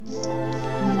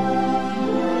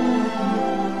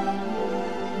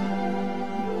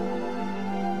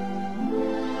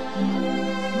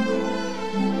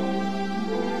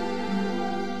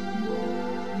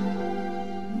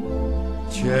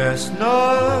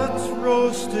Chestnuts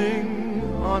roasting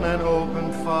on an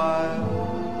open fire,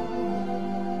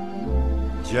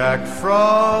 Jack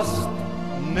Frost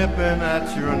nipping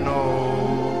at your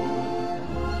nose,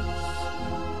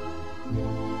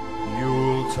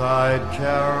 Yuletide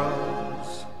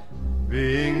carols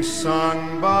being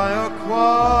sung by a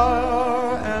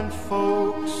choir, and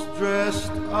folks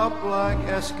dressed up like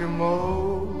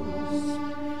Eskimos.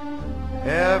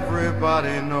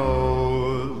 Everybody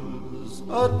knows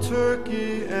a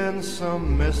turkey and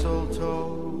some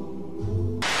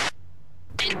mistletoe.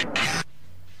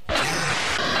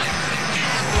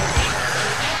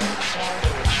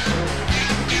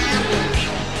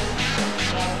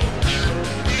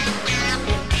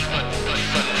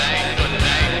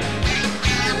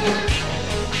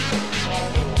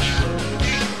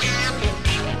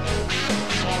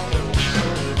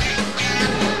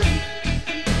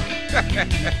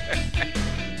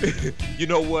 You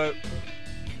know what?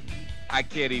 I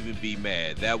can't even be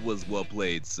mad. That was well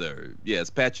played, sir. Yes,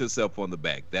 pat yourself on the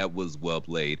back. That was well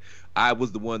played. I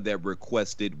was the one that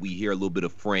requested we hear a little bit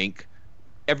of Frank.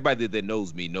 Everybody that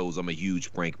knows me knows I'm a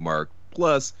huge Frank mark.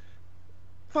 Plus,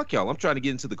 fuck y'all, I'm trying to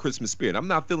get into the Christmas spirit. I'm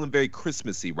not feeling very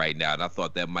Christmassy right now, and I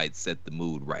thought that might set the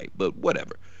mood right, but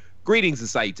whatever. Greetings and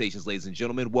salutations, ladies and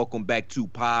gentlemen. Welcome back to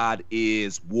Pod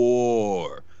is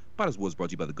War. Pod is War is brought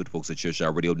to you by the good folks at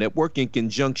Chairshot Radio Network in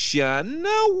conjunction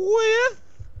with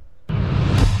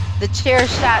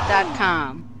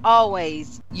TheChairShot.com.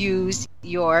 Always use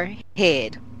your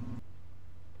head.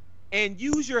 And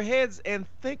use your heads and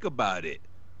think about it.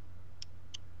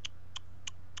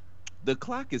 The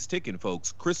clock is ticking,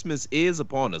 folks. Christmas is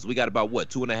upon us. We got about,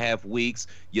 2.5 weeks?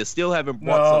 You still haven't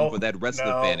bought something for that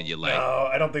wrestling fan in your life. No,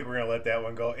 I don't think we're going to let that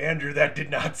one go. Andrew, that did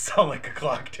not sound like a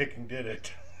clock ticking, did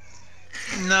it?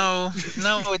 No,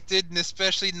 it didn't,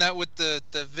 especially not with the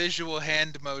visual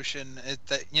hand motion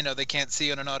that, they can't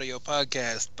see on an audio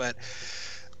podcast, but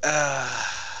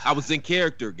I was in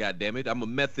character, goddammit. I'm a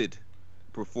method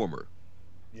performer.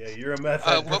 Yeah, you're a method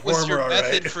performer, what was your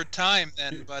method right? for time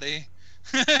then, buddy?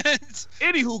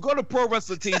 Anywho, go to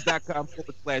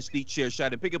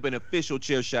ProWrestlingTees.com/TheChairShot and pick up an official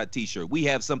Chairshot t-shirt. We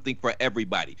have something for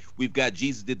everybody. We've got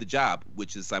Jesus Did the Job,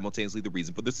 which is simultaneously the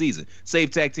reason for the season.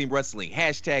 Save Tag Team Wrestling,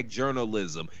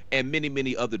 #journalism, and many,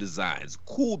 many other designs.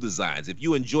 Cool designs. If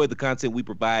you enjoy the content we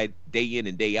provide day in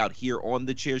and day out here on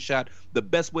the Chairshot, the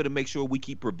best way to make sure we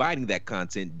keep providing that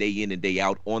content day in and day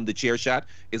out on the Chairshot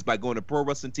is by going to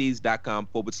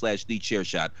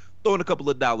ProWrestlingTees.com/TheChairShot. Throwing a couple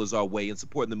of dollars our way and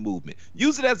supporting the movement.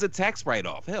 Use it as a tax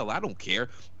write-off. Hell, I don't care.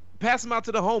 Pass them out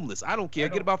to the homeless. I don't care.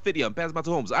 Get about 50 of them. Pass them out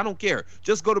to homeless. I don't care.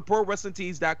 Just go to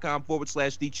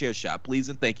ProWrestlingTees.com/TheChairShot. Please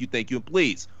and thank you, and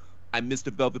please. I'm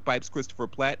Mr. Velvet Pipes, Christopher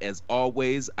Platt. As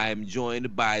always, I am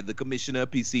joined by the Commissioner,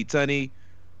 PC Tunney,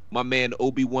 my man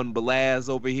Obi-Wan Balaz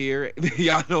over here.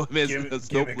 Y'all know him as the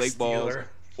Snowflake Balls,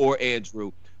 or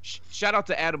Andrew. Shout out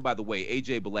to Adam, by the way,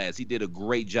 AJ Balaz. He did a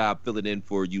great job filling in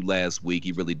for you last week.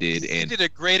 He really did. He did a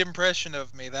great impression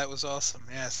of me. That was awesome.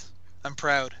 Yes, I'm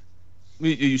proud.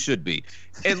 You should be.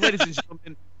 And ladies and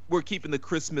gentlemen, we're keeping the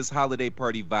Christmas holiday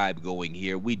party vibe going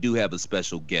here. We do have a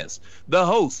special guest, the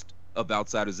host of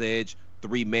Outsider's Edge,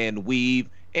 Three-Man Weave,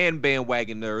 and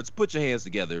Bandwagon Nerds. Put your hands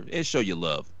together and show your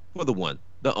love for the one,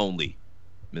 the only,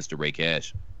 Mr. Ray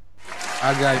Cash.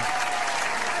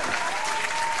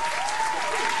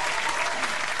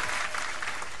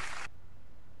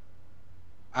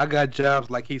 I got jobs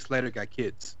like Heath Slater got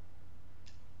kids.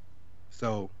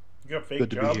 So you have fake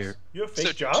good jobs? To be here. You have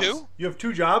fake jobs? Two? You have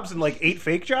 2 jobs and like 8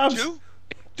 fake jobs? 2?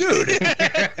 Dude.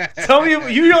 Tell me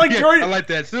you're like George. I like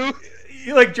that too.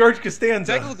 You're like George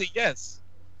Costanza. Technically, yes.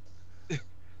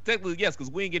 Technically, yes,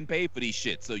 because we ain't getting paid for these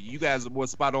shit. So you guys are more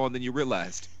spot on than you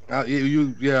realized.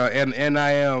 Yeah, and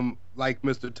I am like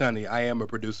Mr. Tunney. I am a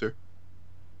producer,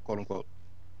 quote unquote.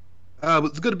 But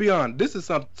it's good to be on. This is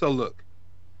something. So look,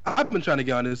 I've been trying to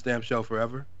get on this damn show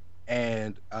forever,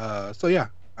 and so yeah,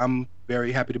 I'm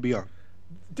very happy to be on.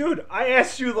 Dude, I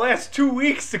asked you the last 2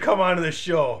 weeks to come onto this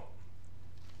show.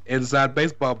 Inside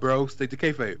baseball, bro. Stick to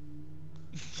kayfabe.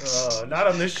 Not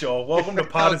on this show. Welcome to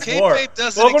Pod is Kayfabe War.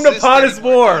 doesn't Welcome to exist Pod is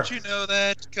anymore. War. Don't you know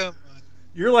that? Come on.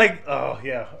 You're like, oh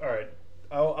yeah, all right.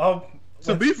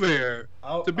 To be fair,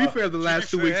 the last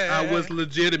 2 weeks I was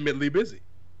legitimately busy.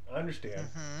 I understand.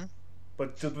 Mm-hmm.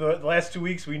 But to the last 2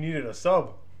 weeks we needed a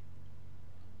sub.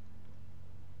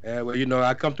 Yeah, well,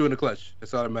 I come through in the clutch.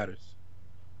 That's all that matters.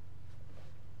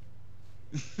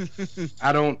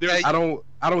 I don't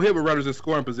hit with runners in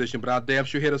scoring position, but I'll damn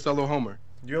sure hit a solo homer.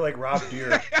 You're like Rob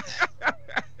Deere.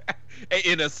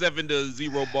 In a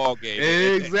 7-0 ball game.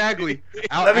 Exactly.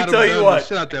 Let me tell you what.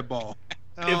 Shut out that ball.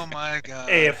 Oh my god.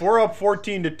 Hey, if we're up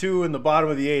 14-2 in the bottom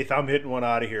of the eighth, I'm hitting one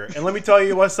out of here. And let me tell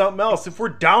you what, something else. If we're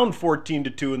down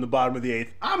 14-2 in the bottom of the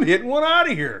eighth, I'm hitting one out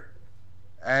of here.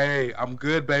 Hey, I'm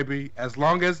good, baby. As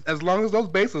long as those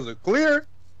bases are clear,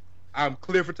 I'm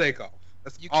clear for takeoff.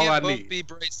 That's You all I can't both need. be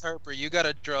Bryce Harper. You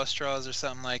gotta draw straws or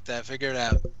something like that. Figure it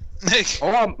out.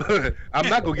 Oh, I'm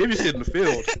not gonna give you shit in the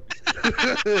field.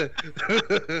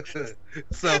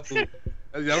 So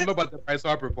I don't know about the Bryce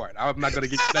Harper part. I'm not gonna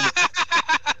get you none of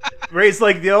that. Ray's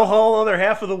like the whole other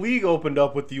half of the league opened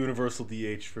up with the universal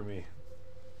DH for me.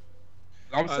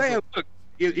 I'm saying, look,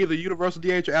 either Universal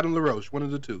DH or Adam LaRoche, one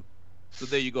of the two. So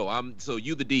there you go. So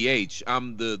you the DH.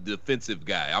 I'm the defensive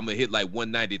guy. I'm gonna hit like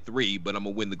 193, but I'm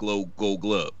gonna win the Gold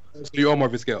Glove. So you're Omar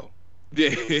Vizquel. Yeah.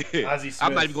 Ozzie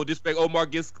I'm not Smith. even gonna disrespect Omar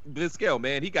Vizquel,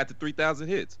 man. He got the 3,000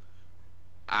 hits.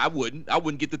 I wouldn't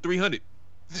get the 300.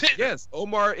 Yes,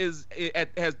 Omar is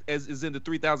in the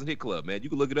 3,000 hit club, man. You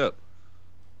can look it up.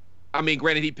 I mean,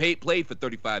 granted, he played for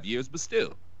 35 years, but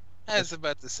still. I was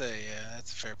about to say, yeah,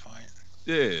 that's a fair point.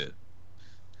 Yeah.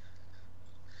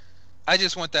 I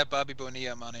just want that Bobby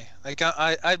Bonilla money. Like,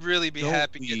 I'd really be Don't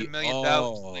happy we getting $1 million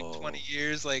all? in like 20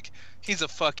 years. Like, he's a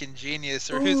fucking genius.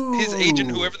 Or his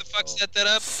agent, whoever the fuck set that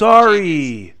up. Genius.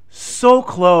 Sorry. So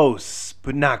close,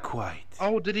 but not quite.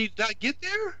 Oh, did he not get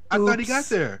there? I thought he got Oops.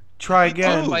 there. Try He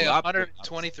again. by Ooh,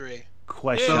 123.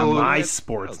 Question So- my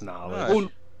sports knowledge.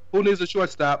 Who needs a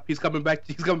shortstop? He's coming back.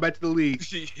 He's coming back to the league.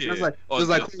 Yeah. It's like Oh, there's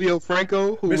like Julio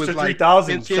Franco, who Mr. was like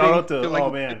 3000. pinch Shout hitting out to- till, like, oh,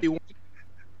 man. 51.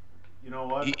 You know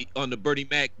what? on the Bernie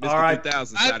Mac, Mr. R.I.P.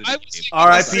 3000 I side of the was game. thinking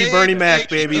R.I.P. the same Bernie Mac, thing.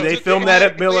 baby. He They took filmed it that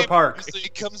back at Miller to Park. So he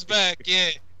comes back, yeah.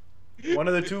 One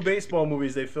of the two baseball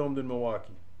movies they filmed in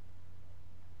Milwaukee.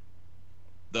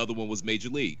 The other one was Major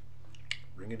League.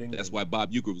 Ring a ding. That's why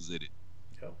Bob Uecker was in it.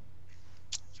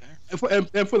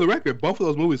 And for the record, both of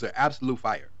those movies are absolute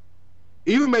fire.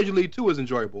 Even Major League 2 is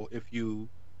enjoyable if you.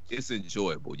 It's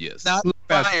enjoyable, yes. Not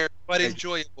Fast- fire, but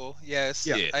enjoyable. Yes.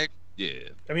 Yeah. Yeah.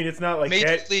 I mean, it's not like Major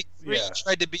that. League 3 yeah.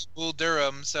 tried to beat Bull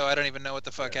Durham, so I don't even know what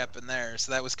the fuck happened there.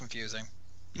 So that was confusing.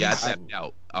 Yeah, I tapped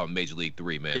out on Major League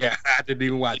 3, man. Yeah, I didn't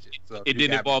even watch it. So It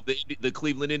didn't involve the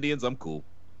Cleveland Indians. I'm cool.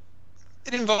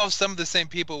 It involves some of the same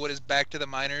people with his Back to the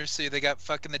Minors. So they got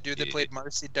fucking the dude that Yeah. played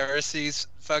Marcy Darcy's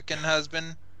fucking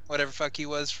husband, whatever fuck he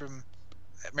was from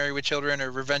Married with Children or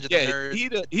Revenge of the Yeah,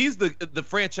 Nerds. he's the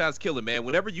franchise killer, man.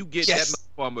 Whenever you get Yes. that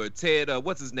farmer, Ted,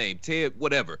 what's his name? Ted,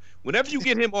 whatever. Whenever you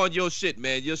get him on your shit,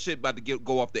 man, your shit about to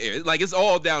go off the air. Like, it's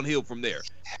all downhill from there.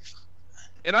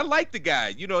 And I like the guy.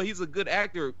 You know, he's a good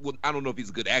actor. Well, I don't know if he's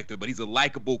a good actor, but he's a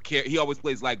likable character. He always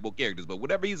plays likable characters. But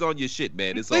whenever he's on your shit,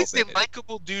 man, He it's all plays a bad.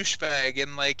 likable douchebag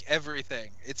in like everything.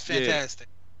 It's Yeah. fantastic.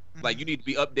 Like, you need to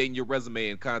be updating your resume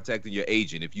and contacting your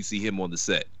agent if you see him on the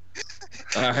set.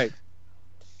 All right.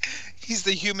 He's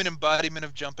the human embodiment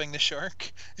of jumping the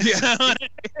shark. Yeah.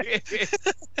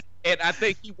 And I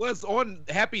think he was on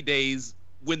Happy Days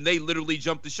when they literally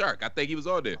jumped the shark. I think he was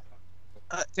on there.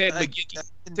 Ted McGinty.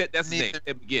 That's his name,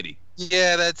 Ted McGinty.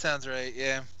 Yeah, that sounds right.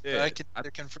 Yeah, but Yeah. I can neither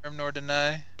confirm nor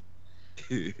deny.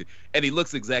 And he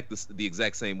looks the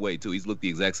exact same way too. He's looked the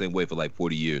exact same way for like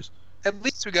 40 years. At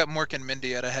least we got Mork and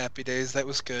Mindy out of Happy Days. That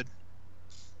was good.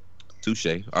 Touche.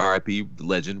 R.I.P. the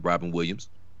legend Robin Williams.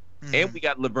 Mhm. And we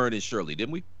got Laverne and Shirley,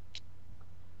 didn't we?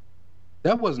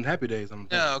 That wasn't Happy Days.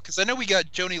 No, because I know we got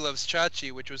Joni Loves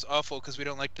Chachi, which was awful because we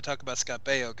don't like to talk about Scott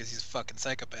Baio because he's a fucking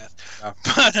psychopath. Oh.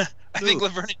 But I think Dude.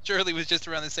 Laverne and Shirley was just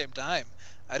around the same time.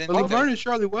 I didn't Well, think Laverne and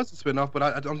Shirley was a spinoff, but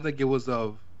I don't think it was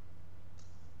of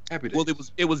Happy Days. Well,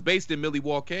 it was based in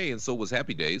Milwaukee, and so was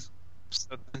Happy Days.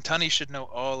 so Tunney should know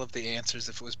all of the answers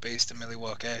if it was based in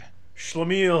Milwaukee.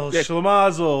 Schlemiel, Yeah.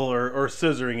 Schlemazel, or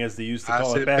scissoring as they used to I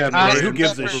call it said back in the Pepper. day. Who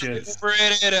gives a Never shit?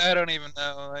 read it, I don't even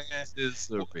know. Like,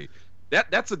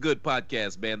 That's a good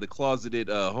podcast, man. The closeted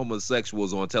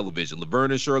homosexuals on television.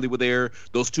 Laverne and Shirley were there.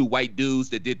 Those two white dudes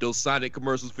that did those Sonic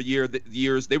commercials for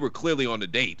years, they were clearly on a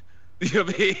date. You know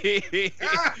what I mean?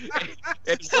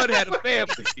 And one had a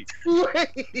family.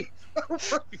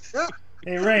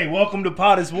 Hey Ray, welcome to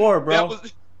Potter's War, That bro.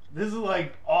 was, This is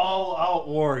like all out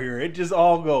war here. It just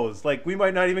all goes. Like we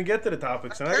might not even get to the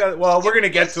topics, and we're gonna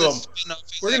get to them.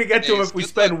 We're gonna get to them if we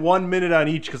spend 1 minute on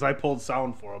each because I pulled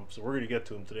sound for them. So we're gonna get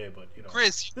to them today. But you know,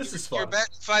 Chris, this is you're fun.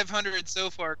 batting 500 so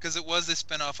far because it was a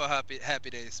spinoff of Happy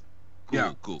Days.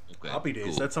 cool. Okay. Happy Days.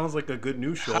 Cool. That sounds like a good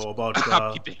news show about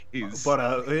Happy Days.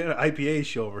 about an IPA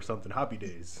show or something. Happy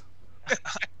Days.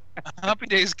 Happy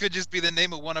Days could just be the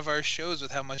name of one of our shows with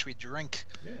how much we drink.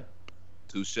 Yeah.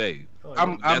 Touche. Oh,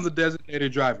 I'm the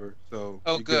designated driver, so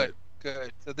Oh, you're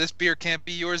good. So this beer can't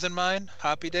be yours and mine.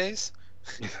 Happy Days.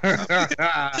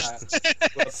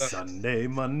 Sunday,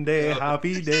 Monday,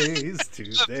 happy days.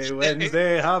 Tuesday,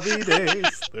 Wednesday, happy days.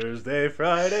 Thursday,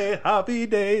 Friday, happy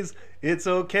days. It's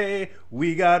okay,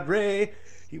 we got Ray.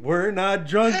 We're not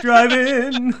drunk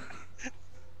driving.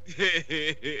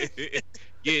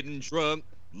 Getting drunk,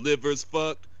 liver's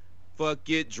fucked. Fuck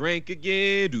it, drink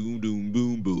again. Doom, doom,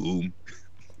 boom, boom.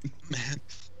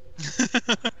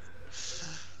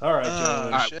 All right,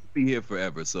 gentlemen. All right, we'll be here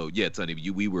forever. So, yeah, Tony,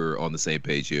 we were on the same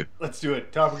page here. Let's do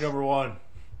it. Topic number 1.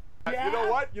 Yeah. You know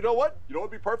what? You know what would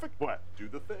be perfect? What? Do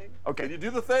the thing. Okay. Can you do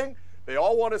the thing? They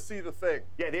all want to see the thing.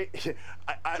 Yeah,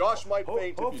 Josh might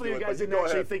faint. Hopefully, you guys didn't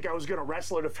actually think I was going to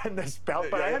wrestle or defend this belt,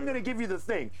 but I am going to give you the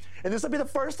thing. And this will be the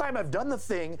first time I've done the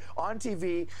thing on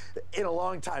TV in a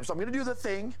long time. So I'm going to do the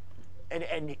thing.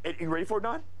 And you ready for it,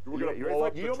 Don? We're going to blow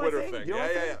up the Twitter thing. You know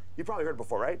yeah. You probably heard it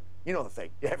before, right? You know the thing.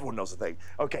 Yeah, everyone knows the thing.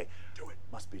 Okay. Do it.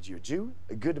 Must bid you adieu.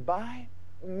 A goodbye.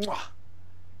 Mwah.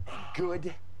 And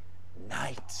good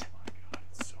night. Oh my God,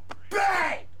 it's so great.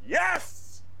 Bang!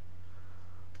 Yes!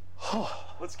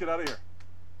 Let's get out of here.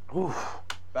 Ooh.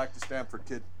 Back to Stanford,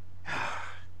 kid.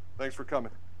 Thanks for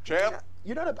coming. Champ?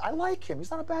 I like him.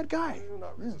 He's not a bad guy.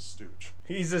 He's a stooge.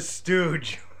 He's a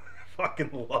stooge.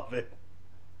 Fucking love it.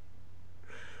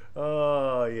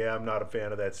 Oh, yeah, I'm not a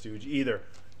fan of that stooge either.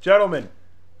 Gentlemen,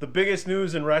 the biggest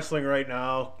news in wrestling right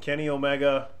now, Kenny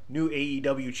Omega, new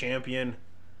AEW champion.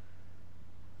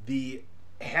 The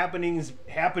happenings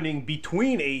happening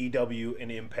between AEW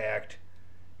and Impact.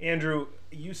 Andrew,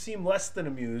 you seem less than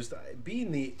amused.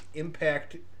 Being the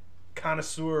Impact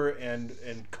connoisseur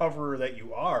and coverer that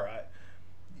you are,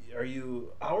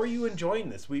 how are you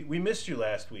enjoying this? We missed you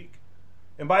last week.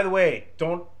 And by the way,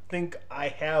 don't think I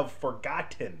have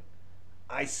forgotten.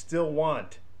 I still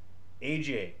want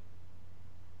AJ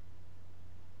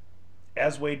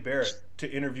as Wade Barrett to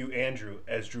interview Andrew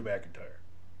as Drew McIntyre.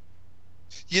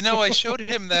 You know, I showed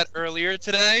him that earlier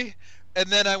today, and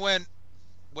then I went,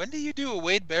 when do you do a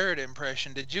Wade Barrett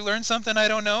impression? Did you learn something I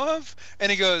don't know of?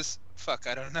 And he goes, fuck,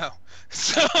 I don't know.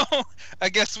 So I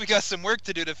guess we got some work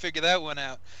to do to figure that one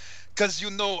out. Because,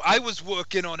 I was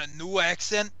working on a new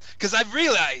accent. Because I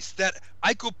realized that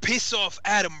I could piss off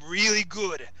Adam really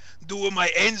good doing my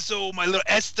Enzo, my little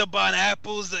Esteban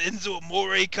Apples, the Enzo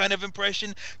Amore kind of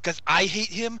impression. Because I hate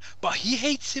him, but he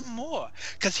hates him more.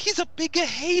 Because he's a bigger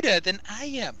hater than I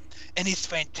am. And he's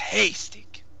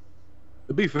fantastic.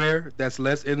 To be fair, that's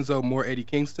less Enzo, more Eddie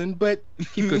Kingston. But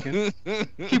keep cooking.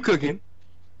 Keep cooking.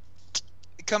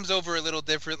 It comes over a little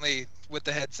differently with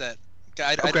the headset.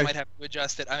 I might have to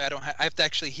adjust it. I have to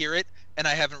actually hear it, and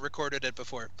I haven't recorded it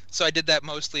before. So I did that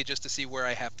mostly just to see where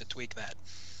I have to tweak that.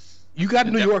 You got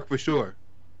New York for sure.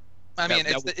 I mean,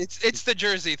 it's the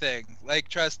Jersey thing. Like,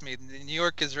 trust me, New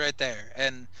York is right there,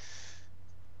 and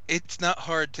it's not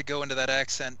hard to go into that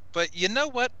accent. But you know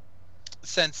what?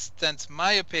 Since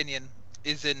my opinion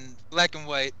is in black and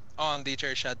white on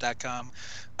thechairshot.com,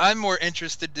 I'm more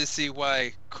interested to see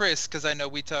why Chris, because I know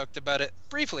we talked about it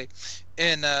briefly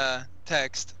in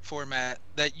text format,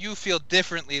 that you feel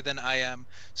differently than I am.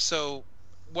 So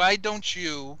why don't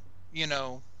you,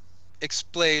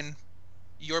 explain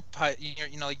your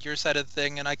side of the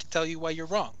thing, and I can tell you why you're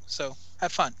wrong. So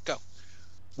have fun. Go.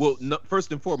 Well,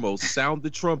 first and foremost, sound the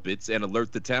trumpets and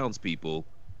alert the townspeople.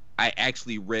 I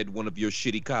actually read one of your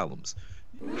shitty columns.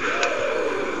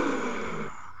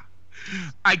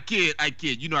 I kid. I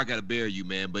gotta bear you,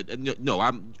 man. But no,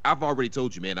 I've already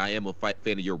told you, man. I am a fan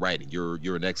of your writing.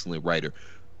 You're an excellent writer.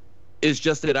 It's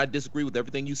just that I disagree with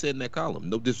everything you said in that column.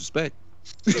 No disrespect.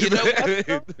 You know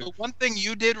what? The one thing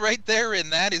you did right there,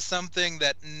 and that is something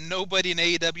that nobody in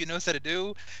AEW knows how to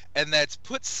do, and that's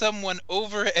put someone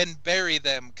over and bury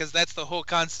them, because that's the whole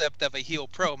concept of a heel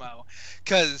promo.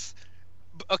 Because,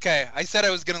 okay, I said I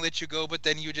was going to let you go, but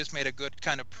then you just made a good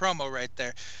kind of promo right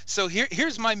there. So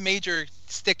here's my major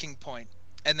sticking point,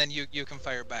 and then you can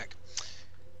fire back.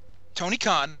 Tony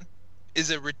Khan is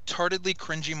a retardedly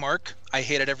cringy mark. I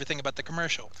hated everything about the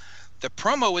commercial. The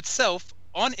promo itself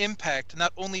on Impact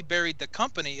not only buried the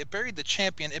company, it buried the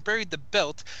champion, it buried the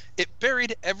belt, it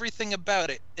buried everything about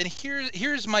it. And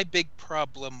here's my big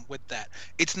problem with that.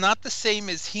 It's not the same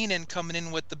as Heenan coming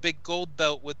in with the big gold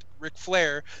belt with Ric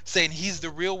Flair saying he's the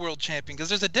real world champion, because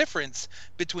there's a difference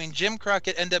between Jim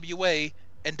Crockett, NWA,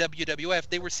 and WWF.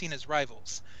 They were seen as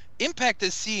rivals. Impact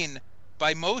is seen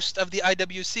by most of the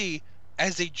IWC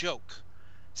as a joke.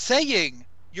 Saying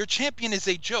your champion is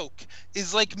a joke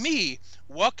is like me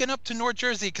walking up to North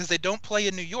Jersey because they don't play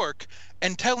in New York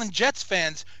and telling Jets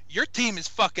fans, your team is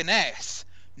fucking ass.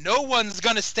 No one's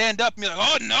going to stand up and be like,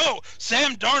 oh no,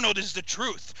 Sam Darnold is the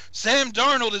truth. Sam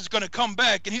Darnold is going to come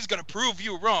back and he's going to prove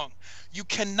you wrong. You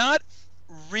cannot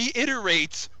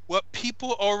reiterates what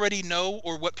people already know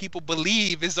or what people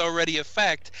believe is already a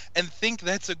fact and think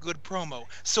that's a good promo.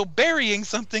 So burying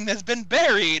something that's been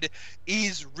buried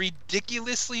is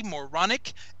ridiculously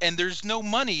moronic, and there's no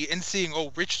money in seeing,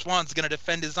 oh, Rich Swann's going to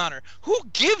defend his honor. Who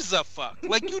gives a fuck?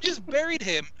 Like, you just buried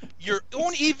him. Your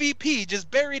own EVP just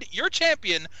buried your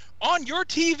champion on your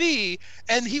TV,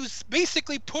 and he was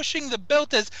basically pushing the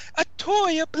belt as a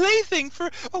toy, a plaything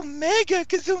for Omega,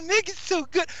 because Omega's so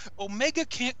good. Omega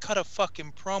can't cut a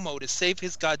fucking promo to save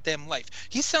his goddamn life.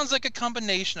 He sounds like a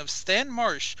combination of Stan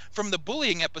Marsh from the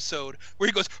bullying episode, where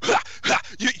he goes, ha, ha,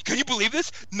 can you believe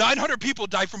this? 900 people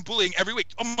die from bullying every week.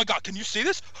 Oh my god, can you see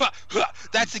this? Ha, ha.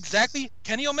 That's exactly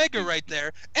Kenny Omega right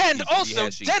there. And also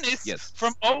Dennis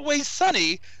from Always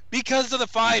Sunny, because of the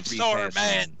 5-star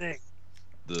man thing.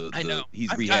 I know.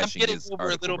 He's I'm rehashing getting his over a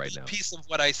article little right now. piece of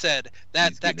what I said.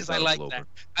 That because I like that.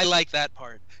 I like that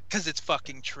part because it's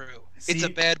fucking true. It's a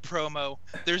bad promo.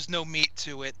 There's no meat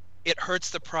to it. It hurts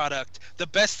the product. The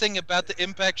best thing about the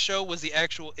Impact show was the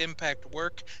actual Impact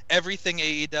work. Everything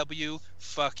AEW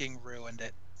fucking ruined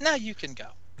it. Now you can go.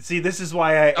 See, this is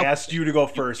why I asked you to go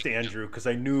first, Andrew, because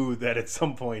I knew that at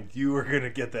some point you were going to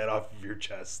get that off of your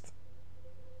chest.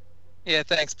 Yeah,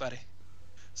 thanks, buddy.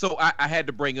 So I had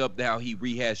to bring up how he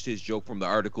rehashed his joke from the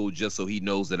article just so he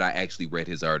knows that I actually read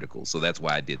his article. So that's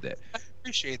why I did that. I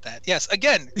appreciate that. Yes,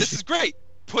 again, this is great.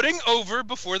 Putting over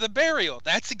before the burial.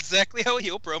 That's exactly how a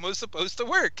heel promo is supposed to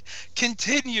work.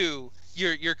 Continue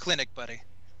your clinic, buddy.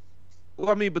 Well,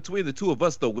 I mean, between the two of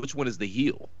us, though, which one is the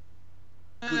heel?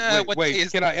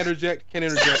 Wait, can I interject?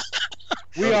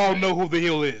 We all know who the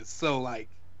heel is, so like,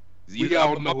 we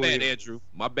all know.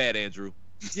 My bad, Andrew.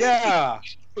 Yeah.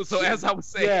 So as I was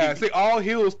saying, yeah, see, all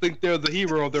heels think they're the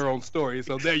hero of their own story.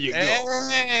 So there you go.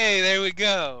 Hey, there we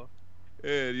go.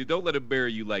 Yeah, you don't let him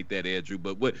bury you like that, Andrew.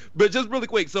 But just really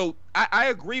quick, so I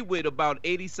agree with about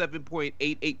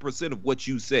 87.88% of what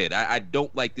you said. I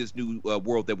don't like this new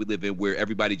world that we live in where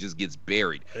everybody just gets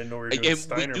buried. I didn't know we were doing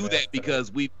Steiner we do that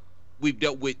because we've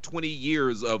dealt with 20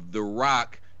 years of The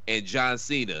Rock and John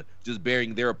Cena just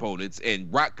burying their opponents,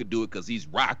 and Rock could do it because he's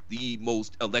Rock, the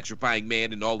most electrifying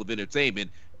man in all of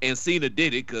entertainment, and Cena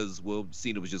did it because, well,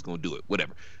 Cena was just going to do it.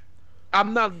 Whatever.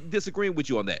 I'm not disagreeing with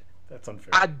you on that. That's unfair.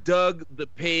 I dug the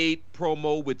paid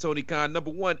promo with Tony Khan. Number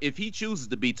one, if he chooses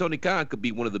to be, Tony Khan could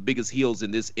be one of the biggest heels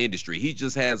in this industry. He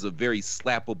just has a very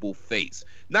slappable face.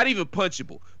 Not even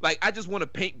punchable. Like, I just want to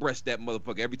paintbrush that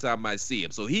motherfucker every time I see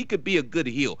him. So he could be a good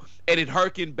heel. And it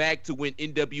harkened back to when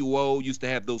NWO used to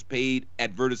have those paid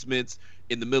advertisements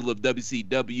in the middle of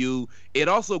WCW. It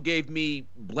also gave me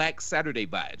Black Saturday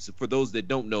vibes. For those that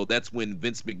don't know, that's when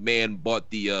Vince McMahon bought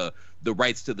the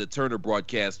rights to the Turner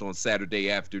broadcast on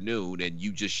Saturday afternoon, and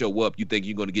you just show up, you think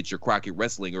you're going to get your Crockett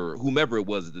Wrestling or whomever it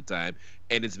was at the time,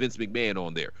 and it's Vince McMahon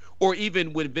on there. Or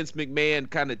even when Vince McMahon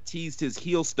kind of teased his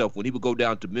heel stuff when he would go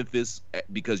down to Memphis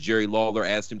because Jerry Lawler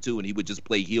asked him to, and he would just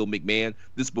play heel McMahon.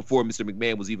 This is before Mr.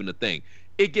 McMahon was even a thing.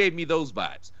 It gave me those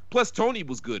vibes. Plus, Tony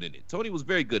was good in it. Tony was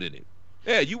very good in it.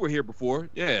 Yeah, you were here before.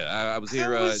 Yeah, I was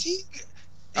here. How was he?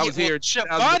 I was here.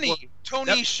 Schiavone,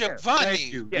 Tony Schiavone.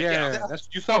 Thank you. Yeah.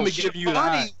 You saw me give you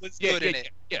that. Schiavone was good in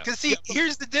it. Because see,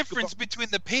 here's the difference between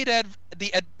the paid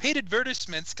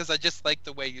advertisements, because I just like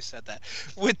the way you said that,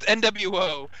 with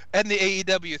NWO and the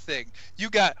AEW thing. You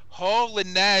got Hall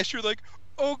and Nash. You're like,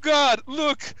 oh God,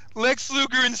 look, Lex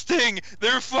Luger and Sting,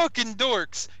 they're fucking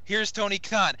dorks. Here's Tony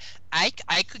Khan. I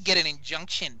could get an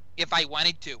injunction if I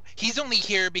wanted to. He's only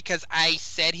here because I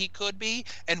said he could be,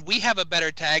 and we have a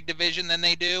better tag division than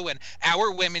they do, and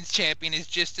our women's champion is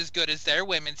just as good as their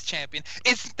women's champion.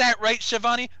 Isn't that right,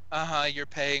 Schiavone? Uh-huh, you're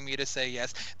paying me to say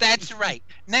yes. That's right.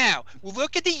 Now,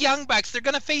 look at the Young Bucks. They're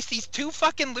going to face these two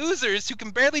fucking losers who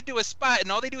can barely do a spot,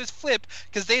 and all they do is flip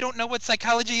because they don't know what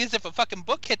psychology is if a fucking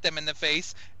book hit them in the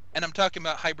face. And I'm talking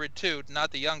about Hybrid 2,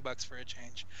 not the Young Bucks for a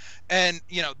change. And,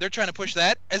 you know, they're trying to push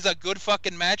that as a good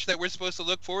fucking match that we're supposed to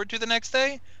look forward to the next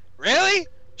day? Really?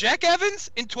 Jack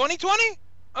Evans in 2020?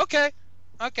 Okay.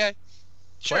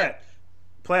 Sure.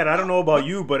 Platt, I don't know about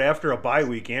you, but after a bye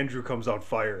week, Andrew comes out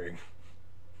firing.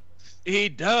 He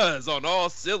does on all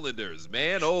cylinders,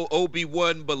 man. Old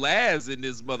Obi-Wan Balaz in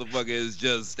this motherfucker is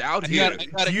just out here.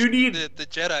 Do you need the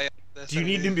Jedi? Do you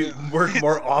need to work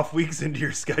more off weeks into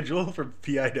your schedule for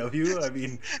PIW? I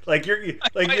mean, like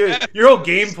your whole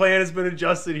game plan has been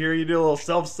adjusted here. You do a little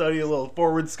self-study, a little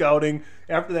forward scouting.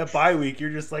 After that bye week, you're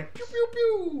just like pew pew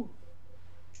pew.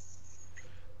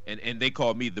 And they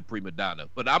call me the prima donna.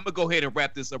 But I'm gonna go ahead and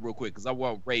wrap this up real quick because I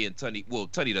want Ray and Tunney. Well,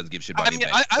 Tunney doesn't give shit about it.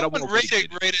 I want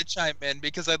Ray to chime in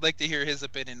because I'd like to hear his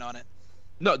opinion on it.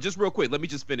 No, just real quick. Let me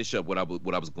just finish up what I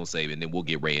was gonna say, and then we'll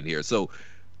get Ray in here. So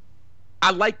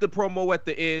I liked the promo at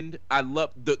the end. I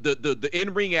love the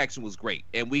in-ring action was great.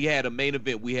 And we had a main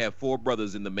event. We had 4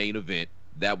 brothers in the main event.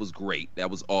 That was great. That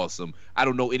was awesome. I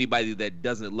don't know anybody that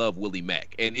doesn't love Willie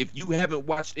Mack. And if you haven't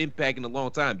watched Impact in a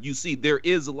long time, you see there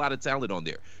is a lot of talent on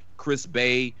there. Chris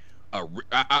Bay.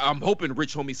 I'm hoping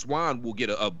Rich Homie Swan will get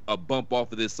a bump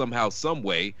off of this somehow, some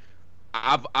way.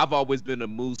 I've always been a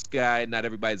Moose guy. Not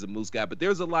everybody's a Moose guy, but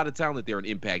there's a lot of talent there in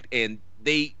Impact. And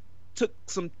they took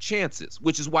some chances,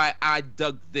 which is why I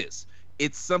dug this.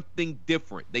 It's something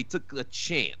different. They took a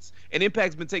chance. And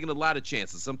Impact's been taking a lot of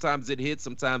chances. Sometimes it hits,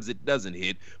 sometimes it doesn't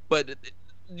hit. But,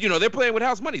 they're playing with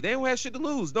house money. They don't have shit to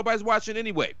lose. Nobody's watching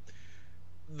anyway.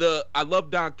 I love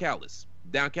Don Callis.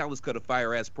 Don Callis cut a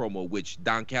fire-ass promo, which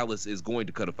Don Callis is going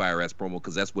to cut a fire-ass promo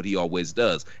because that's what he always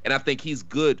does. And I think he's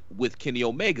good with Kenny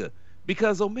Omega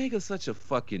because Omega's such a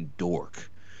fucking dork.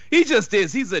 He just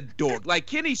is. He's a dork. Like,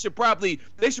 Kenny should probably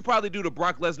do the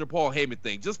Brock Lesnar, Paul Heyman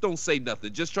thing. Just don't say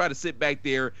nothing. Just try to sit back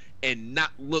there and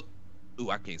not look.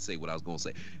 Ooh, I can't say what I was going to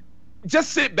say.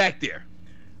 Just sit back there.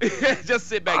 Just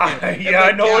sit back there. Yeah,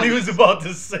 I know what he was about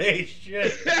to say.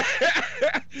 Shit.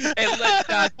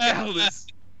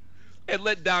 and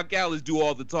let Don Callis do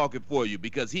all the talking for you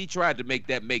because he tried to make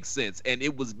that make sense, and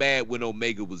it was bad when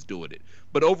Omega was doing it.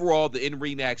 But overall, the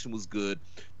in-ring action was good.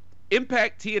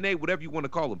 Impact, TNA, whatever you want to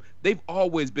call them, they've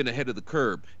always been ahead of the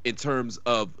curve in terms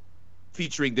of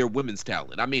featuring their women's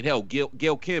talent. I mean, hell,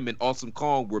 Gail Kim and Awesome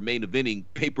Kong were main eventing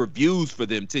pay-per-views for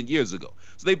them 10 years ago.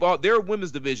 So their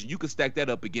women's division, you can stack that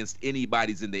up against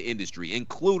anybody's in the industry,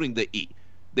 including the E.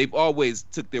 They've always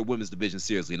took their women's division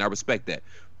seriously, and I respect that.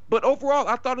 But overall,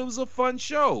 I thought it was a fun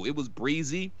show. It was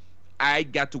breezy. I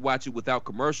got to watch it without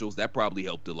commercials. That probably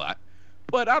helped a lot.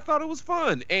 But I thought it was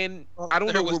fun, and I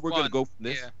don't know where we're going to go from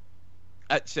this. Yeah.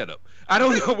 Shut up. I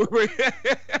don't know where we're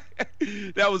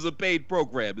that was a paid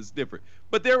program. It's different.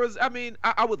 But there was,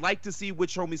 I would like to see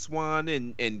Rich Homie Swan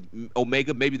and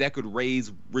Omega. Maybe that could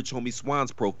raise Rich Homie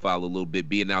Swan's profile a little bit,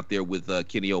 being out there with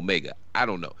Kenny Omega. I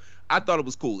don't know. I thought it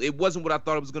was cool. It wasn't what I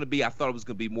thought it was going to be. I thought it was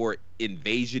going to be more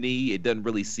invasion-y. It doesn't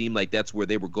really seem like that's where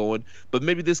they were going. But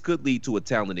maybe this could lead to a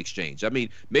talent exchange. I mean,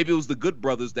 maybe it was the Good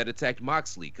Brothers that attacked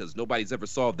Moxley because nobody's ever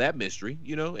solved that mystery,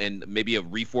 and maybe a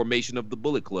reformation of the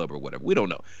Bullet Club or whatever. We don't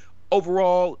know.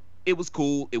 Overall, it was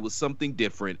cool. It was something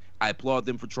different. I applaud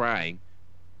them for trying.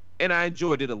 And I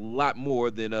enjoyed it a lot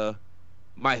more than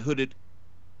my hooded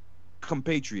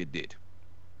compatriot did.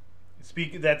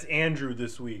 That's Andrew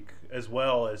this week, as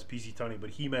well as PC Tony, but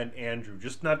he meant Andrew,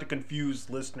 just not to confuse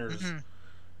listeners. Mm-hmm.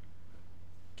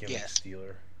 Gimmick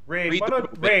stealer. Ray, why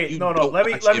not? Ray, no.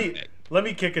 Let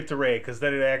me kick it to Ray, because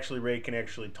then Ray can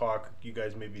actually talk. You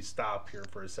guys maybe stop here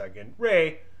for a second.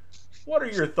 Ray, what are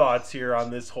your thoughts here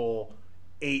on this whole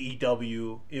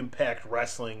AEW Impact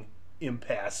Wrestling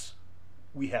impasse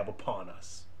we have upon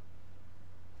us?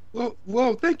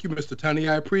 Well, thank you, Mr. Tunney.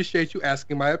 I appreciate you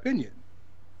asking my opinion.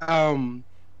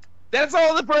 That's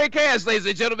all the break has, ladies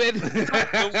and gentlemen.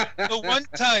 the one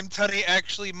time Tunney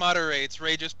actually moderates,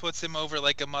 Ray just puts him over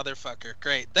like a motherfucker.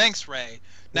 Great. Thanks, Ray.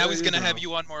 Now he's going to have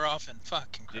you on more often.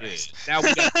 Fucking Christ. Yeah. Now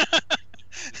we got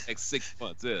next 6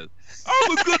 months. Yeah.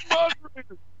 I'm a good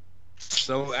moderator.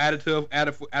 So add a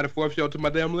 4th show to my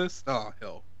damn list? Oh,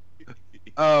 hell.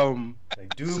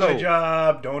 My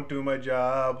job, don't do my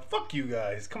job. Fuck you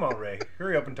guys. Come on, Ray.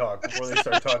 Hurry up and talk before they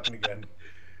start talking again.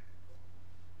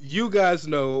 You guys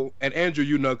know, and Andrew,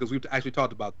 you know, because we've actually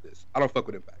talked about this. I don't fuck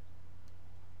with Impact.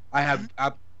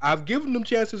 I've given them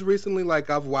chances recently. Like,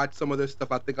 I've watched some of their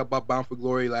stuff. I think I bought Bound for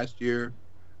Glory last year.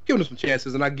 Given them some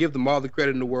chances, and I give them all the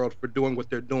credit in the world for doing what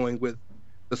they're doing with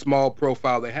the small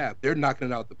profile they have. They're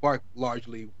knocking it out the park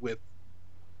largely with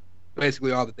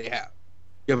basically all that they have.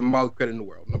 Give them all the credit in the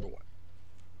world, number one.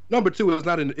 Number two,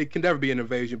 it can never be an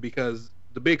invasion because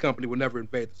the big company will never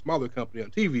invade the smaller company on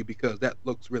TV because that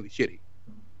looks really shitty.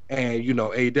 And,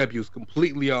 AEW is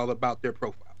completely all about their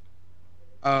profile.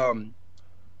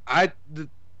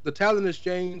 The talent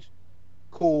exchange,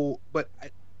 cool, but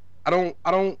I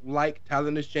don't like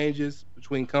talent exchanges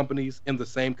between companies in the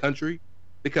same country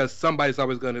because somebody's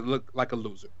always going to look like a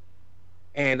loser.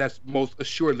 And that's most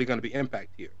assuredly going to be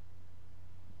Impact here.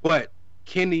 But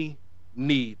Kenny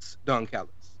needs Don Callis.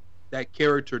 That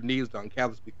character needs Don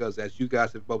Callis because, as you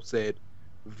guys have both said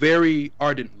very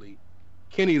ardently,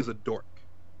 Kenny is a dork.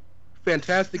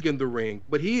 Fantastic in the ring,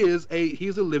 but he's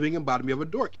a living embodiment of a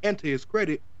dork. And to his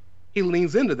credit, he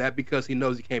leans into that because he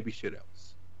knows he can't be shit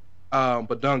else.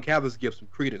 But Don Callis gives him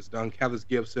credence. Don Callis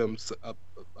gives him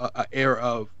an air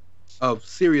of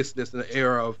seriousness and an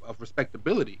air of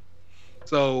respectability.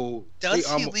 So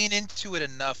does he lean into it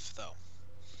enough, though?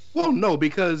 Well, no,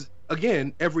 because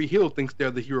again, every heel thinks they're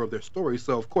the hero of their story,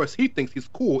 so of course he thinks he's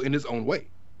cool in his own way.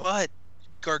 But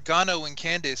Gargano and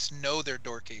Candice know they're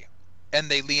dorky, and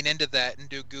they lean into that and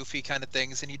do goofy kind of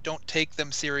things, and you don't take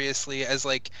them seriously as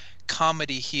like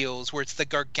comedy heels where it's the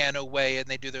Gargano way and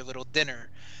they do their little dinner.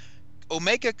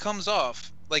 Omega comes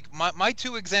off like my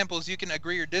two examples, you can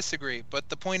agree or disagree, but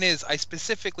the point is I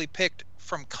specifically picked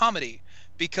from comedy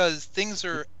because things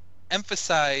are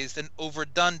emphasized and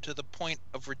overdone to the point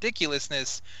of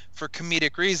ridiculousness for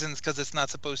comedic reasons because it's not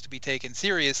supposed to be taken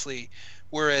seriously,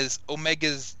 whereas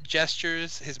Omega's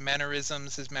gestures, his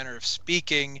mannerisms, his manner of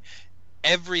speaking,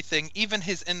 everything, even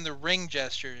his in the ring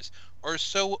gestures are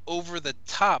so over the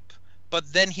top,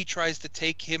 but then he tries to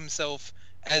take himself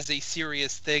as a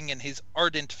serious thing, and his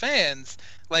ardent fans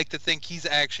like to think he's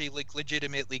actually like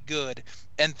legitimately good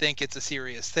and think it's a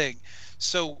serious thing.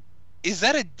 So is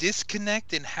that a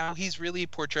disconnect in how he's really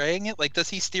portraying it? Like, does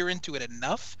he steer into it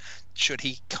enough? Should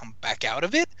he come back out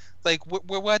of it? Like,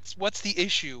 what's the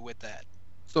issue with that?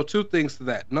 So 2 things to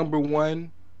that. Number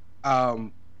 1,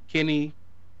 Kenny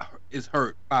is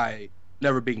hurt by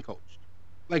never being coached,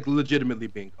 like legitimately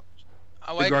being coached.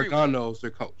 Oh, the I agree Garganos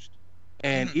are coached,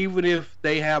 and even if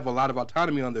they have a lot of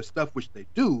autonomy on their stuff, which they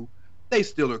do, they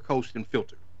still are coached and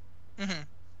filtered. Mm-hmm.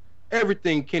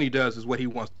 Everything Kenny does is what he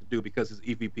wants to do because it's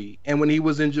EVP. And when he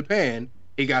was in Japan,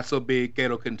 he got so big,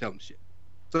 Gato couldn't tell him shit.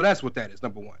 So that's what that is,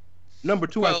 number 1. Number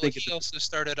 2, well, I think he also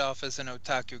started off as an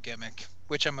otaku gimmick,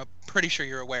 which I'm pretty sure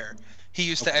you're aware. He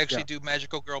used to actually do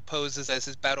magical girl poses as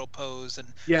his battle pose, and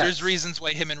there's reasons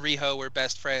why him and Riho were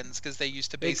best friends because they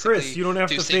used to basically Chris, you don't have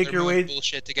do to fake your way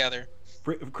bullshit together.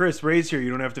 Chris, Ray's here. You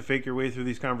don't have to fake your way through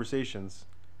these conversations.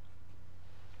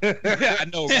 Yeah, I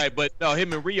know, right? But no,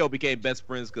 him and Rio became best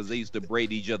friends because they used to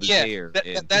braid each other's hair.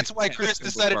 That's why Chris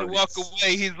decided to walk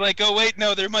away. He's like, "Oh wait,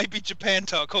 no, there might be Japan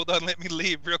talk. Hold on, let me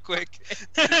leave real quick."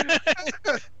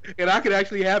 And I could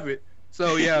actually have it.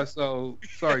 So yeah, so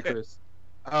sorry, Chris.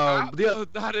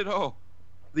 Not at all.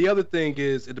 The other thing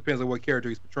is, it depends on what character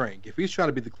he's portraying. If he's trying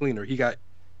to be the cleaner, you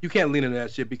can't lean into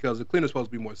that shit because the cleaner's supposed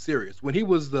to be more serious. When he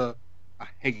was I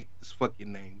hate this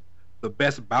fucking name, the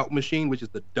best bout machine, which is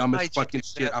the dumbest fucking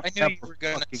shit I've ever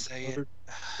fucking heard.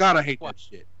 God, I hate that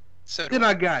shit. So then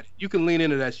I got it. You can lean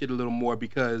into that shit a little more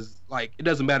because, like, it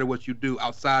doesn't matter what you do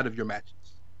outside of your matches.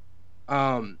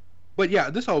 But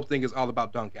yeah, this whole thing is all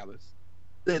about Don Callis.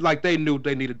 They knew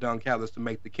they needed Don Callis to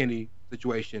make the Kenny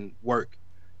situation work.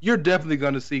 You're definitely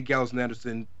going to see Gallows and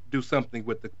Anderson do something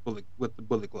with the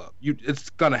Bullet Club. It's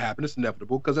going to happen. It's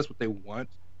inevitable because that's what they want.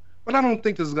 But I don't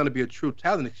think this is going to be a true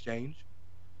talent exchange.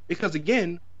 Because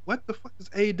again, what the fuck does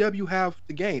AEW have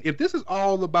to gain? If this is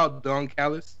all about Don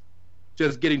Callis,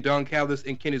 just getting Don Callis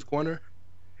in Kenny's corner,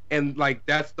 and like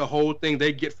that's the whole thing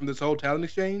they get from this whole talent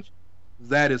exchange,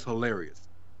 that is hilarious.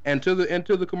 And to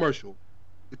the commercial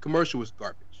was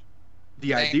garbage.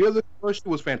 The idea of the commercial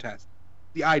was fantastic.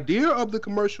 The idea of the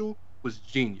commercial was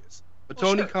genius. But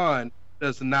Tony Khan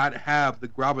does not have the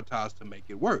gravitas to make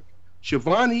it work.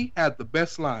 Shivani had the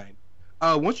best line.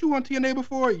 Weren't you on TNA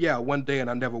before? Yeah, one day, and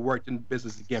I never worked in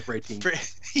business again for 18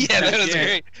 years. Yeah, that was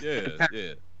great.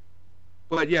 Yeah.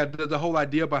 But yeah, the whole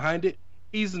idea behind it,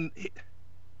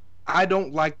 I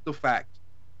don't like the fact.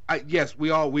 Yes, we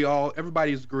all,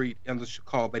 everybody's agreed on the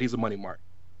call that he's a money mark.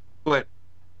 But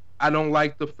I don't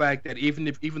like the fact that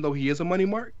even though he is a money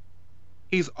mark,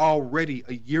 he's already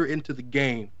a year into the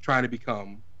game trying to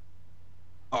become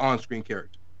an on-screen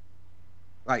character.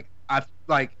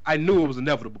 I knew it was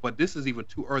inevitable, but this is even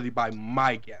too early by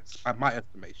my guess, by my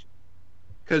estimation.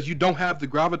 Because you don't have the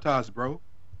gravitas, bro.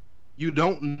 You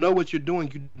don't know what you're doing.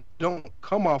 You don't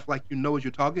come off like you know what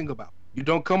you're talking about. You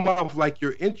don't come off like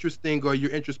you're interesting or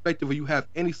you're introspective or you have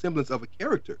any semblance of a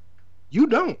character. You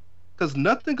don't. Because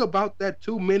nothing about that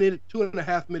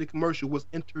 2.5 minute commercial was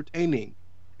entertaining,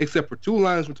 except for 2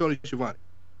 lines from Tony Schiavone.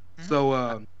 Mm-hmm. So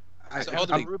all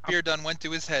the root beer done went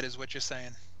to his head, is what you're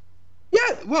saying.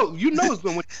 Yeah, well, you know it's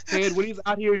been when he's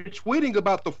out here tweeting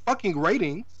about the fucking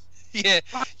ratings. Yeah,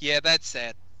 that's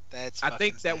sad. I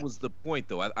think that was the point,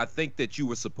 though. I think that you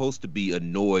were supposed to be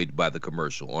annoyed by the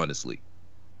commercial, honestly.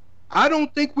 I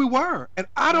don't think we were, and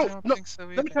I don't think so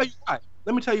either.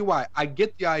 Let me tell you why. I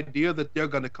get the idea that they're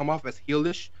going to come off as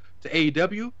heelish to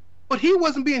AEW, but he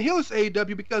wasn't being heelish to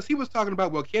AEW because he was talking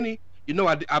about, well, Kenny, you know,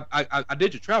 I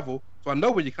did your travel, so I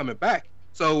know when you're coming back.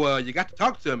 So you got to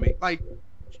talk to me. Like,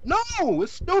 no,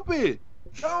 it's stupid.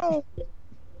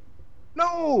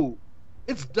 No,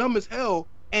 it's dumb as hell.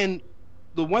 And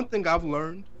the one thing I've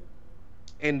learned,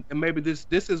 and maybe this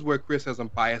is where Chris has some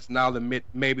bias, and I'll admit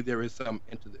maybe there is some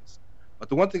into this. But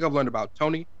the one thing I've learned about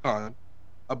Tony Khan,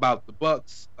 about the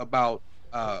Bucks, about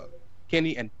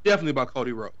Kenny, and definitely about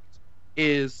Cody Rhodes,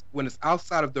 is when it's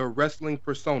outside of their wrestling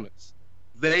personas,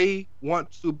 they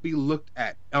want to be looked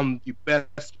at on the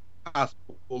best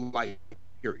possible light,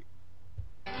 period.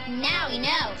 Now we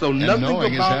know. So And nothing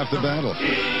knowing is about half the battle.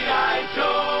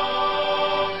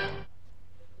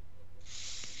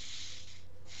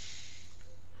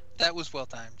 That was well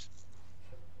timed.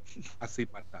 I see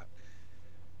my time.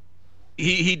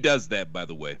 He does that, by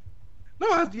the way. No,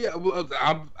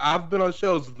 I've been on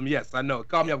shows with them. Yes, I know.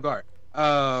 Call me off guard.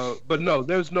 But no,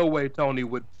 there's no way Tony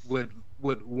would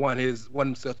want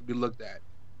himself to be looked at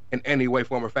in any way,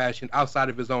 form, or fashion outside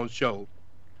of his own show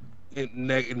in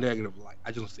negative light. I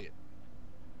just don't see it.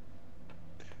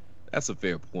 That's a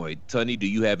fair point. Tunney, do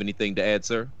you have anything to add,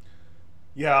 sir?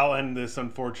 Yeah, I'll end this,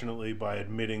 unfortunately, by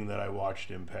admitting that I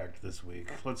watched Impact this week.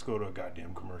 Let's go to a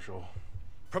goddamn commercial.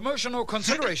 Promotional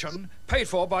consideration paid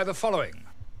for by the following.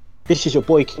 This is your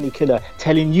boy Kenny Killer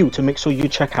telling you to make sure you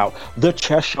check out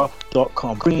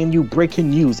thechairshot.com, bringing you breaking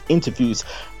news, interviews,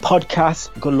 podcasts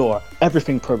galore,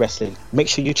 everything pro wrestling. Make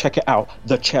sure you check it out,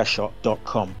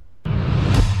 thechairshot.com.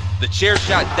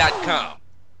 Thechairshot.com.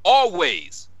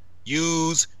 Always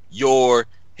use your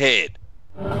head.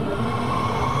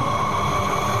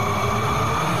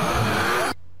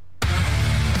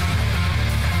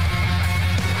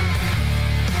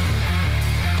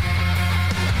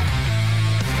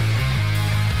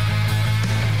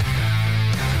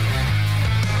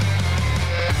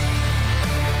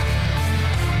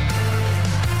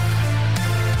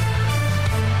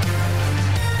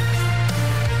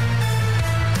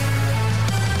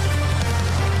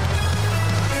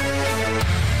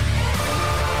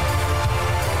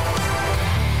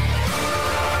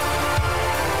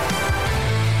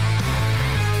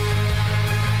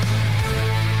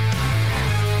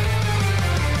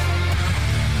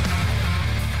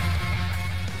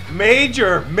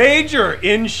 Major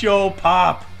in-show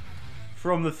pop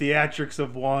from the theatrics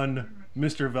of one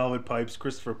Mr. Velvet Pipes,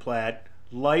 Christopher Platt.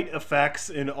 Light effects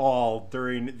and all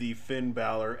during the Finn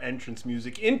Balor entrance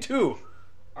music into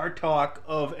our talk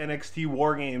of NXT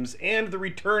War Games and the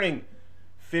returning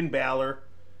Finn Balor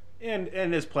and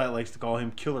as Platt likes to call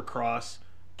him, Killer Kross,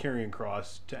 Karrion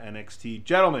Kross to NXT.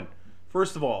 Gentlemen,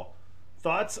 first of all,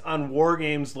 thoughts on War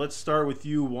Games. Let's start with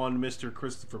you, one Mr.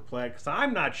 Christopher Platt, because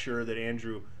I'm not sure that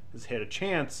Andrew has had a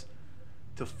chance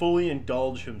to fully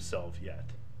indulge himself yet.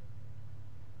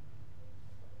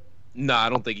 No, I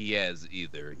don't think he has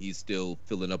either. He's still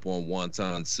filling up on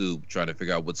wonton soup, trying to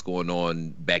figure out what's going on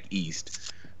back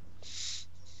east.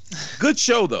 Good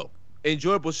show, though.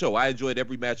 Enjoyable show. I enjoyed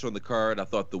every match on the card. I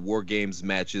thought the War Games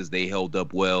matches, they held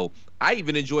up well. I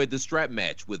even enjoyed the strap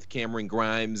match with Cameron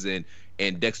Grimes and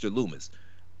Dexter Lumis.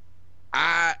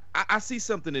 I see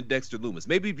something in Dexter Lumis.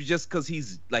 Maybe just because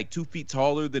he's like 2 feet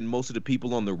taller than most of the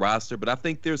people on the roster, but I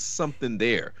think there's something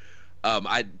there.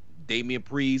 Damian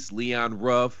Priest, Leon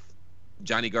Ruff,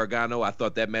 Johnny Gargano, I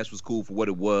thought that match was cool for what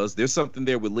it was. There's something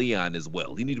there with Leon as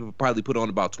well. He needed to probably put on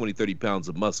about 20, 30 pounds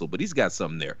of muscle, but he's got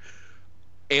something there.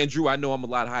 Andrew, I know I'm a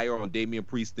lot higher on Damian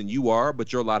Priest than you are,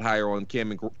 but you're a lot higher on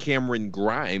Cameron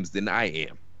Grimes than I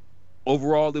am.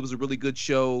 Overall, it was a really good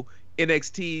show.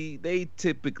 NXT, they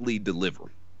typically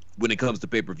deliver when it comes to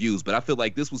pay-per-views, but I feel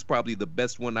like this was probably the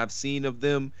best one I've seen of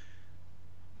them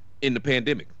in the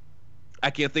pandemic. I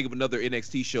can't think of another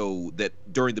NXT show that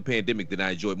during the pandemic that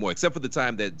I enjoyed more, except for the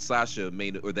time that Sasha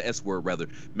the S Word rather,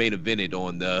 main evented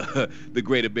on the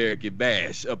Great American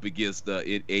Bash up against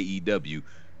AEW.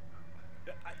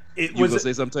 You gonna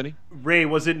say something, Tony? Ray,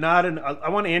 was it not I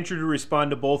want Andrew to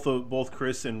respond to both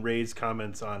Chris and Ray's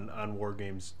comments on War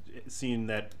Games, seeing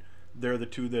that they're the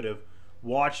two that have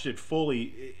watched it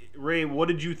fully. Ray, what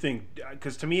did you think?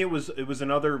 Because to me, it was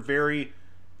another very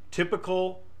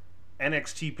typical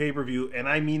NXT pay-per-view, and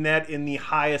I mean that in the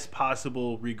highest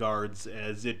possible regards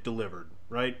as it delivered,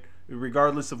 right?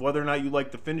 Regardless of whether or not you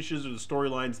like the finishes or the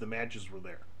storylines, the matches were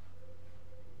there.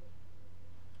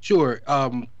 Sure.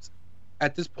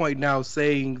 At this point now,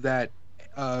 saying that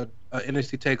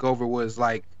NXT Takeover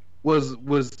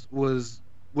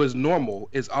was normal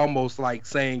is almost like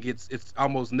saying it's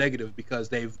almost negative, because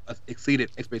they've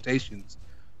exceeded expectations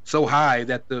so high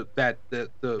that the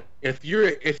if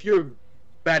you're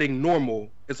batting normal,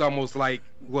 it's almost like,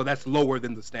 well, that's lower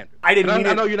than the standard. I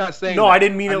know you're not saying. No, that. I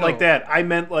didn't mean it like that. I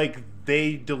meant like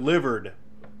they delivered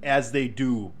as they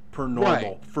do per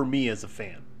normal for me as a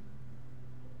fan.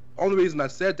 Only reason I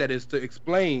said that is to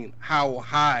explain how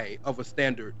high of a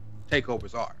standard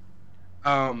takeovers are.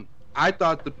 I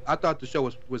thought the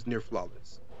show was near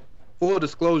flawless. Full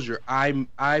disclosure,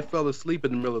 I fell asleep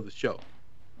in the middle of the show,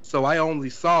 so I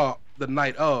only saw the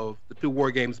night of the 2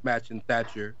 War Games match in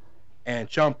Thatcher and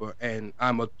Ciampa, and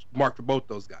I'm a mark for both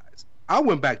those guys. I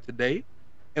went back today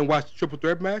and watched the triple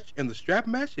threat match and the strap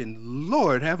match, and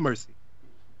Lord have mercy,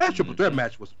 that triple threat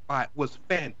match was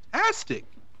fantastic.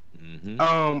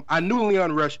 I knew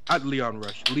Leon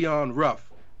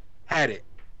Ruff had it.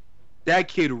 That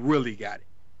kid really got it.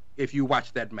 If you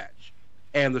watch that match,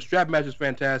 and the strap match is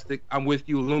fantastic. I'm with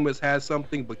you. Loomis has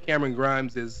something, but Cameron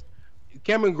Grimes is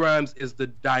the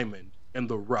diamond in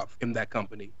the rough in that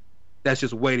company. That's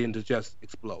just waiting to just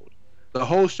explode. The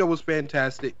whole show was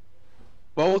fantastic.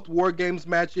 Both War Games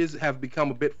matches have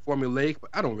become a bit formulaic, but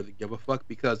I don't really give a fuck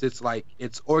because it's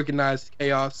organized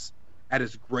chaos at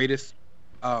its greatest.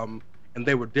 And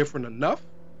they were different enough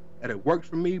that it worked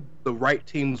for me. The right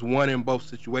teams won in both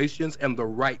situations, and the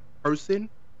right person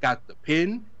got the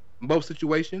pin in both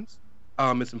situations.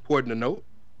 It's important to note.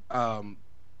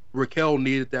 Raquel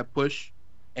needed that push,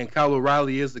 and Kyle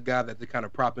O'Reilly is the guy that they're kind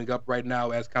of propping up right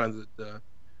now as kind of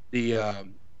the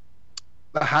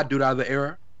hot dude out of the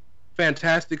era.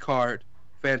 Fantastic card,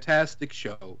 fantastic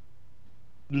show.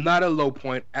 Not a low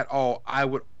point at all.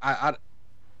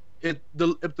 If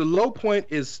the low point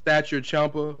is Thatcher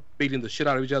Ciampa beating the shit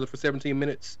out of each other for 17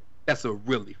 minutes, that's a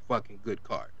really fucking good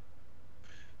card.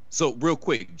 So real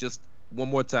quick, just one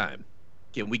more time,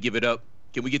 can we give it up?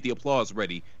 Can we get the applause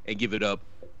ready and give it up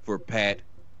for Pat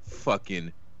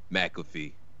fucking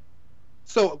McAfee?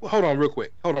 So hold on real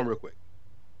quick.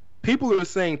 People are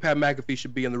saying Pat McAfee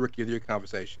should be in the Rookie of the Year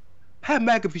conversation. Pat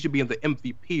McAfee should be in the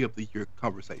MVP of the year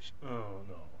conversation. Oh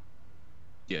no.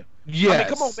 Yeah. Yes. I mean,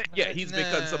 come on, man. Yeah, he's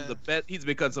become some of the best. He's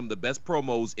become some of the best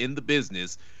promos in the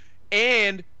business,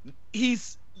 and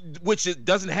which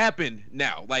doesn't happen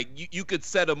now. Like you could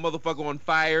set a motherfucker on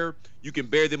fire, you can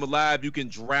bury them alive, you can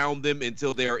drown them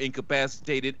until they are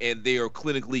incapacitated and they are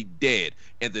clinically dead,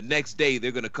 and the next day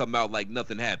they're gonna come out like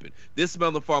nothing happened. This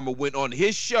motherfucker went on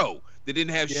his show that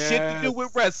didn't have shit to do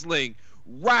with wrestling,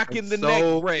 rocking the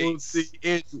neck brace.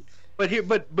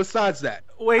 But besides that,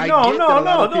 wait, no,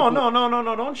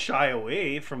 don't shy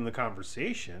away from the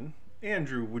conversation.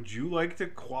 Andrew, would you like to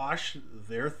quash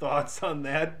their thoughts on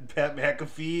that Pat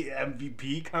McAfee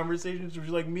MVP conversations, or would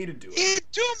you like me to do it? In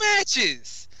 2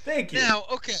 matches. Thank you. Now,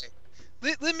 okay,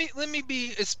 let me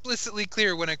be explicitly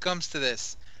clear when it comes to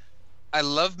this. I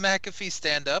love McAfee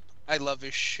stand-up. I love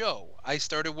his show. I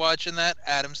started watching that.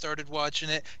 Adam started watching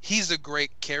it. He's a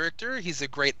great character. He's a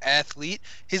great athlete.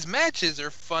 His matches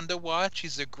are fun to watch.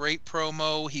 He's a great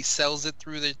promo. He sells it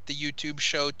through the YouTube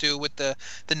show, too, with the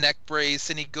neck brace,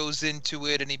 and he goes into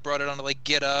it, and he brought it on to, like,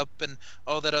 Get Up and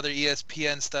all that other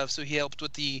ESPN stuff, so he helped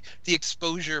with the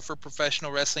exposure for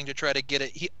professional wrestling to try to get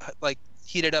it,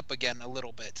 heated up again a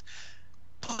little bit.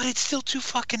 But it's still 2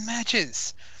 fucking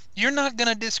matches. You're not going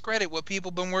to discredit what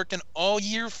people have been working all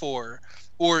year for,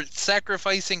 or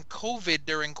sacrificing COVID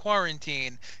during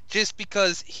quarantine just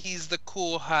because he's the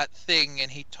cool, hot thing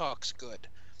and he talks good.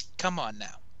 Come on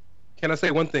now. Can I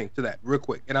say one thing to that real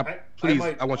quick? And I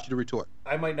want you to retort.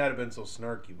 I might not have been so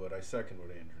snarky, but I second what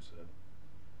Andrew said.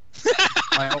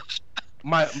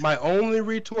 my only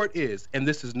retort is, and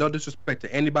this is no disrespect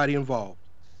to anybody involved,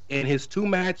 in his 2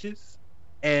 matches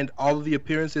and all of the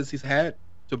appearances he's had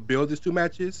to build his 2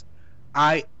 matches,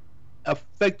 I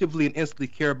effectively and instantly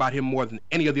care about him more than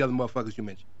any of the other motherfuckers you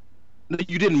mentioned.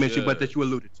 You didn't mention, but that you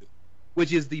alluded to,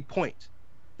 which is the point.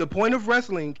 The point of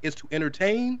wrestling is to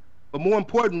entertain, but more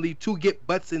importantly, to get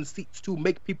butts in seats, to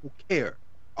make people care.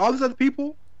 All these other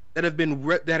people that have been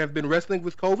wrestling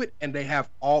with COVID, and they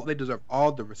deserve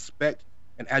all the respect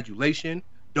and adulation.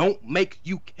 Don't make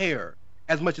you care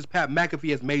as much as Pat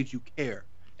McAfee has made you care.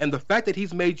 And the fact that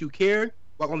he's made you care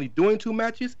while only doing 2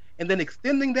 matches, and then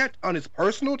extending that on his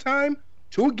personal time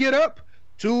to Get Up,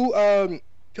 to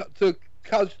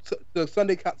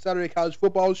Saturday college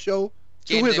football show,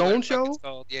 to his own show,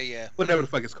 whatever the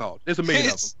fuck it's called. There's a million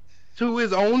of them. To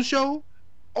his own show,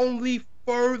 only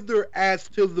further adds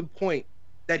to the point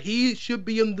that he should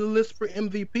be in the list for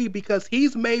MVP, because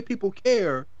he's made people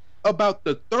care about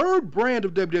the 3rd brand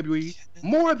of WWE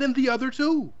more than the other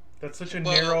 2. That's such a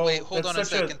narrow. Wait, hold on a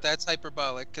second. That's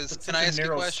hyperbolic. Because can I ask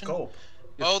you a question? Scope.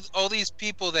 All these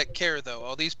people that care,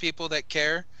 though,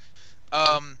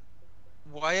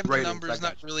 why have the numbers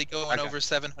not really going over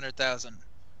 700,000?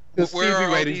 The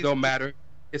TV ratings don't matter.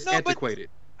 It's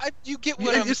antiquated. You get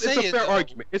what I'm saying. It's a fair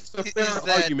argument. It's a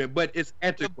fair argument, but it's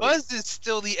antiquated. The buzz is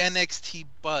still the NXT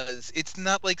buzz. It's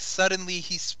not like suddenly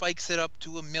he spikes it up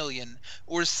to 1 million,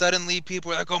 or suddenly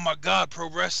people are like, "Oh my God, pro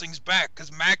wrestling's back,"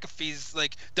 because McAfee's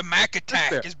like the Mac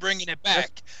Attack is bringing it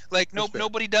back.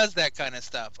 Nobody does that kind of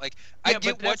stuff. Like, I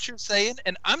get what you're saying,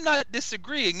 and I'm not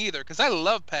disagreeing either, because I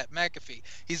love Pat McAfee.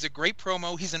 He's a great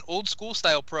promo. He's an old school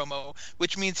style promo,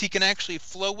 which means he can actually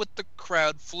flow with the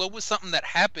crowd, flow with something that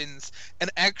happens, and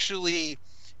actually actually,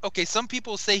 okay, some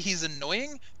people say he's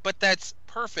annoying, but that's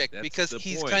perfect because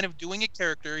he's point. kind of doing a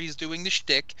character, he's doing the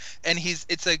shtick, and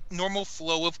it's a normal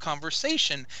flow of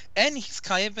conversation, and he's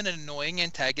kind of an annoying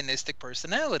antagonistic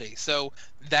personality, so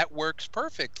that works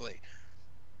perfectly.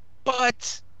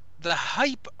 But the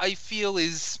hype, I feel,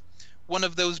 is one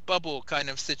of those bubble kind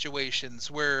of situations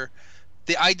where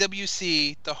the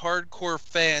IWC, the hardcore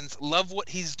fans, love what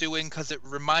he's doing because it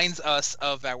reminds us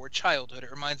of our childhood. It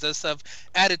reminds us of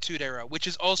Attitude Era, which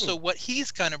is also what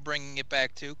he's kind of bringing it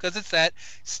back to, because it's that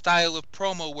style of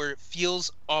promo where it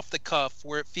feels off the cuff,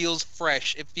 where it feels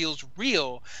fresh, it feels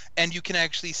real, and you can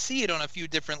actually see it on a few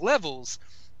different levels,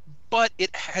 but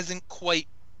it hasn't quite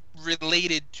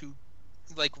related to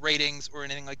like ratings or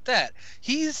anything like that.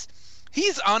 He's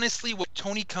honestly what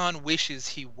Tony Khan wishes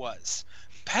he was.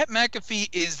 Pat McAfee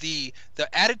is the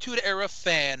Attitude Era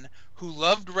fan who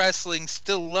loved wrestling,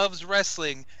 still loves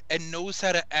wrestling, and knows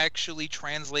how to actually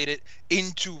translate it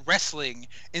into wrestling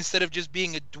instead of just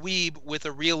being a dweeb with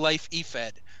a real life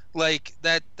e-fed. Like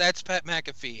that's Pat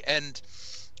McAfee, and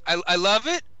I love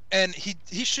it. And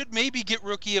he should maybe get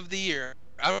Rookie of the Year.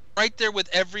 I'm right there with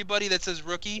everybody that says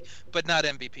rookie, but not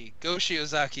MVP. Go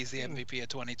Shiozaki's the MVP of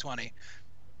 2020.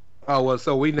 Oh, well,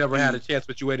 so we never had a chance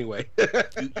with you anyway.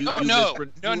 No.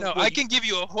 I can give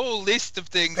you a whole list of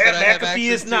things. Pat that I have McAfee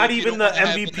is access not to if even you the don't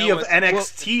have MVP to know of it.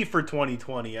 NXT for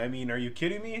 2020. I mean, are you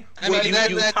kidding me? I mean,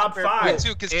 that's top a fair point, five.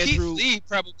 too, because Keith Lee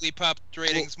probably popped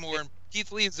ratings more.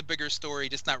 Keith Lee is a bigger story,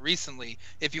 just not recently.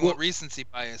 If you want recency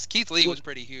bias, Keith Lee was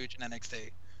pretty huge in NXT.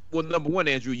 Well, number one,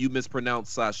 Andrew, you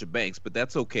mispronounced Sasha Banks, but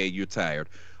that's okay. You're tired.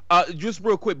 Just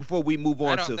real quick before we move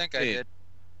on I don't to think I did.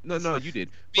 No, you did.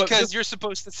 Because you're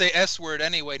supposed to say S word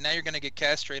anyway. Now you're going to get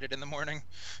castrated in the morning.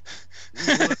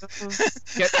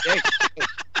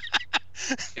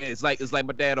 It's like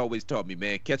my dad always taught me,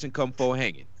 man. Catch and come for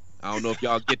hanging. I don't know if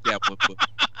y'all get that one, but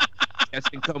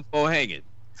catch and come for hanging.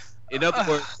 In other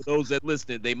words, for those that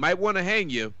listen, they might want to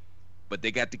hang you, but they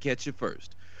got to catch you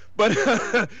first. But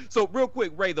so real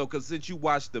quick, Ray, though, because since you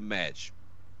watched the match,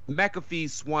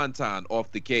 McAfee's swanton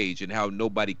off the cage and how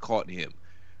nobody caught him.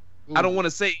 I don't want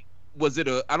to say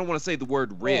I don't want to say the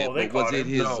word red, but was it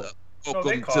his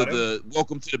welcome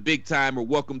to the big time or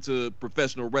welcome to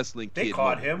professional wrestling kid? They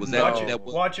caught him. Was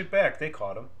watch it back. They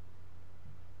caught him.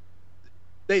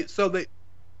 Did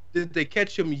they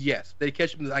catch him? Yes. They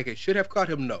catch him like it should have caught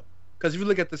him? No. Because if you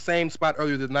look at the same spot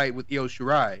earlier tonight with Io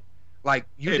Shirai, like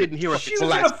you didn't hear She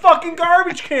was in a fucking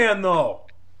garbage can though.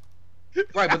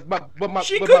 Right, but my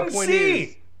she but couldn't my point see.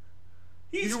 is,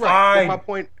 He's fine. Right, but my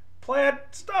point. Plaid,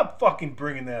 stop fucking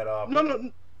bringing that up. No,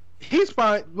 he's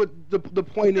fine. But the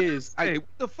point is, hey,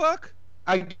 what the fuck?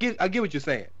 I get what you're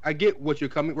saying. I get where you're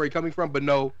coming from, but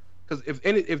no, because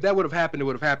if that would have happened, it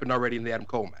would have happened already in the Adam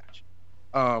Cole match.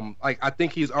 I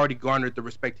think he's already garnered the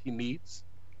respect he needs.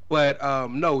 But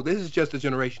no, this is just a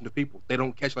generation of people. They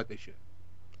don't catch like they should.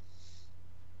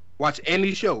 Watch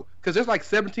any show, because there's like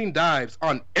 17 dives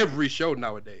on every show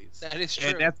nowadays. That is true.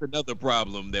 And that's another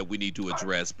problem that we need to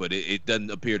address, but it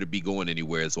doesn't appear to be going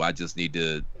anywhere, so I just need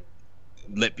to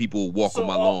let people walk on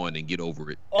my lawn and get over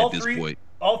it at this point.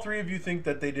 All three of you think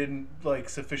that they didn't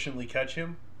sufficiently catch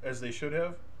him as they should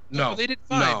have? No, they did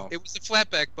fine. No. It was a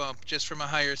flatback bump just from a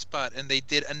higher spot, and they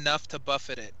did enough to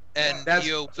buffet it. And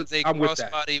Io was a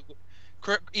crossbody.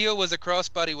 Io was a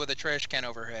crossbody with a trash can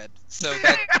overhead, so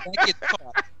that gets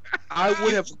caught. I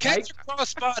would have catch a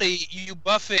crossbody, you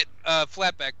buffet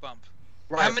flatback bump.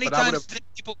 Right, how many times did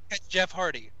people catch Jeff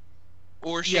Hardy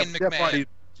or Shane McMahon? Jeff Hardy,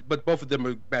 but both of them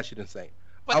are batshit insane.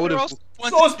 But I would have.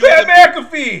 So is Pat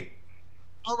McAfee.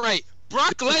 All right,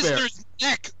 Brock Lesnar's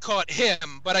neck caught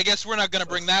him, but I guess we're not going to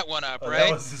bring that one up, right?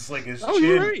 That was just like his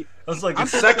chin. Right. That was like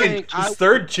his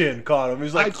third chin caught him.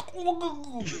 He's like.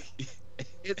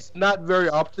 It's not very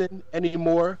often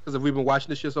anymore because we've been watching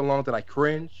this shit so long that I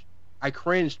cringe. I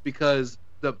cringed because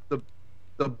the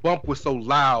bump was so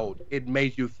loud. It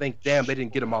made you think, damn, they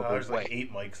didn't get him out the way. There's like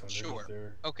 8 mics on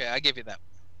there. Okay, I give you that.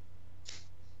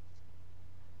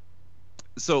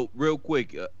 So real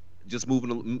quick,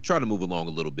 trying to move along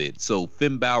a little bit. So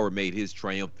Finn Balor made his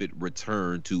triumphant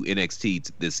return to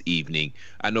NXT this evening.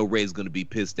 I know Ray's going to be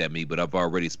pissed at me, but I've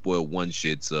already spoiled one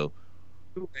shit, so.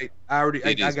 I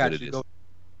got you.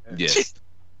 Yes.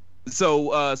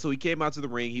 So he came out to the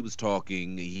ring. He was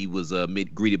talking. He was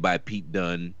greeted by Pete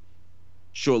Dunne.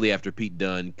 Shortly after Pete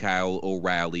Dunne, Kyle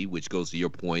O'Reilly, which goes to your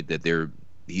point that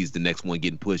he's the next one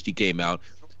getting pushed. He came out.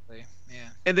 Yeah.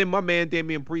 And then my man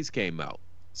Damian Priest came out.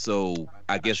 So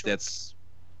I guess that's.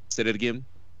 Say that again.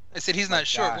 I said he's not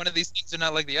short. One of these things are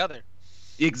not like the other.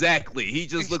 Exactly. He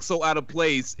just looks so out of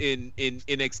place in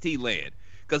NXT land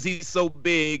because he's so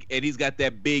big and he's got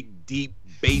that big, deep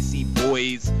bassy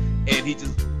voice, and he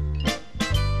just.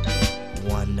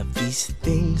 One of these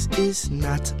things is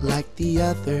not like the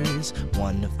others.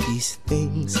 One of these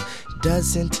things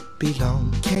doesn't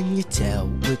belong. Can you tell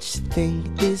which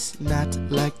thing is not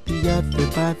like the other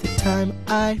by the time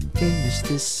I finish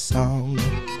this song?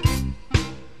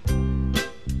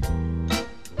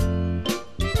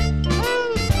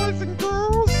 Boys and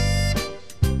girls,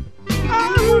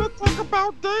 I want to talk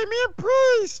about Damian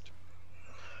Priest.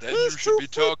 Then you should be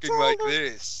talking like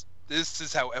this. This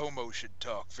is how Elmo should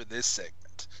talk for this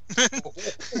segment.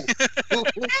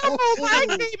 Elmo like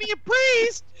Damian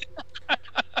Priest.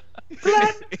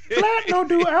 Flat no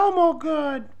do Elmo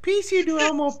good. PC do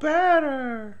Elmo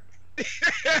better.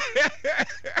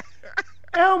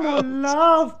 Elmo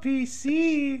love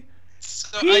PC.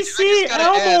 So PC gotta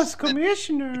Elmo's ask,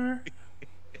 commissioner.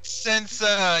 Since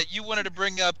you wanted to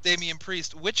bring up Damian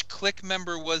Priest, which Click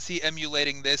member was he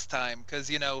emulating this time? Because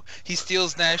he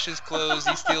steals Nash's clothes,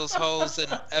 he steals Hall's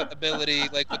ability,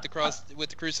 like with the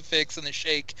crucifix and the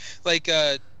shake. Like,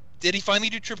 did he finally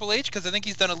do Triple H? Because I think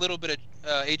he's done a little bit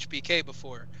of HBK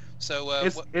before. So, or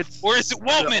is it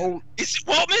Waltman? Is it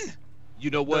Waltman?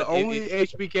 You know what? The only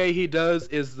HBK he does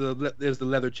is the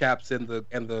leather chaps and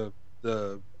the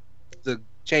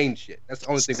chain shit. That's the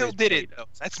only thing. Still did it though.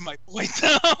 That's my point.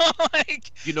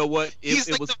 Like, you know what? He's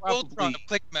like was the Voltron of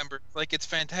Click members. Like, it's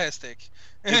fantastic.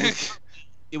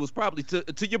 It was probably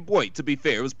to your point. To be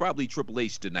fair, it was probably Triple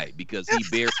H tonight because he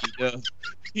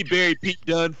buried Pete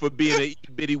Dunne for being a itty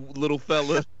bitty little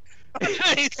fella.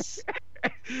 Nice.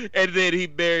 And then he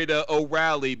buried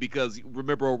O'Reilly because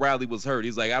remember O'Reilly was hurt.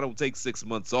 He's like, I don't take 6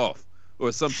 months off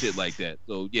or some shit like that.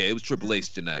 So yeah, it was Triple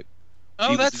H tonight.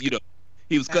 Oh, that's good.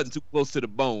 He was cutting too close to the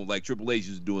bone, like Triple H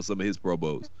was doing some of his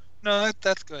promos. No,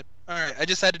 that's good. All right, I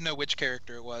just had to know which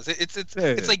character it was. It's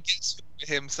like Geeks with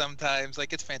him sometimes.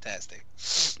 Like, it's fantastic.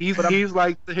 He's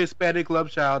like the Hispanic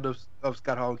love child of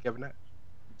Scott Hall and Kevin Nash.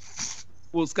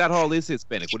 Well, Scott Hall is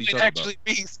Hispanic. What are you talking actually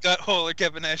be Scott Hall or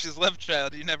Kevin Nash's love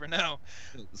child. You never know.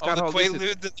 Scott All the Hall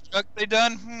Quaaludes that the truck they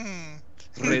done.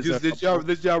 Did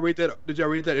y'all read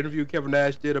that interview Kevin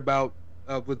Nash did about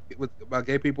about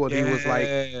gay people, and he was like,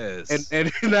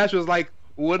 and Nash was like,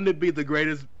 wouldn't it be the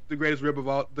greatest rip of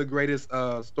all, the greatest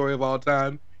story of all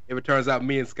time if it turns out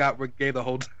me and Scott were gay the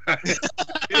whole time?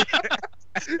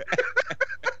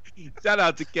 Shout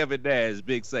out to Kevin Nash,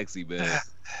 big sexy man.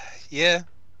 Yeah.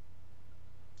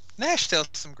 Nash tells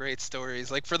some great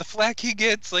stories. Like, for the flack he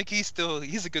gets, like, he's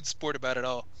a good sport about it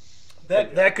all.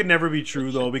 That could never be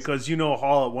true though, because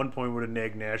Hall at one point would have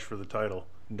nagged Nash for the title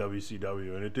in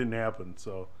WCW, and it didn't happen.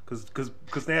 So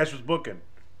because Nash was booking.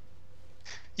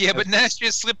 Yeah, but Nash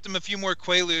just slipped him a few more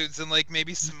Quaaludes and like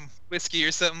maybe some whiskey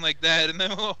or something like that, and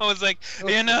then I was like,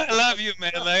 I love you,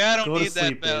 man. Like, I don't need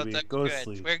that belt. Go to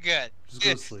sleep. We're good. Just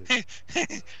go to sleep.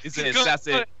 He said, go to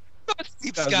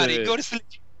sleep, Scotty. Go to sleep.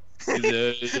 He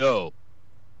said, yo,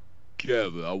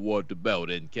 Kevin, I want the belt.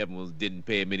 And Kevin didn't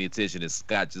pay him any attention, and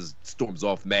Scott just storms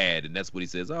off mad, and that's what he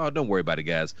says. Oh, don't worry about it,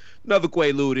 guys. Another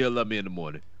Quaalude, he'll love me in the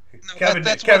morning. No,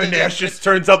 Kevin Nash just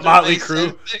turns up Motley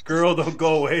Crue. Girl, don't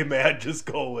go away, man. Just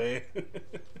go away.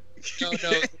 No.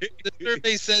 The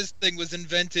survey says thing was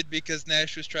invented because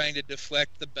Nash was trying to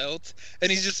deflect the belt,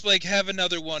 and he's just like, have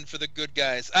another one for the good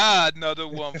guys. Another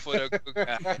one for the good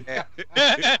guys.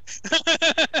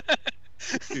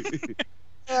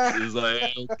 He's like,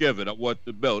 hey, Kevin, I want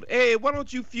the belt. Hey, why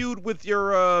don't you feud with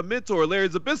your mentor, Larry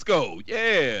Zbyszko?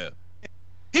 Yeah.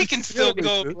 He can still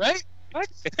go, right? What?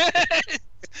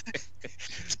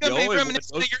 It's gonna be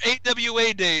reminiscent of your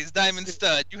AWA days, Diamond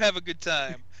Stud. You have a good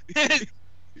time.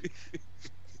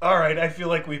 All right, I feel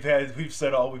like we've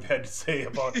said all we've had to say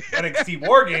about NXT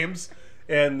War Games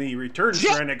and the returns for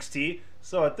NXT.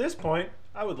 So at this point,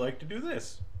 I would like to do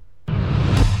this.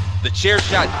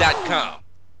 TheChairShot.com.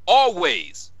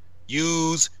 Always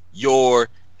use your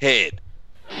head.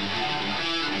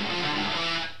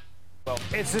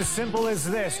 It's as simple as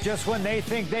this. Just when they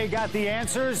think they got the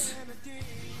answers,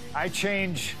 I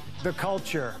change the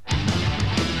culture.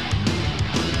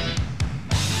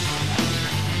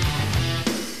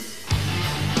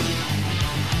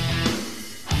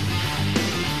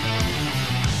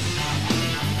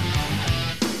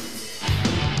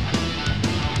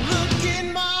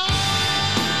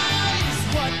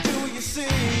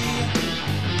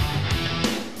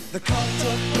 The cult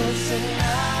of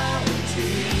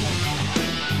personality.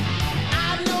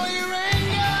 I know your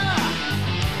anger,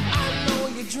 I know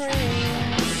your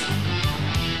dreams.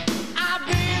 I've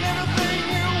been everything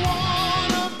you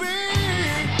wanna be.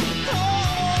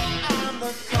 Oh, I'm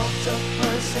the cult of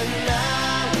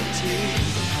personality.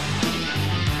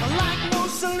 Like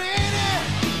Mussolini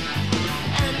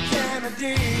and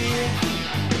Kennedy.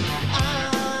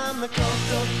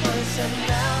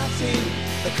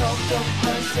 cult of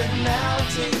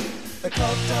personality. The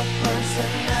cult of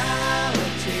personality.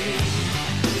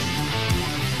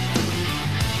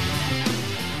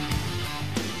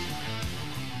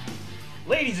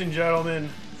 Ladies and gentlemen,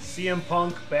 CM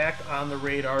Punk back on the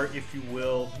radar, if you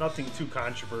will. Nothing too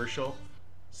controversial.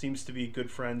 Seems to be good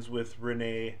friends with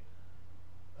Renee.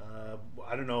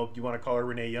 I don't know. Do you want to call her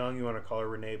Renee Young? You want to call her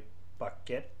Renee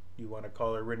Paquette? You want to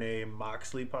call her Renee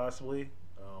Moxley, possibly?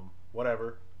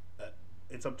 Whatever.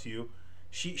 It's up to you.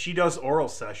 She does oral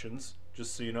sessions,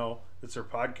 just so you know. It's her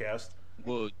podcast.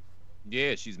 Well,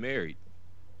 yeah, she's married.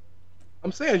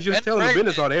 I'm saying just telling the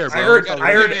business on air, bro.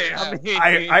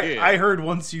 I heard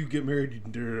once you get married,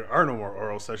 there are no more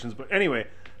oral sessions. But anyway,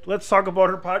 let's talk about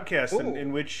her podcast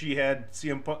in which she had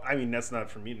CM Punk. I mean, that's not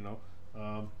for me to know.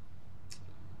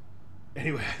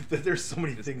 Anyway, there's so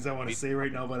many things I want to say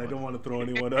right now, but I don't want to throw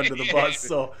anyone under the bus.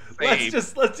 So let's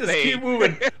just keep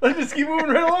moving. Let's just keep moving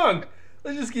right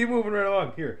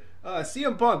along. Here,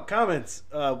 CM Punk comments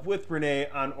with Renee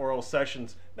on oral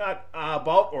sessions. Not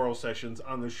about oral sessions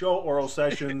on the show. Oral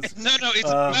sessions. No, it's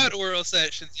about oral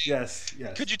sessions. Yes.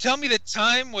 Could you tell me the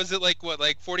time? Was it like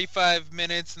 45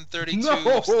 minutes and 32?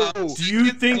 No. Do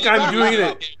you think I'm doing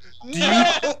it?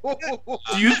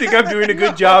 Do you think I'm doing a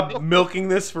good job milking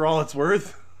this for all it's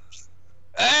worth?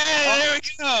 Hey, there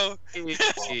we go.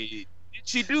 Did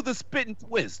she do the spit and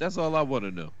twist? That's all I want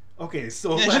to know. Okay,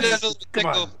 so she let's does a little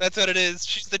tickle. That's what it is.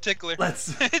 She's the tickler.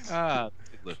 Let's talk.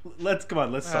 Let's come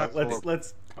on.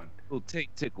 Little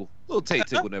Tate tickle. Little Tate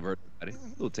tickle never hurt anybody.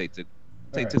 Little Tate tickle.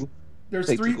 Tate Right. tickle. There's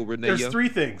Tate three. tickle, Renee There's Young. three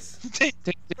things. Tate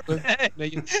tickler.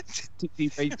 Renee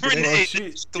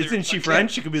Well, isn't she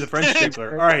French? She could be the French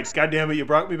tickler. All right, God damn it, you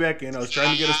brought me back in. I was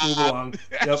trying to get us moving along.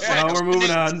 Yep. Now we're moving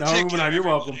on. You're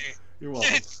welcome.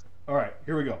 All right,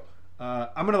 here we go.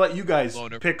 I'm gonna let you guys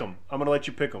pick them. I'm gonna let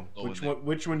you pick them.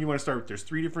 Which one you want to start with? There's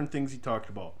three different things he talked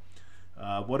about.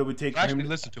 What it would take for him to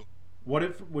listen to. What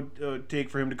it would take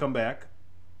for him to come back.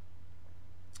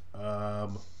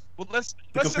 Well, let's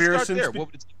just start there.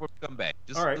 What would it take for him to come back?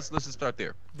 All right. Let's just start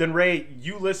there. Then Ray,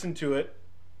 you listen to it.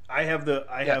 I have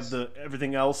the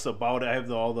everything else about it. I have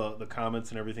all the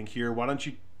comments and everything here. Why don't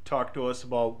you talk to us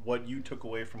about what you took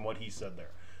away from what he said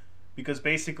there? Because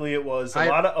basically it was a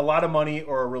lot of money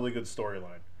or a really good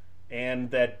storyline,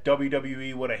 and that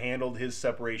WWE would have handled his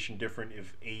separation different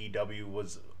if AEW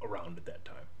was around at that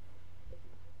time.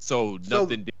 So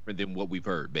nothing different than what we've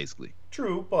heard, basically.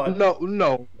 True, but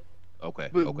no. Okay.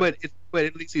 But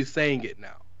at least he's saying it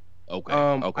now.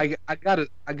 Okay. I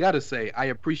gotta say I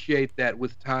appreciate that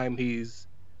with time he's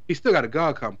still got a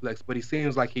God complex, but he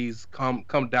seems like he's come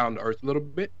down to earth a little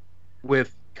bit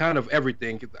with kind of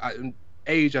everything.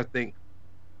 Age, I think,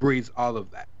 breeds all of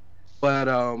that. But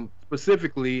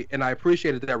specifically, and I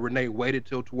appreciated that Renee waited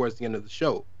till towards the end of the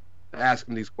show to ask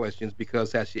him these questions,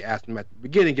 because had she asked him at the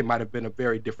beginning, it might have been a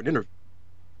very different interview.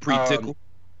 Pre-tickle?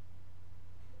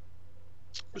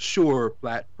 Sure,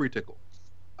 Platt, pre-tickle.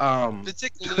 The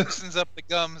tickle loosens up the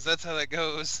gums. That's how that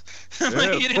goes.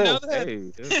 Yeah, you didn't know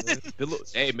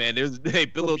that? Hey, man,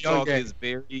 pillow talk is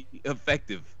very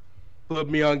effective. Put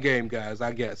me on game, guys,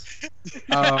 I guess.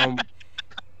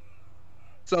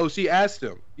 So she asked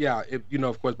him, if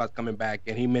of course, about coming back,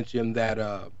 and he mentioned that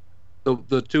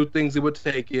the two things it would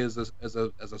take is as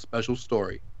a special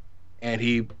story, and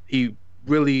he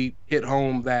really hit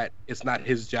home that it's not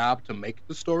his job to make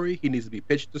the story. He needs to be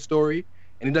pitched the story,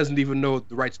 and he doesn't even know if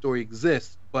the right story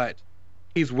exists, but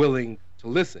he's willing to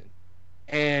listen.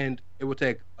 And it would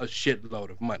take a shitload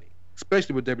of money,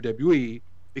 especially with WWE,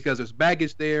 because there's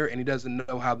baggage there, and he doesn't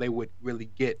know how they would really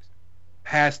get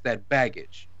past that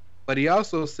baggage. But he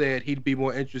also said he'd be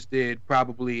more interested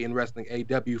probably in wrestling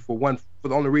AEW for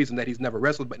the only reason that he's never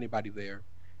wrestled with anybody there.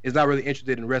 Is not really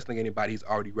interested in wrestling anybody he's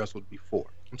already wrestled before.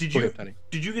 Did you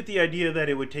get the idea that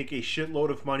it would take a shitload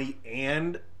of money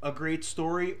and a great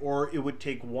story, or it would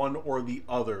take one or the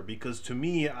other? Because to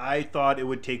me, I thought it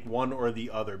would take one or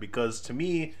the other. Because to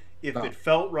me, if it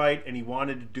felt right and he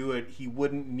wanted to do it, he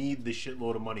wouldn't need the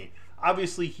shitload of money.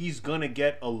 Obviously, he's going to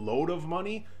get a load of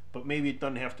money, but maybe it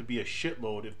doesn't have to be a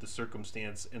shitload if the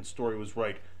circumstance and story was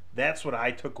right. That's what I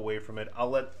took away from it.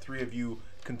 I'll let the three of you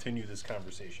continue this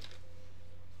conversation.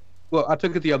 Well, I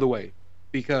took it the other way,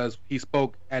 because he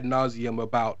spoke ad nauseum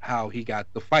about how he got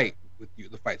the fights with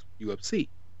UFC,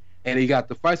 and he got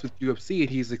the fights with UFC, and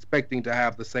he's expecting to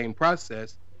have the same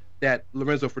process that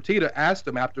Lorenzo Fertitta asked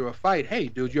him after a fight. Hey,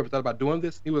 dude, you ever thought about doing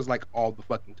this? He was like, all the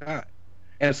fucking time.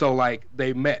 And so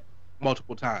they met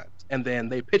multiple times, and then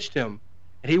they pitched him,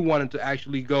 and he wanted to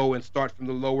actually go and start from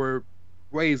the lower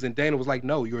grades, and Dana was like,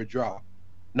 no, you're a draw.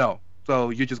 No, so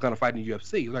you're just gonna fight in the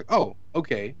UFC. He's like, oh,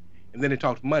 okay. And then they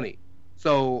talked money.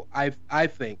 So I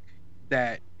think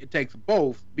that it takes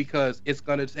both because it's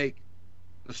going to take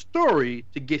the story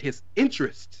to get his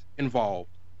interest involved.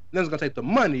 And then it's going to take the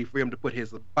money for him to put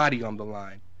his body on the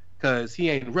line because he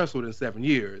ain't wrestled in 7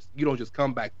 years. You don't just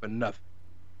come back for nothing.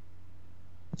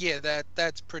 Yeah,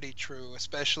 that's pretty true,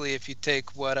 especially if you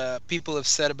take what people have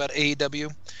said about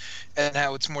AEW and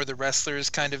how it's more the wrestlers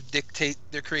kind of dictate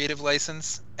their creative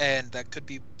license, and that could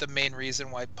be the main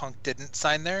reason why Punk didn't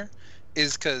sign there,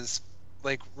 is because,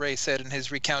 like Ray said in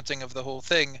his recounting of the whole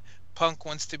thing, Punk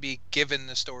wants to be given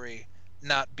the story,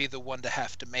 not be the one to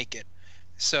have to make it.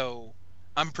 So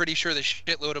I'm pretty sure the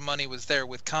shitload of money was there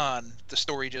with Khan. The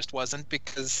story just wasn't,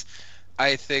 because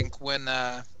I think when...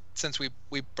 since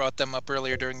we brought them up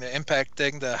earlier during the Impact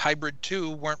thing, the Hybrid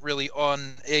 2 weren't really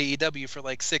on AEW for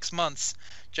like 6 months.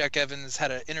 Jack Evans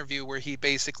had an interview where he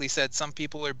basically said some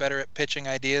people are better at pitching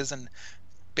ideas and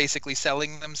basically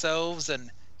selling themselves,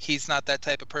 and he's not that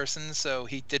type of person, so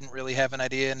he didn't really have an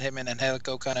idea, and him and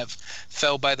Angelico kind of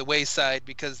fell by the wayside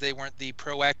because they weren't the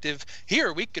proactive,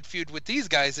 here, we could feud with these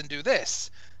guys and do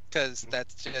this, because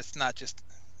that's just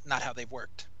not how they've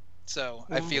worked. So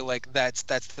I feel like that's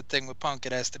the thing with Punk.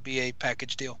 It has to be a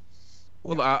package deal.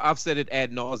 Well, I've said it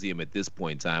ad nauseum at this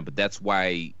point in time, but that's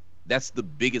the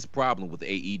biggest problem with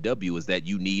AEW is that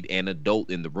you need an adult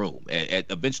in the room. And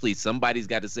eventually somebody's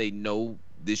got to say, no,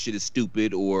 this shit is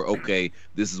stupid, or okay,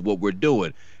 this is what we're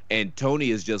doing. And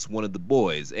Tony is just one of the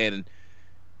boys. And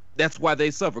that's why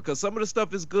they suffer, because some of the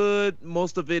stuff is good,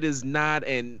 most of it is not.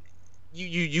 And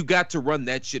you got to run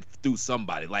that shit through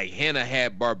somebody. Like Hannah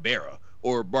had Barbera,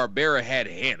 or Barbera had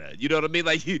Hannah. You know what I mean?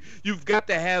 Like you've got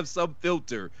to have some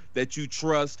filter that you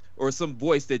trust, or some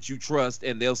voice that you trust,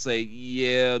 and they'll say,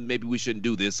 yeah, maybe we shouldn't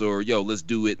do this, or yo, let's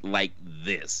do it like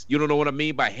this. You don't know what I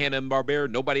mean by Hannah and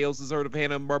Barbera? Nobody else has heard of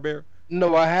Hannah and Barbera?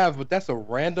 No, I have, but that's a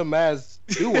random ass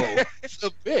duo. It's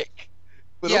a big.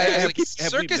 But yeah, like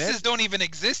circuses don't even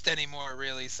exist anymore,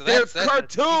 really. So that's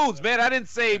cartoons, man. I didn't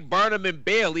say Barnum and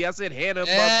Bailey. I said Hannah and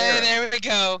Barbera. There we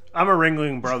go. I'm a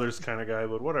Ringling Brothers kind of guy,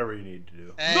 but whatever you need to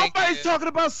do. Nobody's talking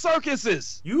about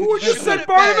circuses. You just said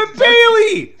Barnum and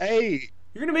Bailey. Hey,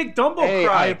 you're gonna make Dumbo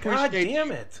cry. God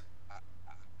damn it.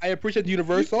 I appreciate the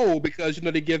Universal because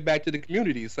they give back to the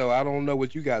community. So I don't know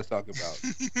what you guys talk about.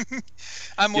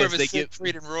 I'm more of a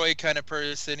Siegfried and Roy kind of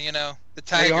person, The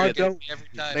Tiger. They are dope. Every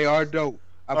time. They are dope.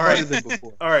 I've heard of them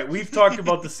before. All right, we've talked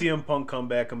about the CM Punk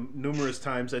comeback numerous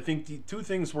times. I think the two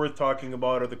things worth talking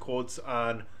about are the quotes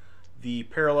on the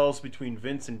parallels between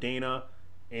Vince and Dana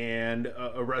and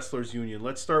a wrestlers union.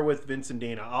 Let's start with Vince and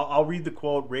Dana. I'll read the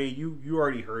quote. Ray, you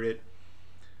already heard it.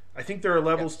 I think there are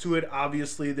levels to it.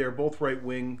 Obviously, they're both right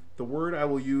wing. The word I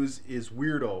will use is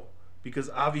weirdo, because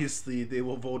obviously they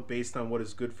will vote based on what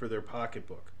is good for their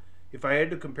pocketbook. If I had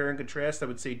to compare and contrast, I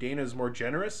would say Dana is more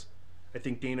generous. I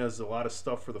think Dana has a lot of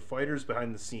stuff for the fighters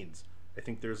behind the scenes. I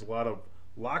think there's a lot of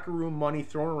locker room money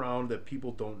thrown around that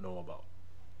people don't know about.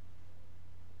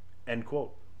 End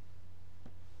quote.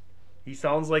 He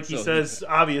sounds like he says,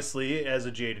 obviously, as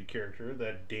a jaded character,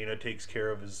 that Dana takes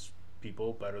care of his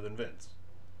people better than Vince.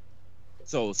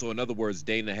 So in other words,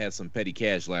 Dana has some petty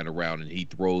cash lying around, and he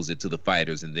throws it to the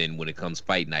fighters, and then when it comes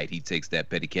fight night, he takes that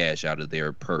petty cash out of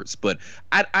their purse. But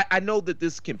I know that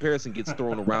this comparison gets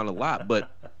thrown around a lot,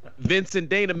 but Vince and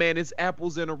Dana, man, it's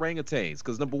apples and orangutans.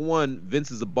 Because number one,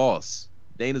 Vince is a boss.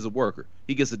 Dana's a worker.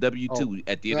 He gets a W-2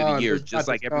 at the end of the year, just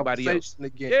like everybody else.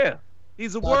 Yeah,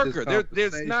 he's a worker.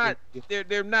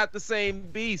 They're not the same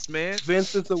beast, man.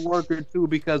 Vince is a worker too,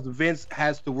 because Vince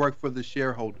has to work for the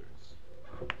shareholders.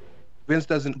 Vince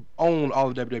doesn't own all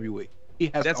of WWE.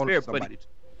 He has to own it for somebody.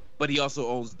 But he also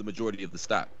owns the majority of the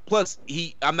stock. Plus,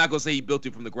 I'm not going to say he built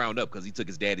it from the ground up, because he took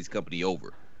his daddy's company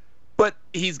over. But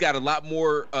he's got a lot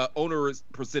more owner's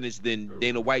percentage than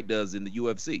Dana White does in the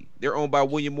UFC. They're owned by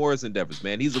William Morris Endeavors,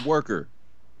 man. He's a worker.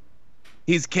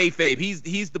 He's kayfabe.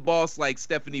 He's the boss, like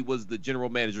Stephanie was the general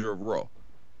manager of Raw.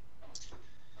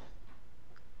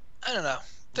 I don't know.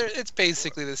 It's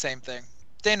basically the same thing.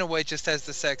 Dana White just has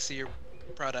the sexier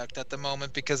product at the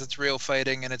moment because it's real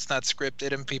fighting and it's not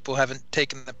scripted, and people haven't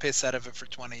taken the piss out of it for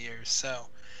 20 years. So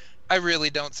I really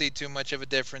don't see too much of a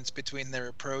difference between their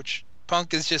approach.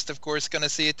 Punk is just, of course, going to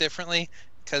see it differently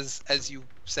because, as you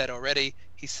said already,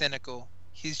 he's cynical,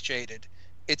 he's jaded.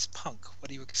 It's Punk. What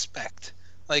do you expect?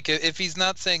 Like, if he's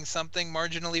not saying something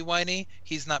marginally whiny,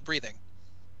 he's not breathing.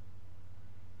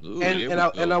 Ooh, and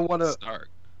I want to start.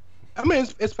 I mean,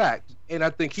 it's fact, and I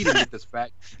think he didn't get this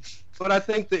fact. But I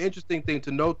think the interesting thing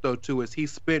to note, though, too, is he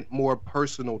spent more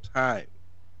personal time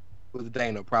with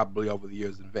Dana probably over the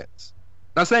years than Vince.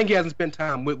 Not saying he hasn't spent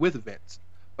time with Vince,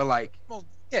 but like, well,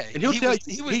 yeah, and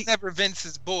he was never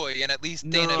Vince's boy, and at least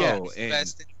Dana was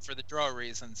invested for the draw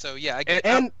reason. So yeah, I get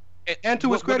And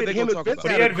to his credit, him and Vince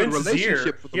But he had a had good Vince's ear.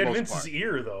 relationship for He the had most Vince's part.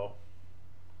 ear, though.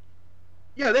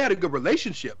 Yeah, they had a good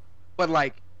relationship, but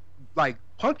like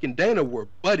Punk and Dana were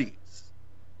buddies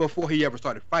before he ever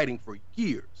started fighting for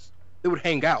years. They would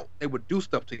hang out, they would do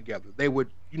stuff together, they would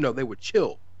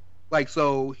chill. Like,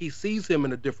 so he sees him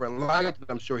in a different light than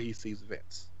I'm sure he sees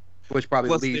Vince, which probably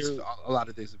Plus leads they're- to a lot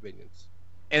of these opinions.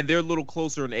 And they're a little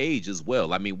closer in age as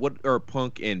well. I mean, what are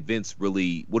Punk and Vince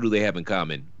really? What do they have in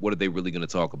common? What are they really going to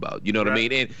talk about? You know what I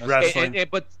mean? And Wrestling.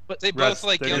 but They both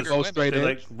like They're younger just- women. straight They edge.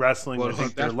 like wrestling. Well, I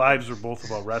think that's- their lives were both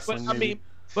about but wrestling. I maybe. mean,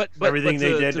 but Everything but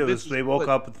they to- did to was Vince's they woke point-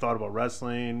 up and thought about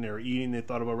wrestling. They were eating, they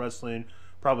thought about wrestling.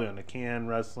 Probably on the can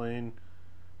wrestling.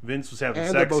 Vince was having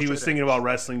And they're sex. both He was straight thinking about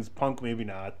wrestling. Punk maybe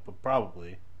not, but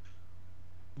probably.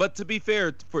 But to be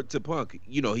fair to Punk,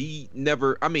 he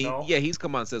never. I mean, No. yeah, he's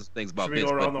come on and said some things about Should we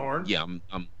Vince. go around but the horn? Yeah,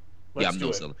 I'm Let's do no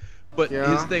it. selling. But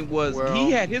Yeah, his thing was well,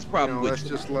 he had his problem you know, with. that's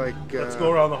just like Let's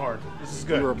go around the horn. This is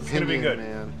good. your It's gonna be opinion, good.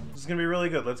 man. This is gonna be really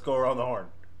good. Let's go around the horn.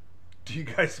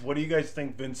 What do you guys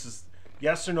think Vince is?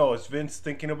 Yes or no? Is Vince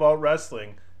thinking about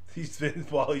wrestling?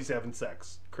 While he's having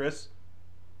sex. Chris?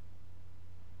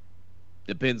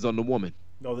 Depends on the woman.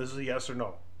 No, this is a yes or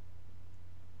no.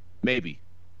 Maybe.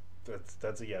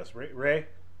 That's a yes. Ray?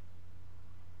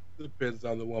 Depends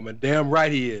on the woman. Damn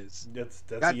right he is. That's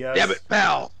God a yes. damn it,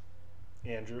 pal.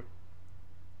 Andrew?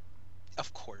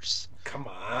 Of course. Come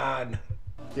on.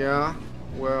 Yeah,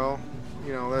 well,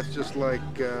 that's just like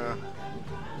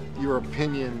your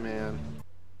opinion, man.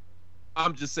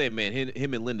 I'm just saying, man.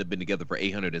 Him and Linda have been together for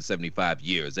 875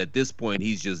 years. At this point,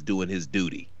 he's just doing his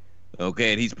duty.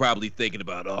 Okay, and he's probably thinking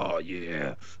about, oh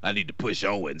yeah, I need to push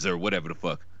Owens or whatever the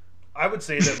fuck. I would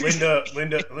say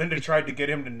that Linda tried to get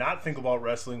him to not think about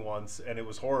wrestling once, and it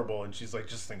was horrible. And she's like,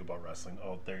 "Just think about wrestling."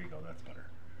 Oh, there you go. That's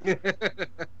better.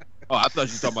 Oh, I thought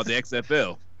you were talking about the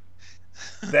XFL.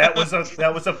 That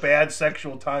was a bad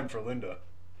sexual time for Linda.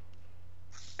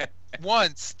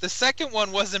 Once. The second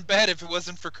one wasn't bad if it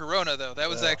wasn't for Corona, though. That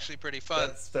was actually pretty fun.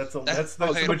 That's the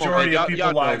okay. majority of Y'all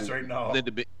people's know lives right now.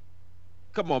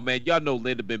 Come on, man. Y'all know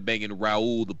Linda been banging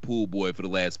Raul the pool boy for the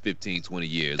last 15, 20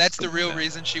 years. That's the Come real on.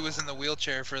 reason she was in the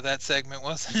wheelchair for that segment,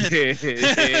 wasn't it?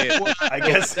 Yeah. Well, I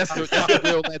guess that's the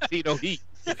real Latino heat.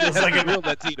 Feels like it, real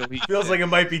Latino heat. feels like it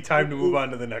might be time to move on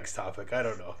to the next topic. I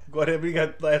don't know. Go ahead. We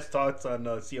got last thoughts on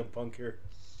CM Punk here.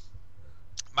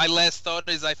 My last thought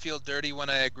is I feel dirty when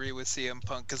I agree with CM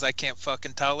Punk because I can't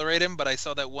fucking tolerate him, but I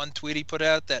saw that one tweet he put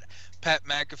out that Pat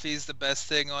McAfee's the best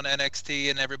thing on NXT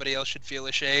and everybody else should feel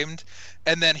ashamed.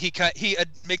 And then he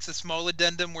makes a small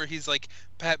addendum where he's like,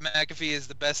 Pat McAfee is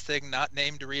the best thing not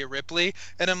named Rhea Ripley.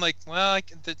 And I'm like, well,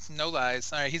 there's no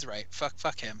lies. All right, he's right.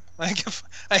 Fuck him. Like,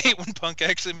 I hate when Punk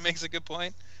actually makes a good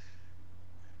point.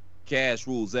 Cash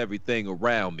rules everything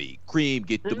around me. Cream,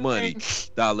 get the money.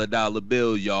 Dollar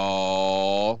bill,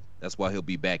 y'all. That's why he'll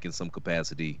be back in some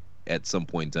capacity at some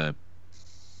point in time.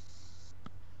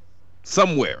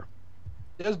 Somewhere.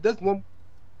 There's one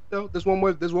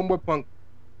more Punk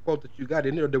quote that you got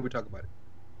in there, or did we talk about it?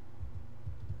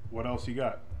 What else you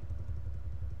got?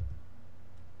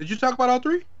 Did you talk about all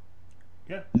three?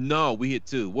 Yeah. No, we hit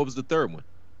two. What was the third one?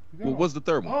 What was the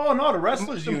third one? Oh no, the wrestlers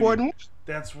Most union. important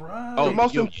That's right. Oh, the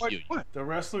most union. important one. The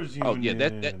wrestlers Oh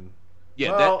union.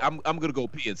 yeah, Well- I'm gonna go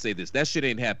pee and say this. That shit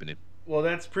ain't happening. Well,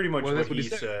 that's pretty much Well, what that's he what he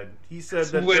said. said. He said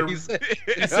that What they're- he said.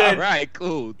 he said- All right,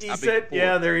 cool. He Topic said, four.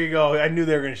 "Yeah, there you go." I knew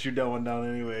they were going to shoot that one down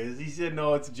anyways. He said,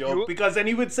 "No, it's a joke." Because then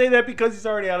he would say that because he's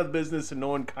already out of the business and no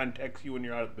one contacts you when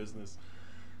you're out of business.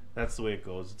 That's the way it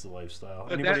goes. It's a lifestyle.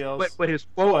 Anybody else? But his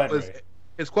Go quote ahead, was Ray.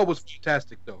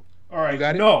 fantastic though. All right, You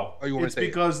got it? no, Or you wanna it's say it?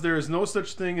 because there is no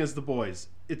such thing as the boys.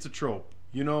 It's a trope.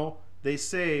 You know, they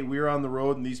say we're on the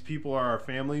road and these people are our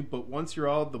family, but once you're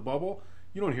out of the bubble,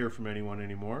 you don't hear from anyone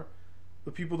anymore.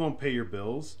 But people don't pay your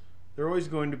bills. There are always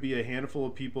going to be a handful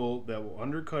of people that will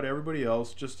undercut everybody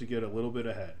else just to get a little bit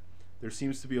ahead. There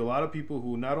seems to be a lot of people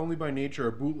who not only by nature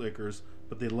are bootlickers,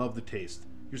 but they love the taste.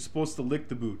 You're supposed to lick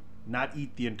the boot, not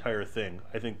eat the entire thing.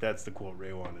 I think that's the quote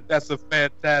Ray wanted. That's a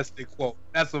fantastic quote.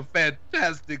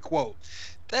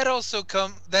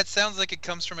 That sounds like it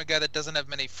comes from a guy that doesn't have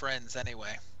many friends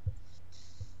anyway.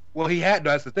 Well,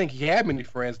 that's the thing. He had many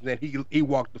friends, and then he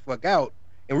walked the fuck out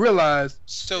and realized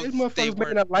So these they motherfuckers may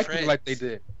weren't not like me friends. like they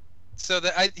did. So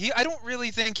that I don't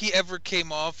really think he ever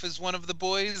came off as one of the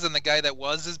boys, and the guy that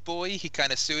was his boy, he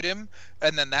kind of sued him,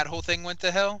 and then that whole thing went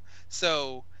to hell.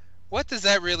 So what does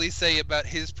that really say about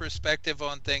his perspective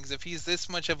on things? If he's this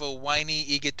much of a whiny,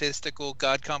 egotistical,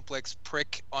 god complex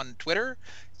prick on Twitter,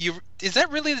 is that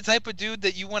really the type of dude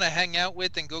that you want to hang out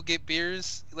with and go get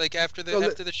beers like after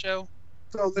the show?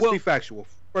 So let's be factual.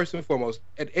 First and foremost,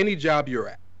 at any job you're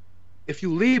at, if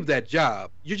you leave that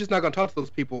job, you're just not going to talk to those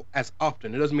people as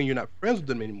often. It doesn't mean you're not friends with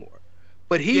them anymore.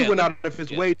 But he went out of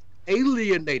his way to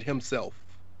alienate himself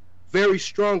very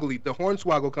strongly. The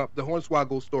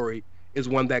Hornswoggle story is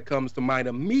one that comes to mind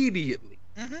immediately.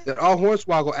 That all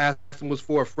Hornswoggle asked him was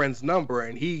for a friend's number,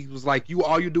 and he was like,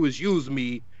 all you do is use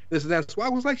me, this and that.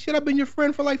 Swoggle was like, shit, I've been your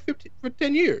friend for like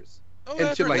 10 years.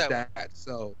 And shit like that.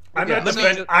 So I'm not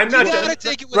defending. I'm not. You gotta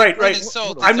take it with a grain of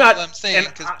salt. I'm not. I'm saying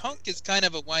because Punk is kind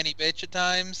of a whiny bitch at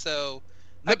times. So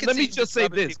let me just say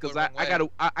this because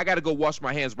I gotta go wash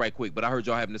my hands right quick. But I heard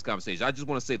y'all having this conversation. I just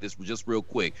want to say this just real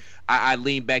quick. I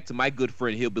lean back to my good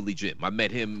friend Hillbilly Jim. I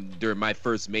met him during my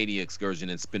first Mania excursion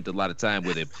and spent a lot of time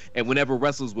with him. And whenever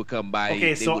wrestlers would come by,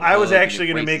 okay. So I was actually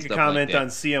going to make a comment on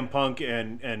CM Punk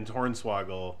and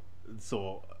Hornswoggle.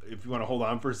 So if you want to hold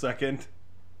on for a second.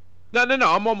 No,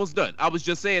 I'm almost done. I was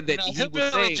just saying that he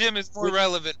was saying Jim is more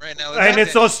relevant right now. And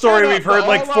it's a story we've heard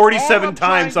like 47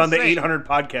 times on the 800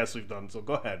 podcasts we've done. So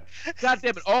go ahead. God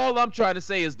damn it! All I'm trying to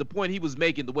say is the point he was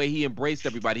making, the way he embraced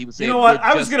everybody. He was saying, you know what?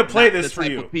 I was going to play this for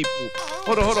you. People.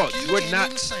 Hold on. We're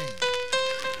not.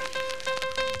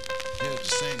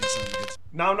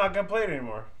 No, I'm not going to play it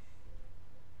anymore.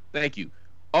 Thank you.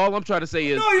 All I'm trying to say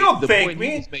is no, you don't the thank point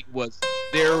me. He was making was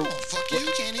there. Fuck you!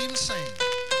 You can't even sing.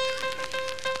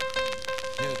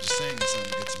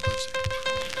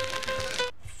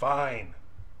 Fine.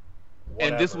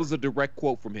 Whatever. And this was a direct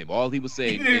quote from him. All he was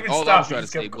saying, all I was trying to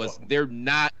say was, they're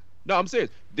not. No, I'm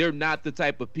serious. They're not the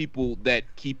type of people that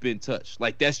keep in touch.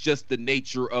 Like that's just the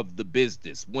nature of the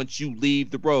business. Once you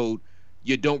leave the road,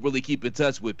 you don't really keep in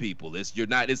touch with people. It's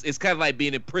kind of like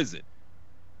being in prison.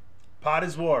 Pot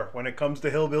is war. When it comes to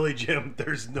Hillbilly Jim,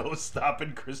 there's no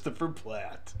stopping Christopher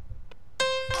Platt.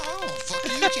 Oh, fuck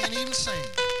you! You can't even sing.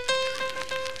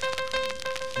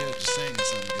 Yeah, just sing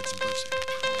something to get some pussy.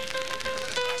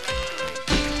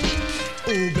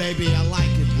 Oh, baby, I like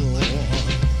it raw.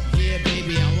 Yeah,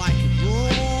 baby, I like it raw.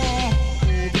 Oh,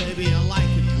 baby, I like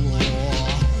it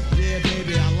raw. Yeah,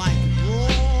 baby, I like it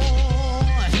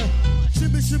raw.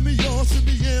 Shimmy, shimmy, y'all,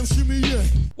 shimmy, yeah, shimmy, yeah.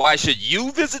 Why should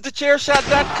you visit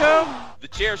thechairshot.com?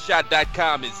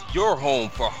 Thechairshot.com is your home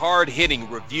for hard-hitting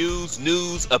reviews,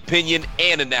 news, opinion,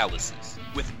 and analysis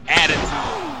with attitude.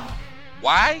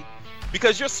 Why?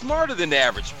 Because you're smarter than the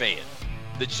average fan.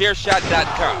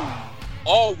 Thechairshot.com.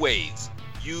 Always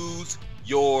use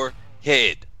your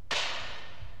head.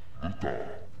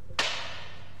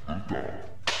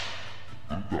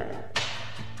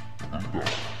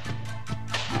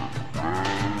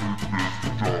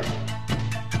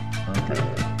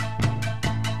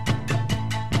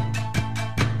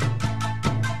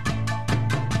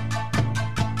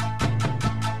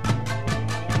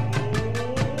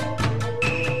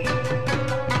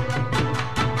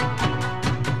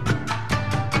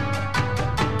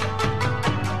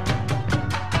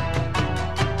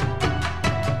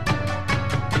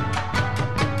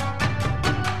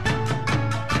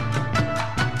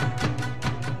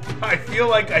 I feel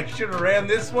like I should have ran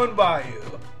this one by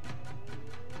you.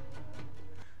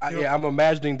 I'm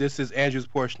imagining this is Andrew's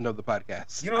portion of the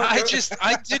podcast. You know, I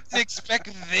didn't expect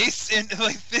this in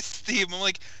like this theme. I'm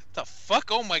like, the fuck?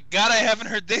 Oh my god, I haven't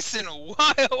heard this in a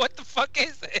while. What the fuck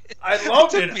is it? I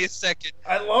loved it. Took me a second.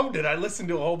 I loved it. I listened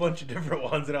to a whole bunch of different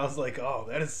ones, and I was like, oh,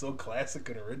 that is so classic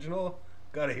and original.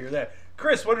 Gotta hear that.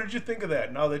 Chris, what did you think of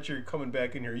that? Now that you're coming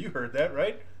back in here, you heard that,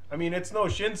 right? I mean, it's no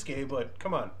Shinsuke, but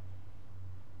come on.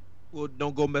 Well,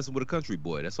 don't go messing with a country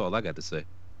boy. That's all I got to say.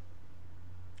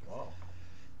 Wow.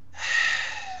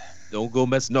 Don't go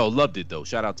mess. No, loved it though.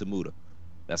 Shout out to Muda.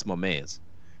 That's my man's.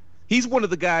 He's one of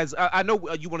the guys. I know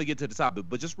you want to get to the topic,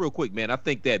 but just real quick, man. I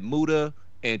think that Muda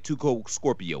and Tuco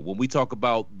Scorpio, when we talk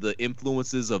about the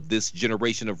influences of this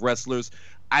generation of wrestlers,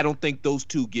 I don't think those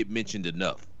two get mentioned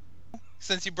enough.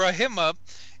 Since you brought him up,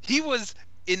 he was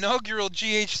inaugural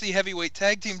GHC heavyweight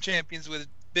tag team champions with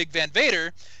Big Van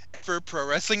Vader for Pro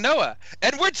Wrestling Noah.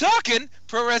 And we're talking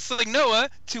Pro Wrestling Noah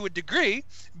to a degree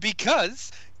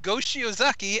because Go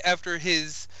Shiozaki, after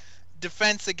his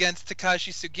defense against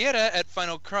Takashi Sugiura at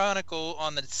Final Chronicle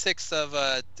on the 6th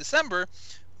of December,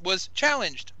 was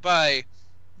challenged by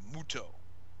Muto,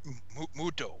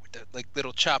 that like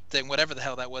little chop thing, whatever the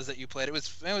hell that was that you played. It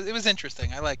was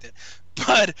interesting. I liked it.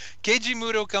 But Keiji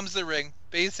Muto comes to the ring,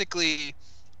 basically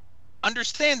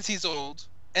understands he's old,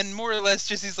 and more or less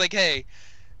just he's like, hey,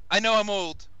 I know I'm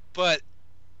old, but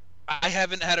I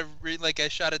haven't had a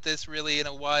shot at this really in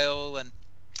a while, and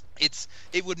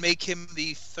it would make him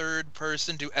the third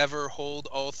person to ever hold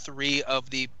all three of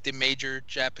the major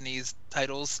Japanese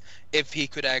titles if he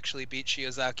could actually beat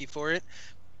Shiozaki for it.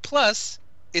 Plus,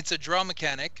 it's a draw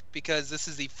mechanic because this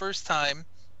is the first time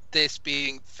this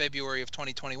being February of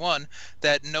 2021,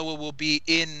 that Noah will be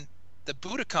in the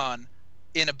Budokan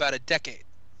in about a decade.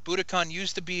 Budokan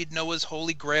used to be Noah's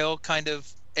holy grail kind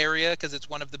of area because it's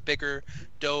one of the bigger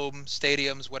dome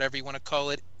stadiums, whatever you want to call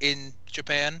it, in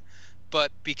Japan.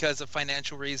 But because of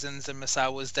financial reasons and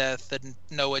Misawa's death and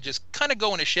Noah just kind of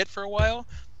going to shit for a while,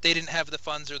 they didn't have the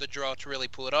funds or the draw to really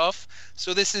pull it off.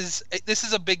 So this is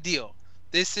a big deal.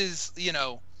 This is, you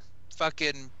know,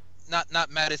 fucking not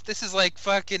Mattis. This is like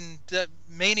fucking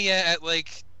Mania at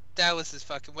like Dallas's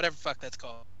fucking whatever fuck that's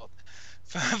called.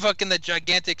 Fucking the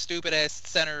gigantic stupid ass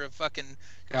center of fucking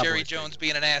Cowboy Jerry Stadium. Jones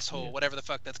being an asshole, whatever the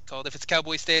fuck that's called. If it's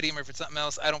Cowboy Stadium or if it's something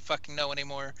else, I don't fucking know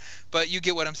anymore. But you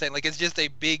get what I'm saying. Like, it's just a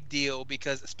big deal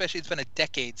because especially it's been a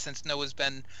decade since Noah's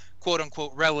been quote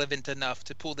unquote relevant enough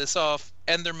to pull this off,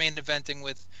 and they're main eventing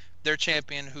with their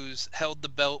champion who's held the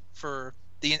belt for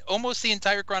almost the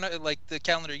entire the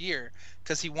calendar year,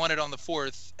 because he won it on the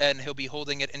 4th and he'll be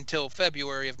holding it until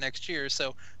February of next year.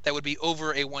 So that would be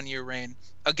over a 1-year reign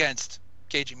against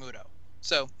Keiji Muto.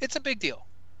 So it's a big deal.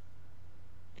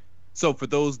 So for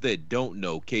those that don't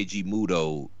know, Keiji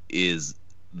Muto is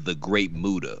the great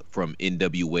Muta from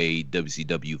NWA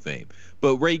WCW fame.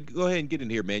 But Ray, go ahead and get in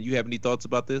here, man. You have any thoughts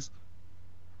about this?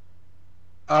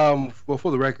 Well,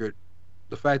 for the record,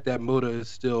 the fact that Muta is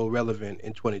still relevant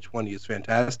in 2020 is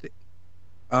fantastic.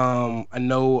 I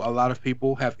know a lot of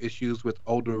people have issues with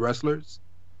older wrestlers.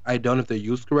 I don't if they're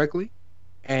used correctly.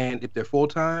 And if they're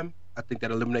full-time, I think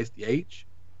that eliminates the age.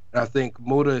 And I think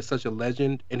Muta is such a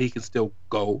legend, and he can still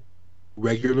go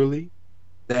regularly,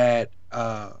 that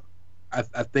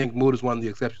I think Muta is one of the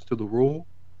exceptions to the rule.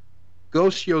 Go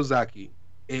Shiozaki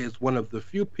is one of the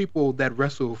few people that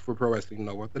wrestle for Pro Wrestling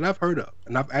Noah that I've heard of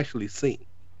and I've actually seen.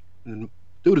 And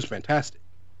dude is fantastic.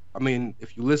 I mean,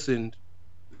 if you listened,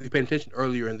 if you paid attention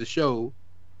earlier in the show,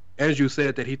 Andrew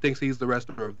said that he thinks he's the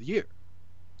wrestler of the year.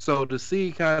 So to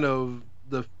see kind of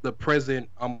the present,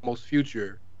 almost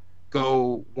future,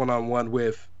 go one-on-one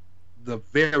with the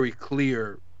very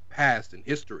clear past and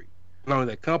history, not only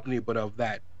that company but of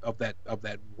that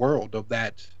world, of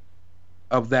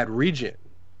that region,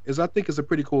 I think is a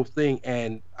pretty cool thing.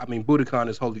 And I mean, Budokan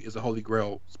is a holy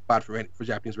grail spot for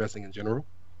Japanese wrestling in general.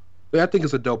 But I think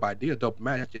it's a dope idea, a dope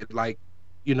match. Like,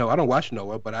 you know, I don't watch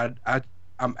Noah, but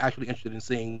I'm actually interested in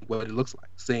seeing what it looks like,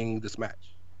 seeing this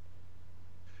match.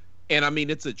 And I mean,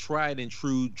 it's a tried and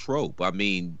true trope. I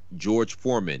mean, George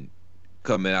Foreman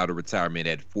coming out of retirement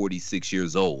at 46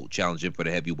 years old, challenging for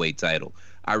the heavyweight title.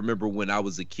 I remember when I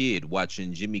was a kid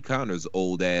watching Jimmy Connor's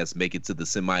old ass make it to the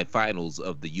semifinals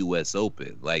of the U.S.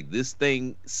 Open. Like, this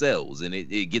thing sells, and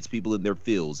it gets people in their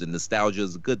feels, and nostalgia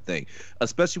is a good thing,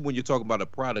 especially when you're talking about a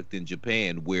product in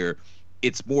Japan where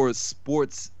it's more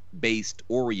sports-based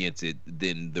oriented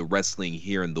than the wrestling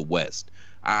here in the West.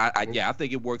 I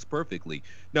think it works perfectly.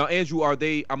 Now, Andrew,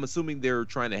 I'm assuming they're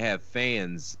trying to have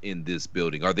fans in this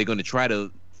building. Are they going to try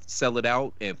to sell it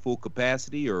out at full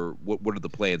capacity, or what are the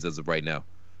plans as of right now?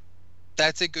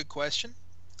 That's a good question.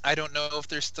 I don't know if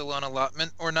they're still on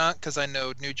allotment or not, because I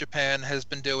know New Japan has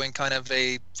been doing kind of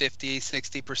a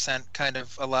 50-60% kind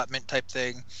of allotment type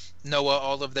thing. Noah,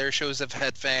 all of their shows have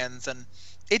had fans, and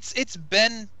it's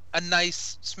been a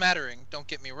nice smattering, don't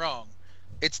get me wrong.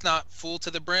 It's not full to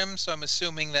the brim, so I'm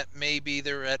assuming that maybe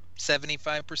they're at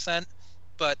 75%,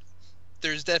 but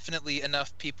there's definitely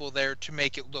enough people there to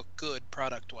make it look good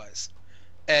product-wise.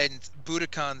 And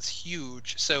Budokan's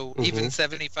huge, so even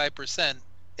 75%,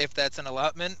 if that's an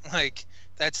allotment, like,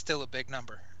 that's still a big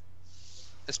number.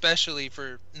 Especially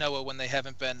for Noah when they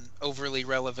haven't been overly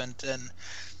relevant, and,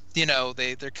 you know,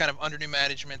 they're kind of under new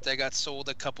management. They got sold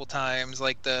a couple times,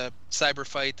 like the Cyber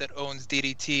Fight that owns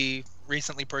DDT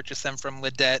recently purchased them from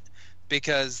Lidet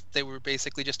because they were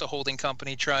basically just a holding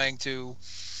company trying to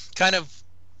kind of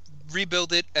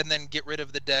rebuild it and then get rid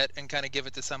of the debt and kind of give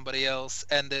it to somebody else.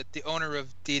 And the owner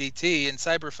of DDT and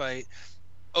Cyber Fight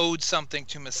owed something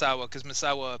to Misawa because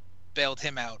Misawa bailed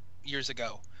him out years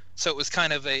ago. So it was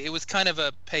kind of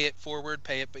a pay it forward,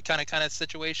 pay it but kind of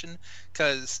situation,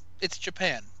 because it's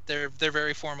Japan. They're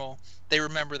very formal. They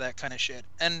remember that kind of shit,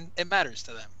 and it matters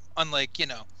to them. Unlike, you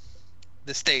know,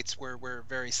 the States where we're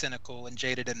very cynical and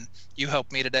jaded, and you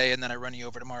help me today and then I run you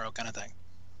over tomorrow kind of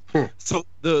thing. So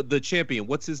the champion,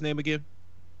 what's his name again?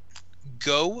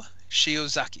 Go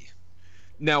Shiozaki.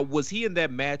 Now, was he in that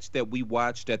match that we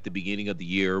watched at the beginning of the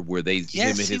year where him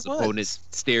and his opponents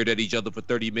stared at each other for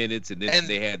 30 minutes and then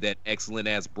they had that excellent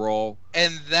ass brawl?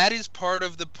 And that is part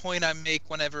of the point I make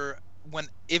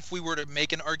if we were to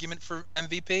make an argument for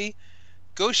MVP.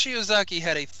 Go Shiozaki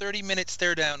had a 30-minute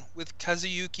stare down with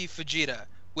Kazuyuki Fujita,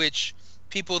 which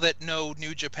people that know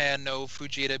New Japan know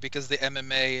Fujita because of the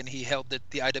MMA, and he held the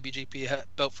IWGP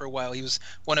belt for a while. He was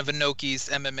one of Inoki's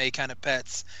MMA kind of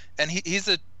pets, and he's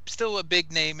still a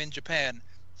big name in Japan.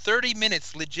 30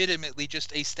 minutes, legitimately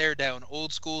just a stare down,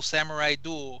 old school samurai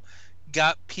duel,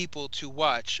 got people to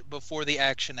watch before the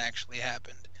action actually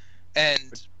happened.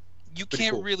 And you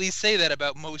can't really say that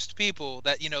about most people,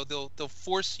 that, you know, they'll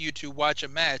force you to watch a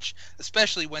match,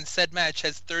 especially when said match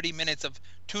has 30 minutes of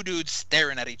two dudes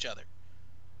staring at each other.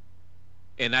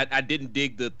 And I didn't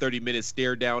dig the 30-minute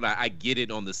stare down. I get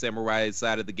it on the samurai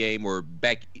side of the game, or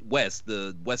back west,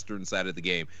 the western side of the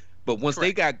game. But once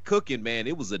they got cooking, man,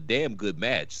 it was a damn good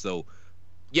match. So,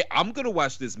 yeah, I'm going to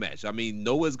watch this match. I mean,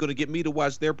 Noah's going to get me to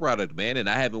watch their product, man. And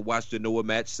I haven't watched a Noah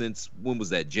match since, when was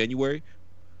that, January?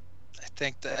 I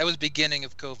think that was beginning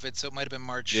of COVID, so it might have been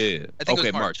March. Yeah. I think okay,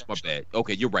 it was March. My bad.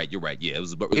 Okay, you're right. Yeah, it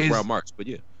was around March, but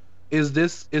yeah. Is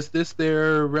this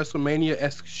their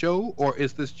WrestleMania-esque show, or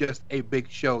is this just a big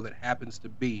show that happens to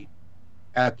be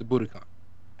at the Budokan?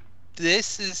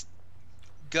 This is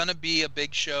gonna be a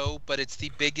big show, but it's the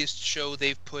biggest show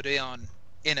they've put on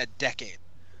in a decade.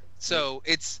 So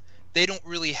they don't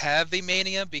really have a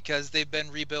Mania because they've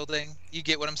been rebuilding. You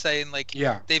get what I'm saying? Like,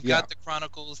 they've got the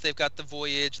Chronicles, they've got the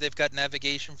Voyage, they've got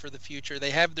Navigation for the Future.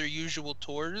 They have their usual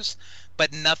tours,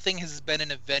 but nothing has been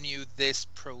in a venue this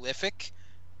prolific,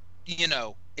 you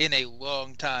know, in a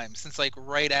long time, since like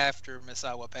right after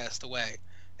Misawa passed away.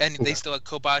 And they still had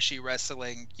Kobashi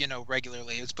wrestling, you know,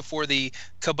 regularly. It was before the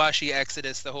Kobashi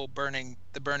exodus, the whole burning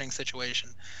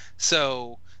situation.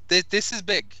 So this is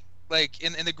big. Like,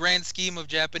 in the grand scheme of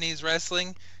Japanese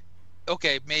wrestling,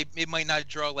 okay, maybe it might not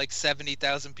draw like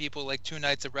 70,000 people like 2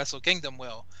 nights of Wrestle Kingdom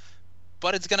will,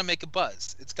 but it's gonna make a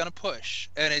buzz. It's gonna push,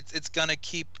 and it's gonna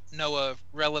keep Noah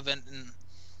relevant and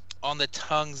on the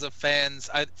tongues of fans,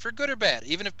 for good or bad.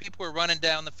 Even if people are running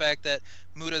down the fact that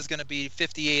Muda's going to be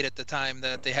 58 at the time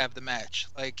that they have the match,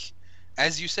 like,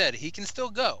 as you said, he can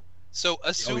still go. So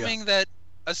assuming that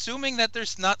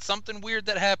there's not something weird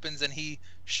that happens and he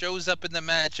shows up in the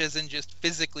match, as in just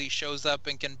physically shows up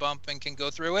and can bump and can go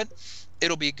through it,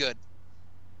 it'll be good.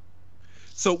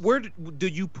 So where do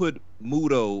you put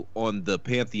Muto on the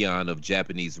pantheon of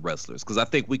Japanese wrestlers? Because I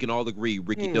think we can all agree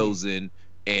Ricky Dozen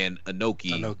and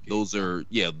Inoki, those are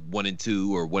 1 and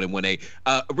 2 or 1 and 1A.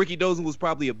 Ricky Dozen was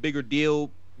probably a bigger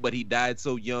deal, but he died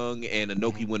so young, and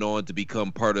Inoki went on to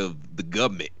become part of the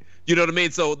government. You know what I mean?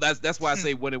 So that's why I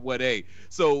say 1 and 1A.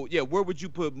 So yeah, where would you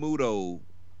put Muto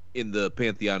in the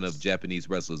pantheon of Japanese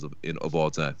wrestlers of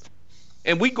all time?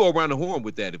 And we can go around the horn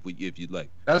with that if you'd like.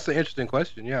 That's an interesting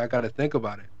question. Yeah, I got to think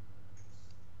about it.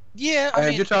 Yeah, I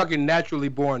mean, you're talking naturally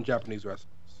born Japanese wrestlers,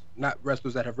 not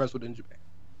wrestlers that have wrestled in Japan.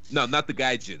 No, not the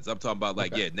gaijins. I'm talking about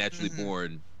naturally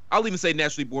born. I'll even say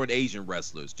naturally born Asian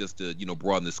wrestlers, just to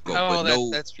broaden the scope. Oh,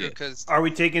 but that's true. Because are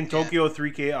we taking Tokyo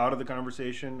 3K out of the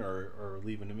conversation or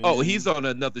leaving him in? Oh, he's on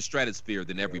another stratosphere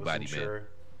than everybody, man. Sure.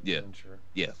 Yeah,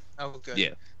 yeah. Oh, good.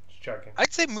 Yeah. Just checking.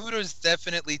 I'd say Muto's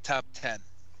definitely top 10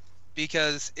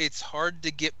 because it's hard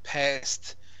to get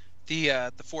past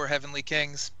the 4 Heavenly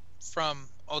Kings from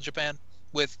All Japan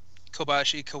with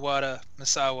Kobashi, Kawada,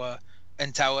 Misawa,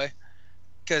 and Taue.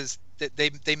 Because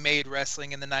they made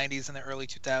wrestling in the 90s and the early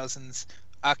 2000s.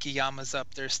 Akiyama's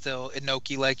up there still.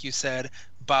 Inoki, like you said.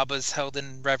 Baba's held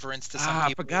in reverence to some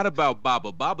people. I forgot about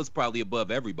Baba. Baba's probably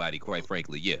above everybody, quite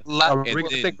frankly. Yeah. I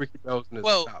think Ricky Dozen is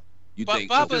top. You think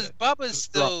Baba's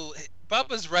still...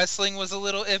 Baba's wrestling was a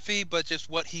little iffy, but just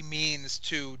what he means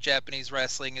to Japanese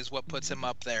wrestling is what puts him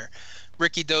up there.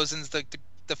 Ricky Dozen's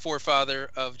the forefather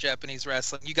of Japanese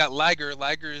wrestling. You got Liger.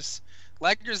 Liger's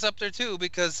up there too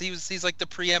because he's like the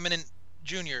preeminent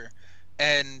junior,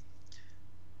 and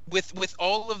with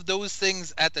all of those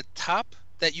things at the top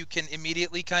that you can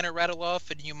immediately kind of rattle off,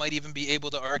 and you might even be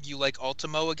able to argue like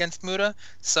Ultimo against Muta.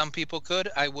 Some people could,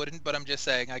 I wouldn't, but I'm just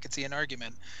saying I could see an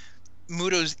argument.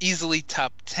 Muto's easily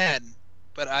top 10,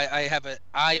 but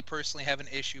I personally have an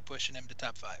issue pushing him to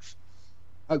top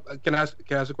 5. Can I ask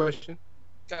a question?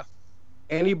 Go.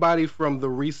 Anybody from the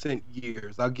recent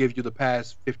years, I'll give you the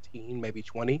past 15, maybe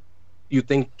 20, you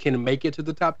think can make it to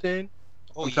the top 10?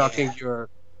 Oh, I'm talking who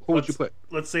would you put?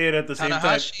 Let's say it at the same time.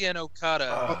 Tanahashi and Okada.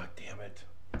 Oh, damn it.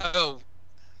 Oh,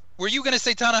 were you going to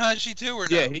say Tanahashi too, or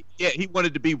no? He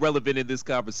wanted to be relevant in this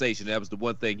conversation. That was the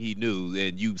one thing he knew,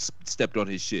 and you stepped on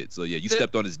his shit. So, yeah, you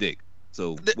stepped on his dick.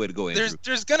 So, way to go, Andrew.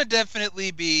 There's going to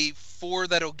definitely be 4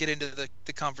 that'll get into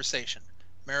the conversation.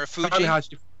 Marufuji.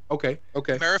 Tanahashi. Okay.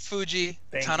 Marufuji,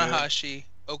 Tanahashi,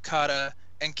 Okada,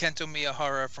 and Kento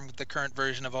Miyahara from the current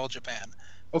version of All Japan.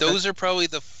 Okay. Those are probably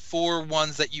the 4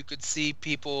 ones that you could see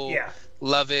people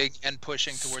loving and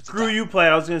pushing towards the top. Screw you, play.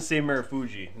 I was going to say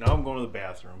Marufuji. Now I'm going to the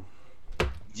bathroom.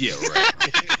 Yeah,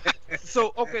 right.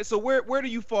 So where do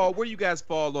you fall? Where do you guys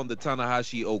fall on the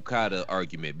Tanahashi Okada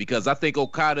argument? Because I think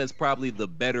Okada is probably the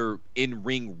better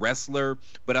in-ring wrestler,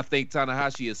 but I think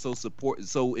Tanahashi is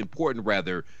so important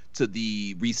rather to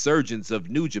the resurgence of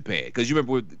New Japan. Because you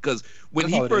remember, because when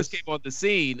he first came on the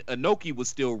scene, Inoki was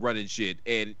still running shit,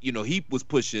 and he was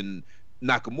pushing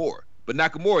Nakamura. But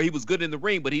Nakamura, he was good in the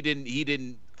ring, but he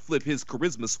didn't flip his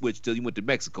charisma switch till he went to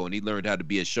Mexico and he learned how to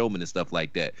be a showman and stuff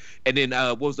like that. And then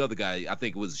what was the other guy? I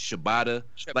think it was Shibata.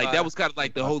 Like that was kind of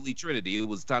like the Holy Trinity. It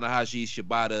was Tanahashi,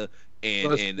 Shibata,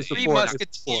 and Three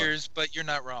Musketeers, but you're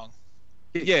not wrong.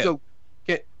 Yeah. So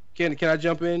can I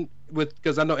jump in with,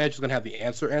 because I know Andrew's gonna have the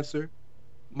answer.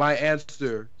 My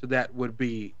answer to that would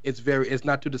be it's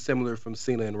not too dissimilar from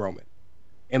Cena and Roman,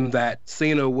 in that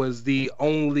Cena was the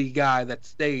only guy that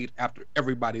stayed after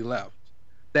everybody left,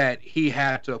 that he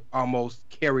had to almost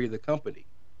carry the company,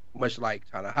 much like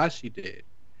Tanahashi did.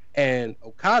 And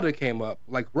Okada came up,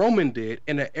 like Roman did,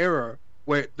 in an era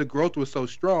where the growth was so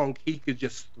strong, he could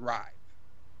just thrive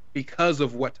because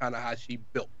of what Tanahashi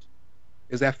built.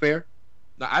 Is that fair?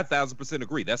 No, I 1,000%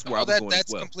 agree. That's where I was going as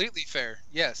well. That's completely fair.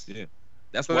 Yes. Yeah.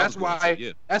 That's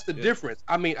the difference.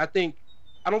 I mean, I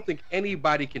don't think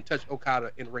anybody can touch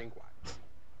Okada in ring-wise.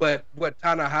 But what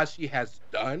Tanahashi has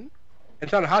done, and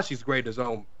Tanahashi's great in his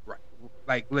own right,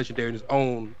 like legendary in his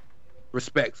own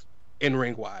respects, in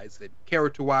ring wise and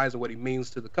character wise, and what he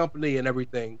means to the company and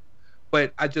everything.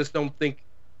 But I just don't think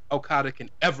Okada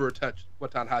can ever touch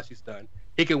what Tanahashi's done.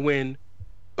 He can win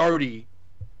 30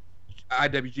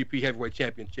 IWGP Heavyweight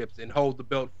Championships and hold the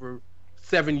belt for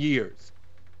 7 years.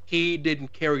 He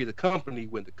didn't carry the company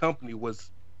when the company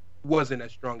wasn't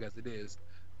as strong as it is,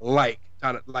 like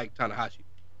Tanahashi.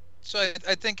 So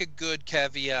I think a good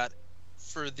caveat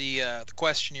for the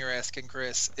question you're asking,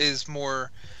 Chris, is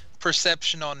more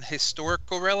perception on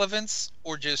historical relevance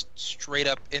or just straight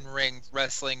up in-ring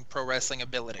wrestling, pro wrestling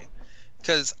ability.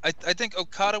 Because I think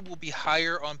Okada will be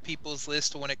higher on people's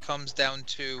list when it comes down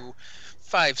to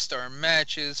 5-star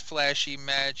matches, flashy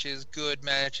matches, good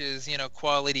matches,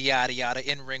 quality, yada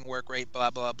yada, in-ring work rate,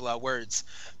 blah blah blah words.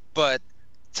 But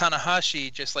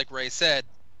Tanahashi, just like Ray said,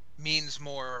 means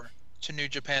more to New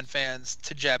Japan fans,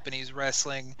 to Japanese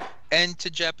wrestling, and to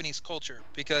Japanese culture,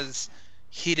 because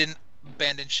he didn't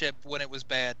abandon ship when it was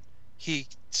bad. He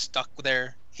stuck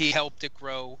there. He helped it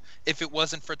grow. If it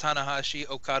wasn't for Tanahashi,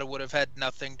 Okada would have had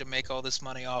nothing to make all this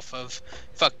money off of.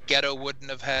 Fuck, Geto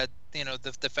wouldn't have had,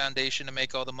 the foundation to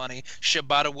make all the money.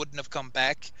 Shibata wouldn't have come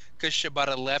back because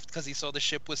Shibata left because he saw the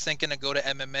ship was sinking to go to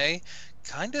MMA.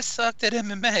 Kind of sucked at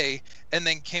MMA, and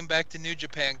then came back to New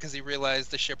Japan because he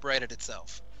realized the ship righted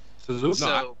itself.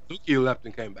 Suzuki left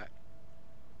and came back.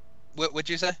 What'd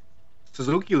you say?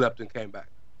 Suzuki left and came back.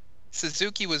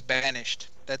 Suzuki was banished.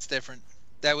 That's different.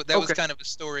 That was kind of a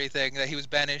story thing, that he was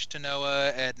banished to Noah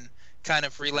and kind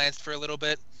of freelanced for a little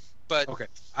bit. But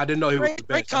I didn't know he was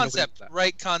banished.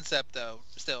 Right concept though,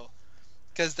 still,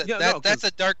 because that's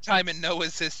a dark time in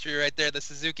Noah's history right there. The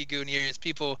Suzuki-gun years.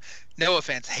 Noah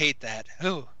fans hate that.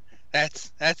 Ooh,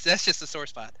 that's just a sore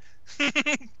spot.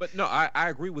 But no, I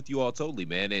agree with you all totally,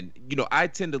 man. And I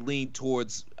tend to lean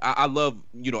towards, I love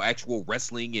actual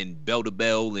wrestling and bell to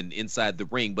bell and inside the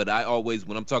ring, but I always,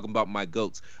 when I'm talking about my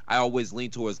goats, I always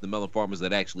lean towards the melon farmers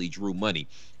that actually drew money.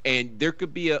 And there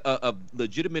could be a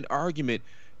legitimate argument.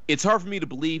 It's hard for me to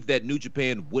believe that New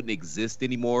Japan wouldn't exist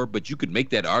anymore, but you could make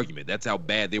that argument. That's how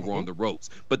bad they were on the ropes.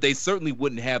 But they certainly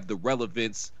wouldn't have the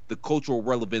relevance, the cultural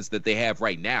relevance that they have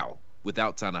right now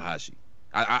without Tanahashi.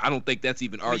 I don't think that's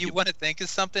even arguable. You want to think of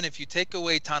something? If you take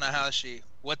away Tanahashi,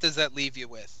 what does that leave you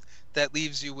with? That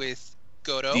leaves you with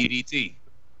Goto. DDT.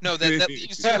 No, that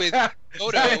leaves you with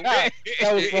Goto. That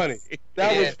was funny.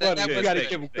 That was funny. You got to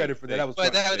give him credit for that. That was funny.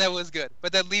 That was good.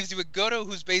 But that leaves you with Goto,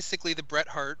 who's basically the Bret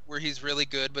Hart, where he's really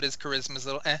good, but his charisma's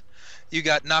a little eh. You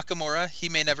got Nakamura. He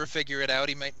may never figure it out.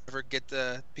 He might never get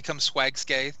to become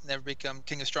Swagskay, never become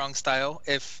King of Strong Style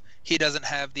if he doesn't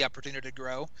have the opportunity to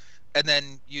grow. And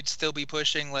then you'd still be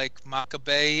pushing like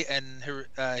Makabe and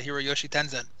Hiroyoshi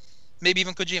Tenzan, maybe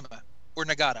even Kojima or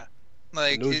Nagata.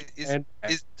 Like,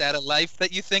 is that a life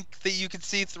that you think that you could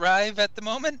see thrive at the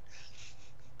moment?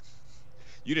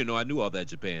 You didn't know I knew all that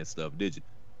Japan stuff, did you?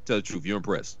 Tell the truth. You're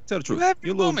impressed. Tell the truth.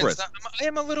 You're a little impressed. I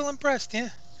am a little impressed. Yeah.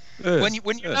 When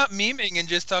you're not memeing and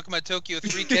just talking about Tokyo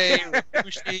 3K or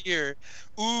Bushi or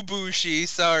Ubushi,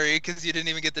 sorry, because you didn't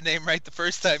even get the name right the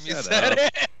first time you said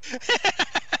it.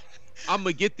 I'm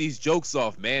gonna get these jokes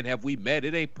off, man. Have we met?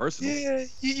 It ain't personal. Yeah,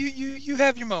 you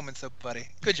have your moments, though, buddy.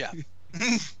 Good job.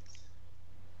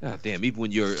 God damn! Even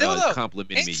when you're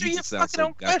complimenting me, you just sound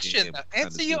so goddamn.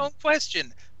 Answer your own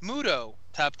question. Muto,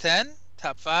 top 10,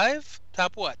 top 5,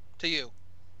 top what to you?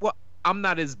 I'm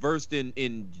not as versed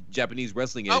in Japanese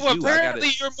wrestling as Oh, you. apparently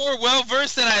you're more well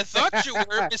versed than I thought you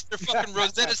were, Mr. fucking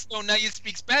Rosetta Stone. Now you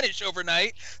speak Spanish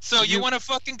overnight. So you want to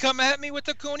fucking come at me with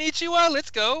the konnichiwa? Let's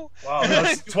go. Wow,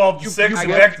 that's 12-6 and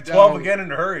back to 12 again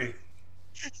in a hurry.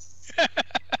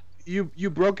 You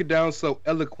broke it down so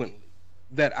eloquently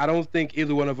that I don't think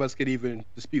either one of us could even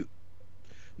dispute.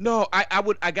 No,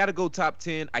 I gotta go top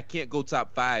 10. I can't go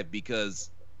top 5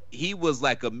 because he was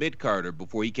like a mid-carder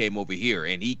before he came over here,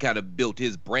 and he kind of built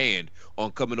his brand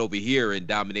on coming over here and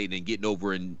dominating and getting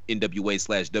over in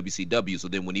NWA/WCW. So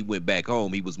then when he went back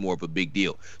home, he was more of a big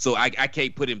deal. So I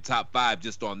can't put him top 5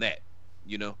 just on that,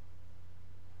 you know?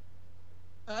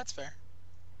 Oh, that's fair.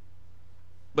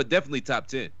 But definitely top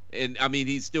 10. And, I mean,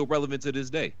 he's still relevant to this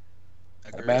day.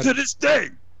 Agreed. To this day!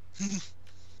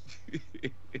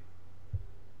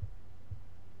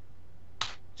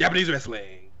 Japanese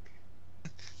wrestling.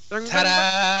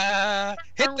 Ta-da!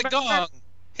 Hit the gong!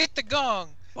 Hit the gong!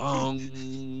 Bong,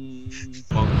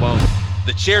 bong, bong.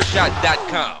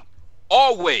 TheChairShot.com.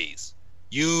 Always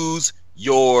use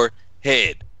your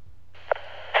head.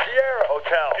 Sierra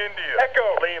Hotel, India,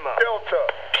 Echo, Lima, Delta,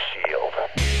 Shield.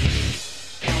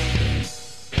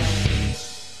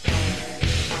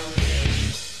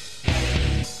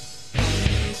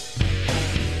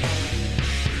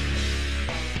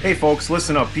 Hey folks,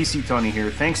 listen up, PC Tony here.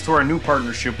 Thanks to our new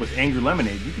partnership with Angry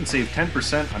Lemonade, you can save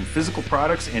 10% on physical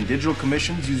products and digital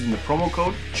commissions using the promo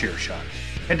code ChairShot.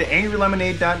 Head to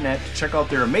angrylemonade.net to check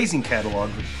out their amazing catalog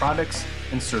of products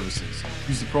and services.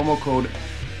 Use the promo code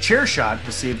ChairShot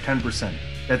to save 10%.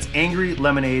 That's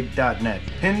angrylemonade.net.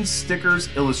 Pins, stickers,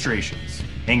 illustrations.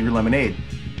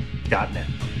 angrylemonade.net.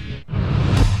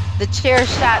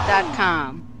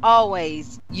 TheChairShot.com.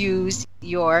 Always use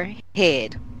your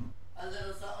head.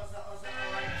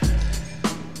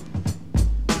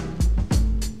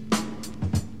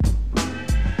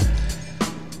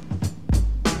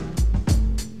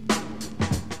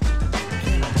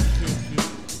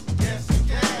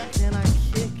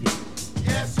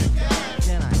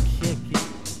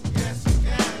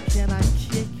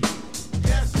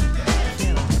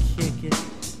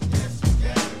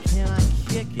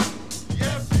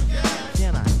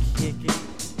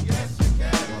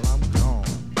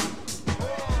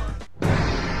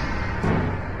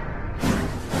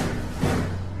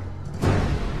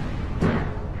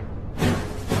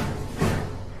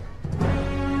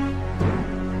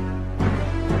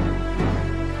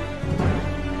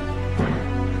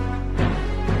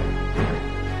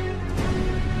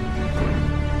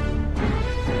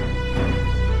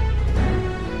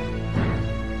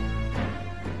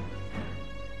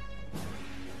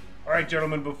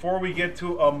 Gentlemen, before we get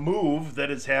to a move that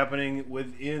is happening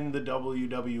within the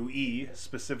WWE,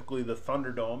 specifically the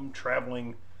Thunderdome,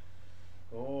 traveling,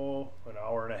 an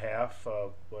hour and a half,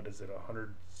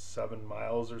 107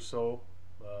 miles or so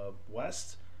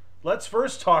west, let's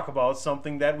first talk about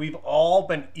something that we've all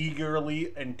been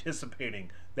eagerly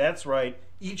anticipating. That's right,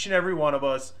 each and every one of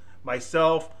us,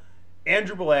 myself,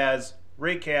 Andrew Belaz,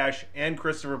 Ray Cash, and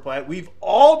Christopher Platt, we've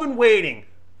all been waiting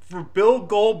for Bill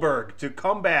Goldberg to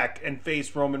come back and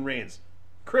face Roman Reigns.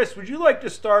 Chris, would you like to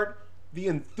start the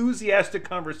enthusiastic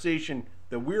conversation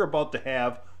that we're about to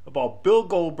have about Bill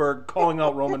Goldberg calling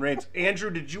out Roman Reigns? Andrew,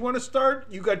 did you want to start?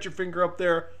 You got your finger up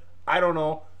there. I don't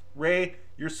know. Ray,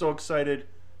 you're so excited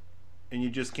and you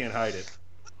just can't hide it.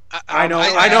 I know.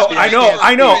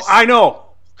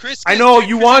 Chris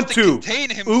you want to contain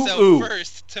himself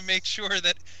first to make sure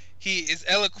that he is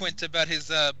eloquent about his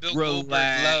Bill Goldberg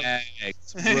love.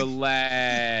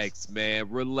 Relax, man.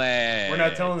 Relax. We're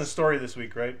not telling the story this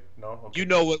week, right? No. Okay. You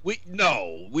know what?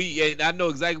 And I know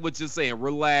exactly what you're saying.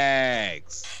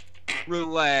 Relax.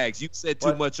 You said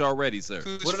too much already, sir.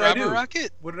 What did I do?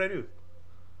 Rocket? What did I do?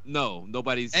 No,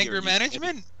 nobody's Anger here.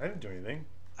 management? I didn't do anything.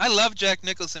 I love Jack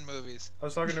Nicholson movies. I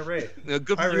was talking to Ray.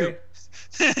 Good Hi, for Ray.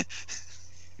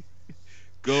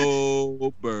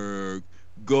 Goldberg.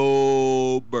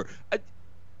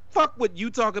 Fuck what you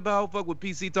talk about. Fuck what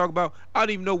PC talk about. I don't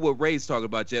even know what Ray's talking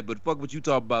about yet, but fuck what you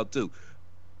talk about too.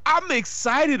 I'm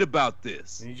excited about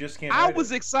this. And you just can't. I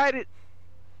was excited,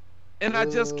 and I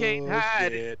just can't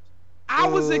hide it. I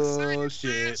was excited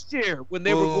last year when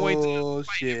they were going to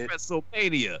fight at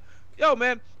WrestleMania. Yo,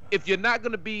 man, if you're not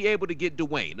going to be able to get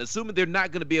Dwayne, assuming they're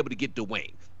not going to be able to get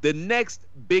Dwayne, the next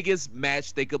biggest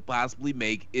match they could possibly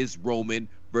make is Roman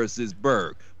versus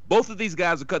Berg. Both of these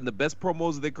guys are cutting the best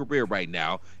promos of their career right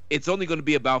now. It's only going to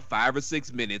be about 5 or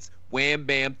 6 minutes. Wham,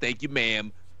 bam, thank you,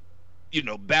 ma'am.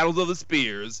 Battles of the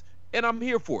Spears. And I'm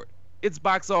here for it. It's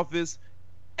box office.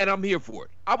 and I'm here for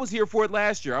it. I was here for it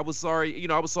last year. I was sorry,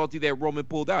 I was salty that Roman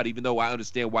pulled out, even though I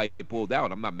understand why he pulled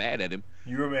out. I'm not mad at him.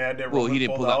 You were mad that Well, Roman he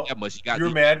didn't pulled pull out out that much. He got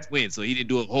You're mad. Twin, so he didn't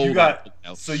do a whole You lot.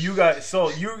 got so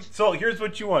here's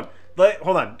what you want.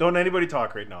 Hold on, don't anybody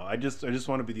talk right now. I just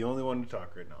want to be the only one to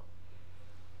talk right now.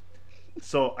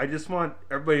 So I just want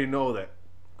everybody to know that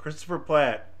Christopher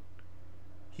Platt,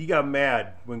 he got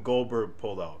mad when Goldberg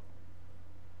pulled out.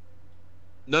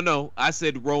 No, I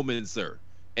said Roman, sir,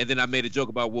 and then I made a joke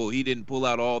about he didn't pull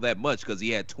out all that much because he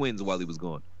had twins while he was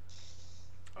gone.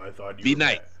 I thought you be were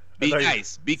nice, mad. be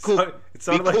nice, be cool. It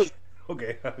sounded be cool. like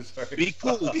okay. I'm sorry. Be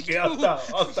cool. Okay, I'll stop.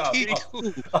 I'll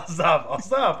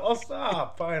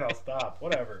stop. Fine, I'll stop.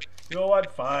 Whatever. You know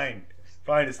what? Fine.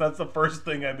 It's not the first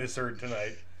thing I misheard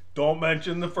tonight. Don't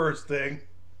mention the first thing.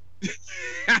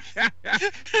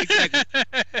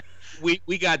 Exactly.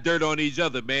 We got dirt on each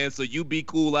other, man. So you be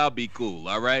cool, I'll be cool.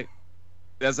 All right.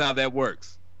 That's how that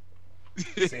works.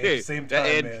 Same time,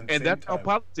 man. And that's how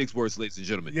politics works, ladies and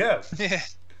gentlemen. Yeah. There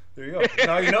you go.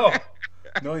 Now you know.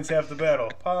 Knowing's half the battle.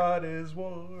 Pot is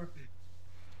war.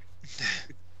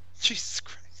 Jesus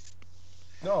Christ.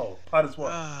 No, pot is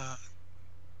what? I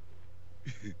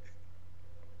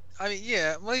mean,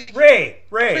 yeah. Like, Ray,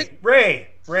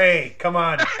 come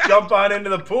on. Jump on into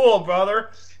the pool,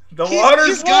 brother. The water's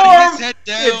he's warm. got his head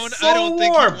down. It's so I don't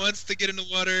think warm. he wants to get in the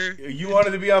water. You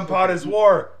wanted to be on Pot is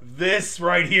War. This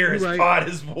right here is Right. Pot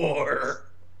is War.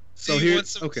 So you want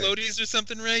some floaties or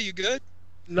something, Ray? You good?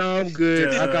 No, I'm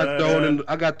good. I got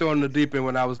thrown in the deep end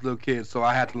when I was a little kid, so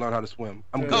I had to learn how to swim.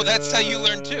 I'm good. Oh, that's how you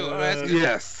learn too. Oh, that's good.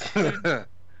 Yes.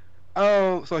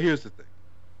 So here's the thing.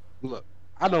 Look,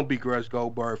 I don't begrudge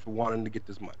Goldberg for wanting to get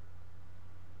this money.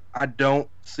 I don't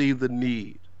see the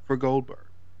need for Goldberg.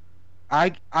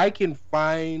 I can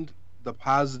find the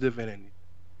positive in anything.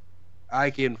 I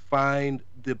can find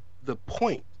the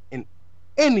point in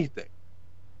anything.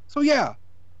 So yeah,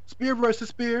 Spear versus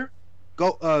Spear,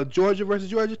 Georgia versus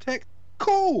Georgia Tech,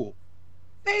 cool.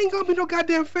 There ain't gonna be no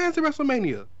goddamn fans at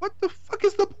WrestleMania. What the fuck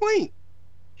is the point?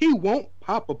 He won't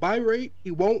pop a buy rate.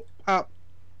 He won't pop,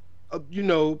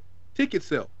 ticket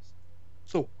sales.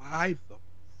 So why the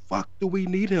fuck do we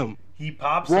need him? He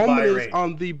pops Roman the buy is rate.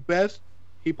 on the best.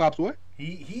 He pops what?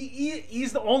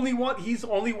 He's the only one. He's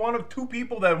only one of two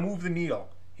people that move the needle.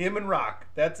 Him and Rock.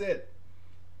 That's it.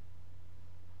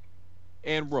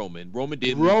 And Roman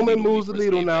did. Roman moves the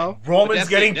needle now. Roman's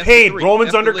getting paid.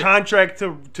 Roman's under contract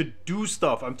to do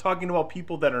stuff. I'm talking about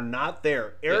people that are not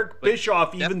there. Eric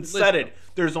Bischoff even said it.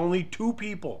 There's only two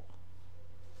people.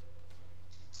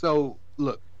 So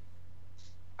look,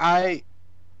 I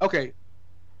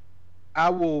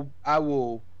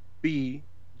will be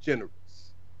generous.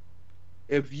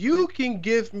 If you can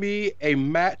give me a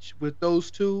match with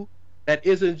those two that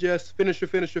isn't just finisher,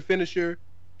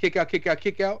 kick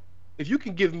out. If you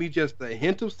can give me just a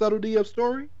hint of subtlety of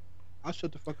story, I'll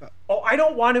shut the fuck up. Oh, I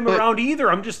don't want him around either.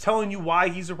 I'm just telling you why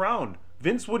he's around.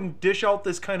 Vince wouldn't dish out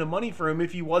this kind of money for him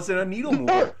if he wasn't a needle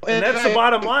mover. And that's the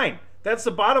bottom line. That's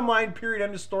the bottom line, period,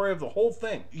 end of story of the whole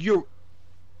thing.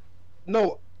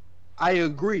 I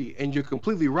agree, and you're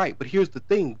completely right. But here's the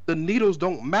thing. The needles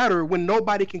don't matter when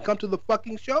nobody can come to the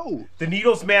fucking show. The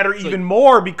needles matter even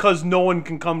more because no one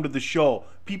can come to the show.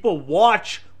 People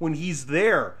watch when he's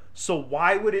there. So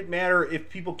why would it matter if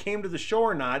people came to the show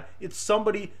or not? It's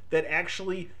somebody that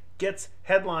actually gets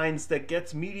headlines, that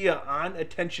gets media on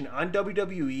attention on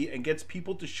WWE and gets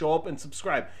people to show up and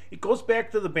subscribe. It goes back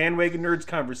to the Bandwagon Nerds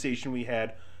conversation we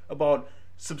had about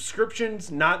subscriptions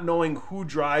not knowing who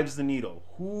drives the needle,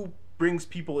 who brings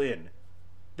people in.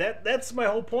 That's my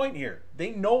whole point here. They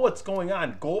know what's going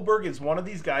on. Goldberg is one of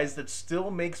these guys that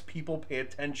still makes people pay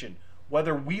attention,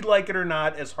 whether we like it or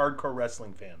not as hardcore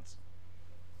wrestling fans.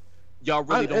 Y'all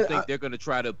really don't think they're going to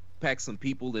try to pack some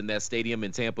people in that stadium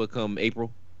in Tampa come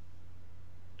April?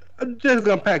 They're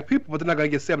going to pack people, but they're not going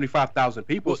to get 75,000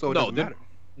 people, so it doesn't matter.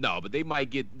 No, but they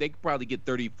could probably get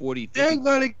 30, 40,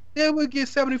 50. They would get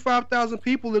 75,000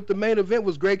 people if the main event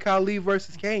was Great Khali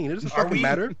versus Kane. It doesn't fucking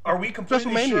matter. Are we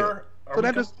completely sure? So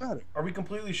that doesn't matter. Are we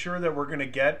completely sure that we're going to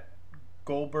get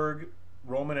Goldberg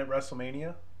Roman at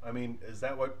WrestleMania? I mean, is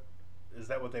that what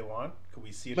they want? Could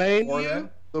we see it before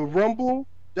then? The Rumble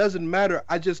doesn't matter.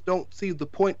 I just don't see the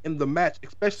point in the match,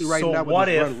 especially right now when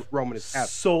this Roman is happening.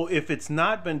 So if it's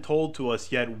not been told to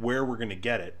us yet where we're going to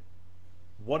get it,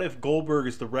 what if Goldberg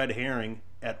is the red herring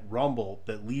at Rumble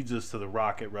that leads us to The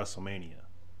Rock at WrestleMania?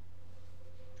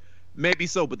 Maybe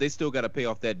so, but they still got to pay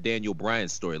off that Daniel Bryan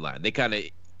storyline. They kind of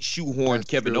shoehorned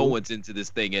Kevin Owens into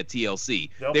this thing at TLC.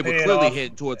 They were clearly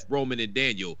heading towards Roman and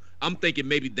Daniel. I'm thinking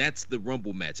maybe that's the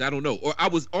Rumble match. I don't know. Or I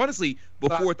was honestly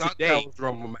before today. That was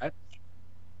Rumble match.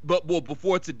 But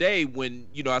before today, when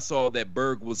I saw that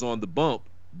Berg on the bump,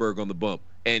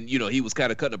 and he was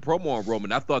kind of cutting a promo on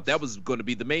Roman. I thought that was going to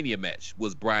be the Mania match,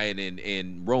 was Bryan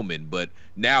and Roman. But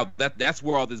now that's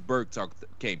where all this Berg talk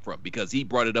came from, because he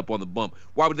brought it up on the bump.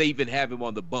 Why would they even have him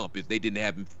on the bump if they didn't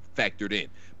have him factored in?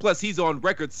 Plus, he's on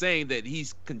record saying that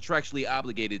he's contractually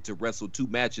obligated to wrestle 2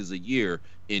 matches a year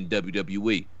in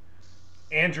WWE.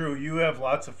 Andrew, you have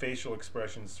lots of facial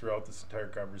expressions throughout this entire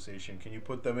conversation. Can you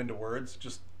put them into words,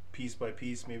 just piece by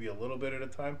piece, maybe a little bit at a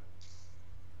time?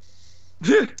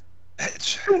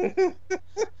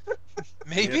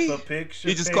 Maybe.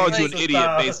 He just called you an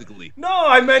idiot, basically. No,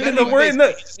 I meant in the word.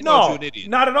 No,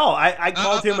 not at all. I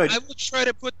called him a. I will try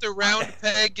to put the round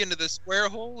peg into the square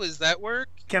hole. Does that work?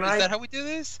 Is that how we do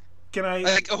this? Can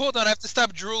I? Hold on, I have to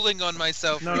stop drooling on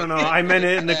myself. No. I meant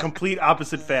it in the complete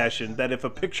opposite fashion. That if a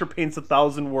picture paints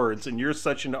 1,000 words, and you're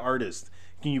such an artist,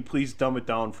 can you please dumb it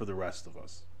down for the rest of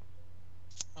us?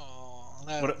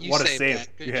 What a save!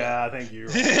 Yeah, thank you.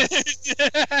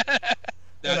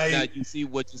 Now you see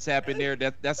what just happened there?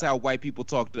 That's how white people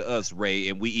talk to us, Ray,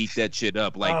 and we eat that shit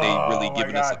up like they really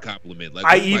giving us a compliment. Like,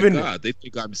 my God, they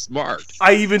think I'm smart.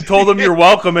 I even told them you're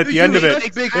welcome at the end of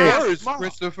it. Big words,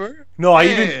 Christopher. No, I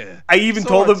even so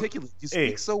told them. You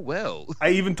speak so well. I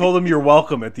even told them you're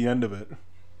welcome at the end of it.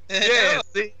 Yeah,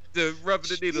 the rubbing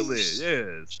the needle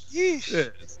in.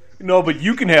 Yes. No, but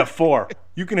you can have 4.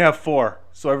 You can have 4,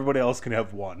 so everybody else can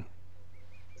have 1.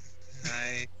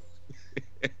 Nice.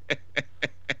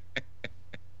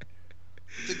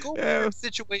 The Goldberg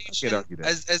situation,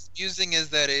 as amusing as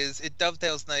that is, it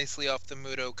dovetails nicely off the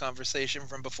Muto conversation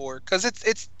from before, because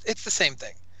it's the same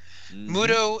thing. Mm-hmm.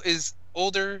 Muto is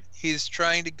older. He's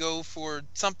trying to go for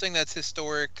something that's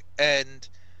historic, and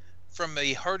from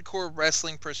a hardcore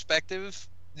wrestling perspective,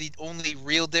 the only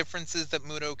real difference is that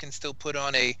Muto can still put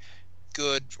on a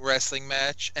good wrestling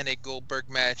match, and a Goldberg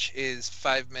match is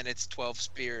 5 minutes, 12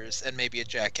 spears, and maybe a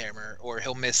jackhammer, or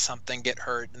he'll miss something, get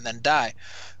hurt, and then die.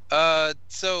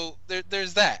 So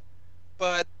there's that.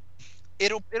 But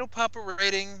it'll pop a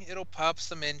rating, it'll pop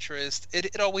some interest.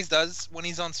 It always does. When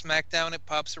he's on SmackDown, it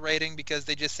pops a rating because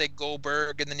they just say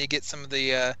Goldberg, and then you get some of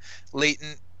the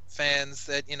latent fans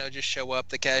that just show up,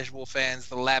 the casual fans,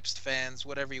 the lapsed fans,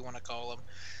 whatever you want to call them.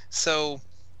 So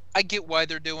I get why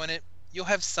they're doing it. You'll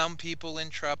have some people in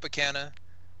Tropicana,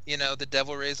 the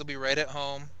Devil Rays will be right at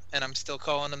home, and I'm still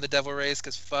calling them the Devil Rays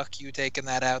because fuck you taking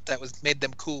that out. That made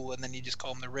them cool, and then you just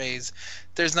call them the Rays.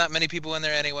 There's not many people in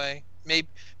there anyway.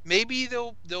 Maybe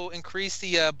they'll increase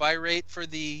the buy rate for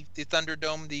the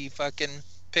Thunderdome, the fucking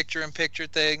picture-in-picture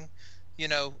thing. You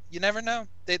never know.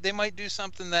 They might do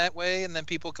something that way, and then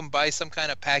people can buy some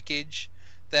kind of package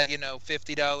that,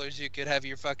 $50 you could have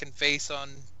your fucking face on,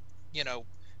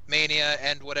 Mania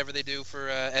and whatever they do for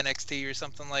NXT or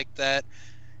something like that.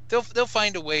 They'll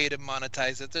find a way to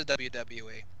monetize it. They're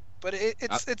WWE, but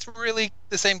it's really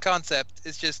the same concept.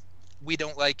 It's just we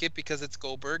don't like it because it's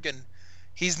Goldberg, and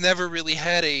he's never really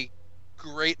had a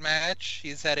great match.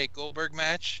 He's had a Goldberg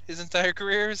match his entire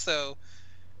career, so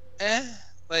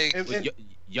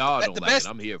y'all don't like it.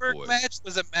 I'm here for it. The best match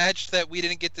was a match that we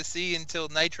didn't get to see until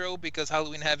Nitro because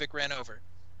Halloween Havoc ran over.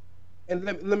 And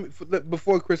let me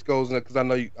before Chris goes, because I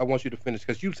know I want you to finish,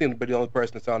 because you seem to be the only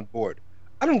person that's on board.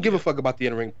 I don't give a fuck about the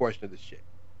in-ring portion of this shit.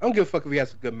 I don't give a fuck if he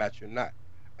has a good match or not.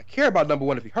 I care about number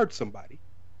one if he hurts somebody.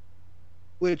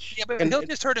 Which he'll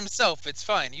just hurt himself. It's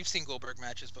fine. You've seen Goldberg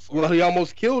matches before. Well, he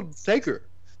almost killed Taker.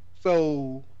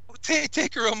 So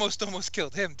Taker almost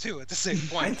killed him too at the same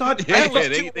point.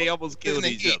 They almost killed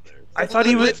each other. I thought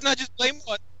he was. Let's not just blame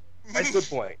one. That's a good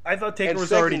point. I thought Taker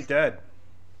was already dead.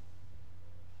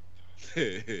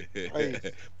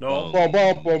 No. Boom,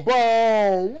 boom, boom,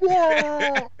 boom.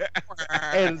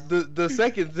 And the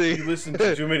second thing, you listen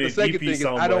to too many DP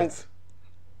sound bites.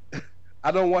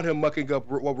 I don't want him mucking up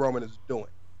what Roman is doing.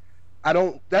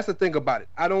 That's the thing about it.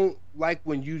 I don't like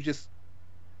when you just.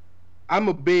 I'm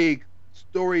a big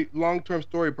long-term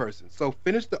story person. So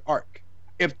finish the arc.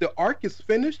 If the arc is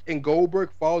finished and Goldberg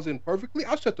falls in perfectly,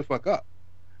 I'll shut the fuck up.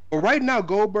 But right now,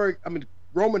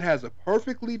 Roman has a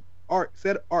perfectly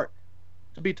set arc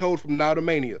to be told from now to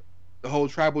Mania. The whole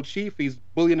tribal chief, he's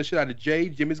bullying the shit out of Jay.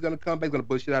 Jimmy's gonna come back, he's gonna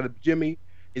bully shit out of Jimmy.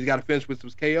 He's got to finish with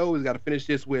some KO. He's got to finish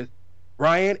this with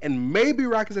Bryan, and maybe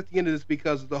Rockets at the end of this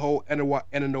because of the whole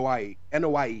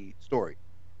NOIE story.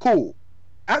 Cool.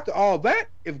 After all that,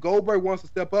 if Goldberg wants to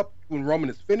step up when Roman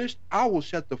is finished, I will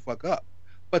shut the fuck up.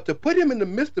 But to put him in the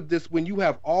midst of this when you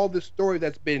have all this story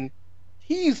that's been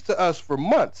teased to us for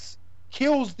months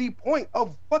kills the point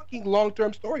of fucking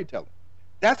long-term storytelling.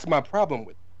 That's my problem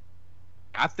with it.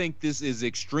 I think this is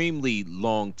extremely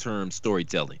long-term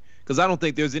storytelling. Because I don't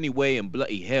think there's any way in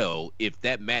bloody hell, if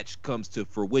that match comes to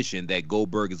fruition, that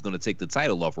Goldberg is going to take the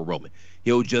title off of Roman.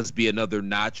 He'll just be another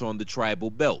notch on the tribal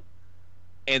belt.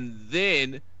 And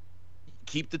then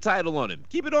keep the title on him.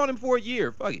 Keep it on him for a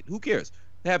year. Fuck it. Who cares?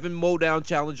 Have him mow down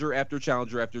challenger after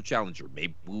challenger after challenger.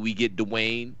 Maybe we get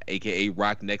Dwayne, a.k.a.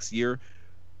 Rock, next year.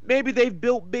 Maybe they've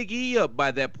built Big E up by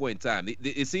that point in time.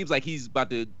 It seems like him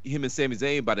and Sami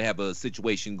Zayn about to have a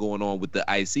situation going on with the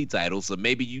IC title. So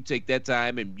maybe you take that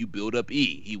time and you build up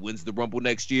E. He wins the Rumble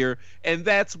next year, and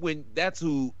that's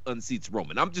who unseats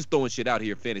Roman. I'm just throwing shit out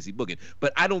here, fantasy booking,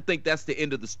 but I don't think that's the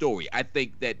end of the story. I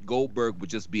think that Goldberg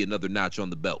would just be another notch on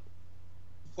the belt.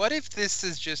 What if this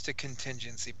is just a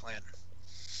contingency plan?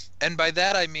 And by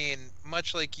that I mean,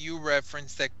 much like you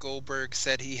referenced that Goldberg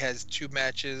said he has 2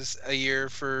 matches a year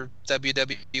for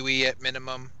WWE at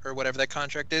minimum, or whatever that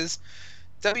contract is,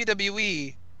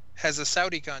 WWE has a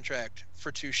Saudi contract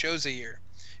for 2 shows a year.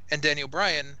 And Daniel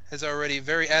Bryan has already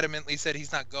very adamantly said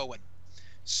he's not going.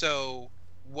 So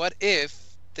what if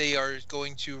they are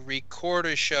going to record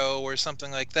a show or something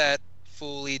like that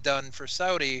fully done for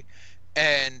Saudi,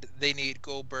 and they need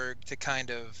Goldberg to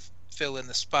kind of fill in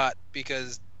the spot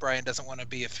because Bryan doesn't want to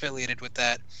be affiliated with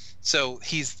that, so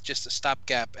he's just a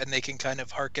stopgap, and they can kind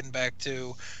of harken back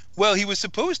to, well, he was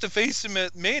supposed to face him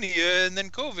at Mania, and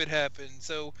then COVID happened,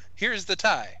 so here's the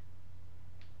tie.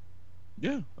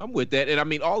 Yeah, I'm with that. And I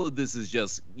mean, all of this is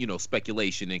just,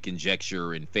 speculation and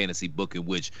conjecture and fantasy booking,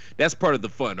 which that's part of the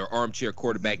fun, or armchair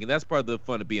quarterbacking. That's part of the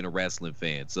fun of being a wrestling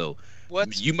fan. So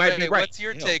you might be right. What's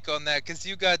your take on that? Because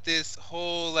you got this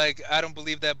whole, I don't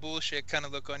believe that bullshit kind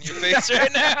of look on your face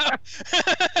right now.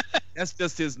 That's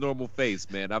just his normal face,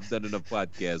 man. I've done enough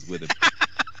podcasts with him.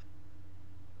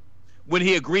 When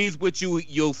he agrees with you,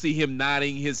 you'll see him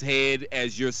nodding his head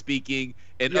as you're speaking.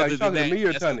 And other than that, me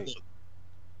or Tony?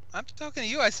 I'm talking to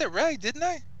you. I said Ray, didn't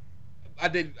I? I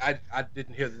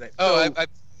didn't hear the name. Oh, So,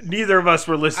 Neither of us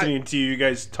were listening to you. You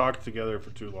guys talked together for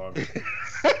too long.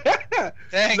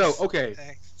 Thanks. No, okay.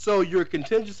 Thanks. So your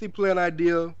contingency plan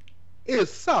idea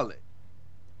is solid.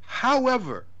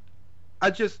 However,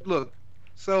 I just look.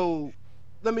 So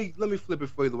let me flip it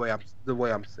for you the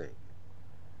way I'm saying.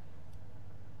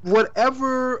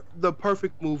 Whatever the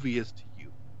perfect movie is to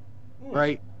you,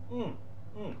 right?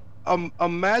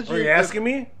 Imagine. Are you asking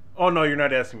me? Oh no, you're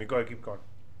not asking me. Go ahead, keep going.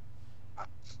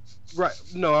 Right?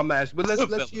 No, I'm asking. But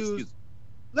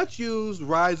let's use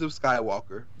Rise of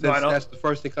Skywalker. That's the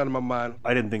first thing come to my mind.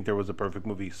 I didn't think there was a perfect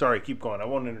movie. Sorry, keep going. I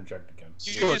won't interject again.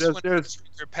 You just went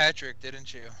to Patrick,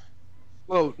 didn't you?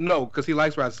 Well, no, because he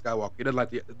likes Rise of Skywalker. He doesn't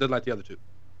like the other two.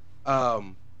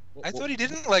 I thought he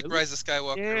didn't like Rise of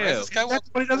Skywalker. Yeah. Rise of Skywalker. That's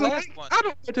what he doesn't like. I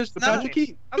don't pay attention to Patrick.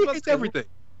 He hates everything.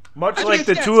 Much like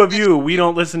the two of you, we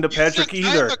don't listen to Patrick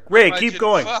either. Ray, keep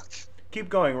going. Keep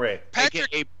going, Ray.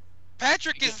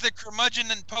 Patrick is the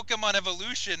curmudgeon in Pokemon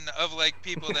Evolution of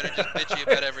people that are just bitchy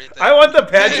about everything. I want the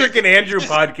Patrick and Andrew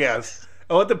podcast.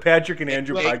 I want the Patrick and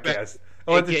Andrew podcast.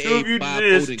 I want the two of you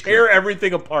to just tear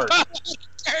everything apart.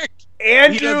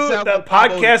 Andrew, the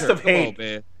podcast of hate.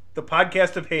 The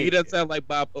podcast of hate. He doesn't sound like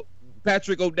Bob.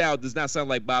 Patrick O'Dowd does not sound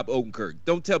like Bob Odenkirk.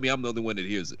 Don't tell me I'm the only one that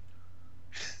hears it.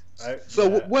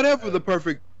 Whatever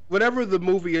the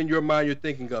movie in your mind you're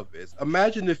thinking of is,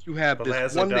 imagine if you have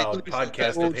this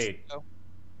podcast of hate.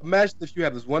 Imagine if you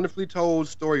have this wonderfully told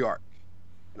story arc,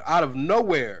 and out of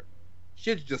nowhere,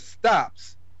 shit just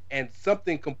stops, and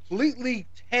something completely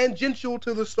tangential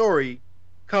to the story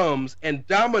comes and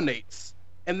dominates,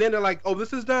 and then they're like, "Oh,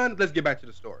 this is done. Let's get back to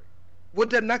the story." Would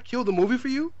that not kill the movie for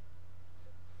you?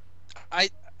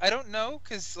 I don't know,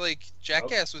 because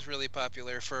Jackass was really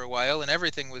popular for a while, and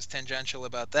everything was tangential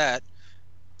about that.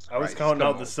 I was counting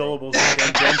out the syllables of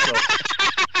tangential.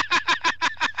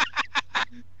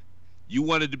 You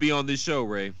wanted to be on this show,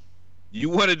 Ray. You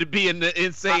wanted to be in the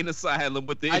insane asylum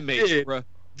with the inmates, bro.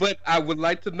 But I would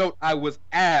like to note I was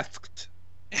asked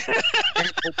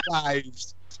and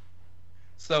obliged.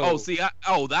 So,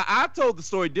 I told the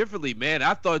story differently, man.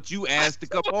 I thought you asked to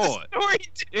come on.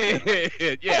 Yeah,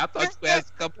 I thought you asked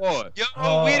to come on.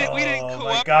 Yo, we didn't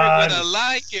cooperate with a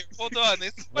lie here. Hold on,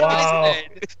 this is what I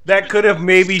said. That could have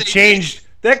maybe changed.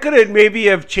 That could have maybe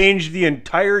have changed the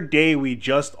entire day we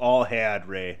just all had,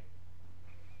 Ray.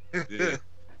 Yeah.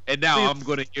 And now I'm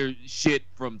gonna hear shit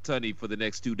from Tunney for the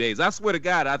next 2 days. I swear to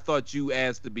God, I thought you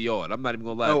asked to be on. I'm not even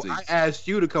gonna lie to you. I asked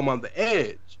you to come on the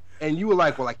edge. And you were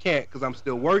like, "Well, I can't because I'm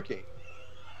still working."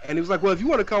 And he was like, "Well, if you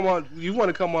want to come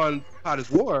on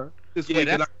Potter's War this week, and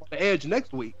I'm on the edge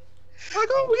next week." I'm like,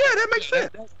 "Oh yeah, that makes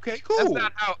sense. Okay, cool."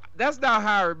 That's not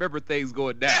how I remember things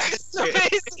going down.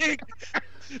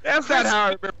 That's not how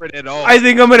I remember it at all. I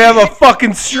think I'm gonna have a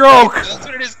fucking stroke. That's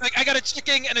what it is. Like, I got a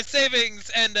checking and a savings,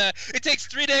 and it takes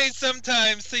 3 days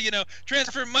sometimes to,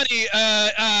 transfer money.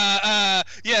 Yeah,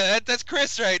 that's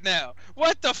Chris right now.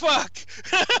 What the fuck?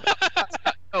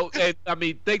 Oh, and, I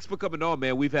mean, thanks for coming on,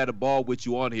 man. We've had a ball with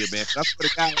you on here, man. That's for the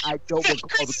guy I don't recall.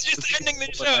 Chris is just ending the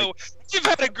show. You've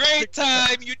had a great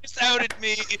time. You just outed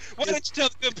me. Why don't you tell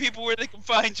the good people where they can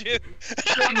find you?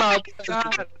 Oh my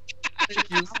God. Thank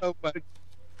you so much.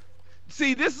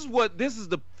 See, this is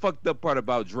the fucked up part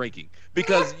about drinking,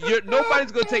 because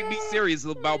nobody's gonna take me serious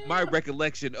about my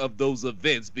recollection of those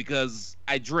events because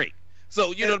I drink.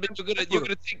 So you're gonna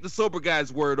take the sober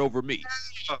guy's word over me.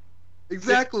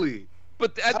 Exactly.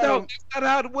 But that's not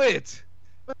how it went.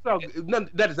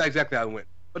 That is exactly how it went.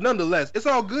 But nonetheless, it's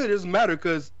all good. It doesn't matter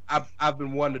because I've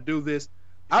been wanting to do this.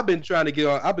 I've been trying to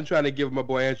give my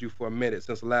boy Andrew for a minute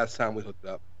since the last time we hooked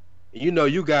up. And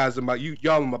you guys are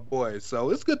y'all are my boys,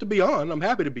 so it's good to be on. I'm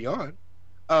happy to be on.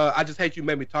 I just hate you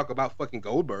made me talk about fucking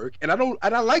Goldberg, and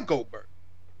I like Goldberg.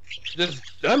 Just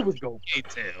done with Goldberg. Can't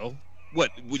tell. What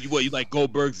you like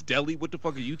Goldberg's Deli? What the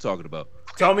fuck are you talking about?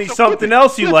 Tell me something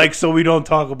else you like so we don't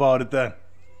talk about it then.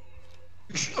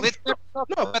 Let's talk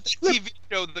about that TV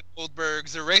show, The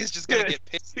Goldbergs. The Ray's just gonna get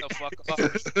pissed the fuck off.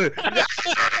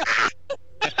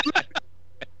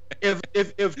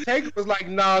 If Taker was like,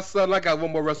 nah, son, I got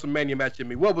one more WrestleMania match in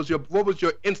me, what would your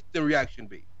instant reaction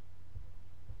be?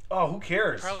 Oh, who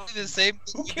cares? Probably the same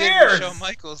thing Who you cares? did with Shawn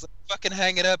Michaels. Like, fucking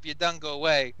hang it up, you done, go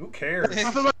away. Who cares? I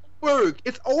feel like work.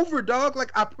 It's over, dog.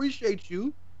 Like, I appreciate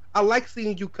you. I like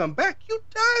seeing you come back. You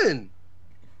done.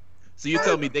 So you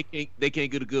tell me they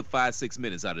can't get a good 5-6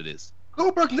 minutes out of this?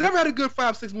 Goldberg never had a good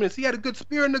 5-6 minutes. He had a good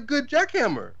spear and a good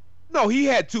jackhammer. No, he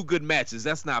had 2 good matches.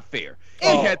 That's not fair. He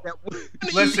had that.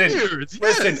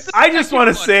 Listen. I just want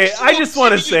to say this. I just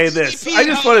want to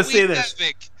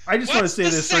say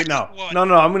this right now. No,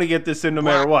 I'm gonna get this in no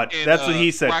matter what. That's what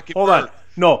he said. Hold on.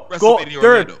 No,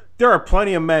 there are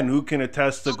plenty of men who can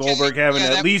attest to Goldberg having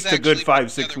at least a good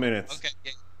 5-6 minutes. Okay,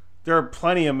 yeah. There are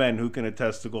plenty of men who can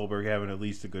attest to Goldberg having at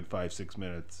least a good 5-6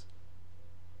 minutes.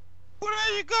 Well,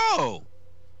 there you go.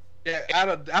 Yeah,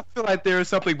 I feel like there is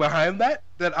something behind that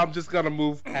I'm just gonna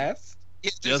move past.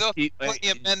 Yeah, there's also plenty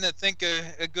of men that think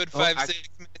a good 5-6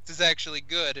 minutes is actually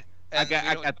good. I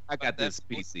got this,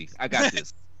 PC. I got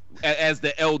this. As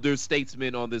the elder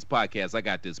statesman on this podcast, I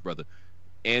got this, brother.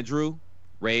 Andrew,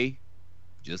 Ray,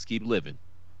 just keep living.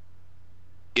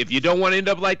 If you don't want to end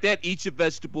up like that, eat your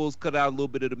vegetables, cut out a little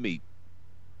bit of the meat.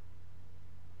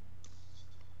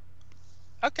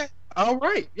 Okay. All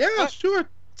right. Yeah, sure.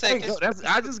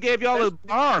 I just gave y'all a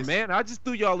bar, man. I just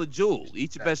threw y'all a jewel.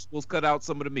 Eat your vegetables, cut out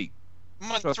some of the meat. I'm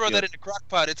going to throw that in the crock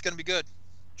pot. It's going to be good.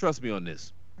 Trust me on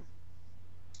this.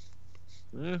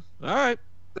 Yeah, all right.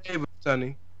 Save it,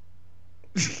 Sonny.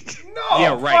 No,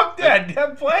 yeah, right. Fuck that.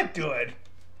 Have Platt do it.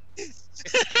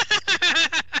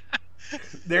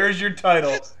 There's your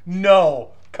title. No,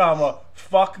 comma,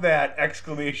 fuck that,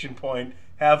 exclamation point.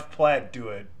 Have Platt do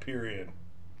it, period.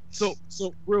 So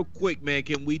real quick, man,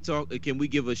 can we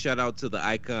give a shout out to the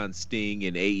icon Sting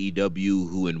in AEW,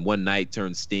 who in one night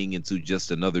turned Sting into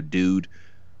just another dude?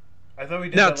 I thought we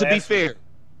did that last week. Now, to be fair,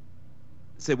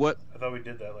 say what? I thought we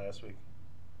did that last week.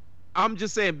 I'm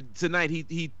just saying, tonight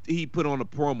he put on a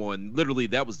promo, and literally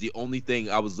that was the only thing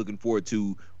I was looking forward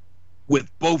to with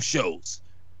both shows.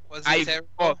 Was it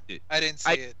terrible? I didn't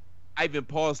see it. I even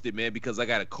paused it, man, because I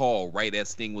got a call right as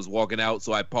Sting was walking out,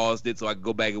 so I paused it so I could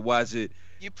go back and watch it.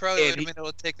 You probably would have been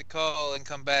able to take the call and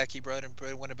come back. He wouldn't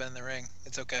have been in the ring.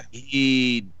 It's okay.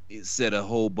 He said a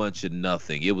whole bunch of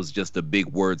nothing. It was just a big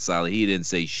word salad. He didn't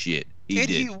say shit. Did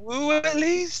he woo at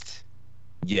least?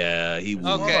 Yeah, he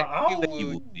wooed. Okay.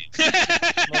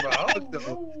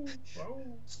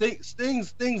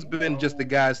 Sting's been just the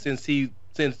guy since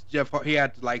Jeff Hardy. He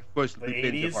had to first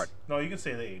defend Jeff Hardy. No, you can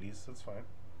say the 80s. That's fine.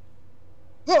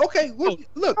 Well, okay. Well,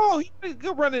 look. Oh, he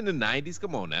could run in the 90s.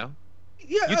 Come on now.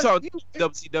 Yeah, you talking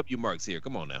WCW marks here.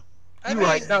 Come on now. You're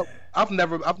right. No, I've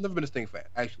never been a Sting fan.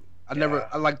 Actually,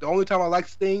 the only time I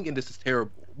liked Sting, and this is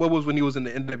terrible. What was when he was in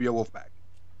the NWO Wolfpack?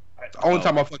 The only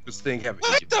time I fucked with Sting heavy.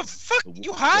 What the fuck?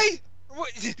 You high? What,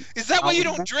 is that why you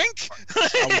don't drink?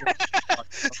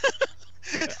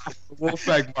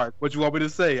 Wolfpack, Mark. What you want me to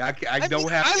say? I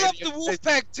don't have. I love the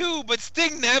Wolfpack too, but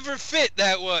Sting never fit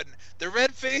that one. The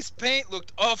red face paint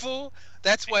looked awful.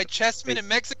 That's why Chessman in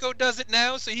Mexico does it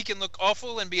now, so he can look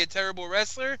awful and be a terrible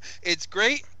wrestler. It's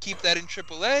great. Keep that in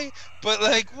AAA. But,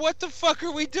 what the fuck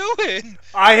are we doing?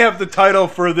 I have the title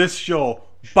for this show.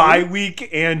 Bi-Week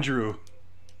Andrew.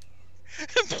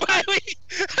 Bi-Week?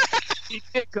 He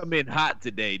did come in hot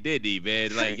today, didn't he,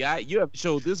 man? Like, you haven't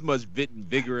showed this much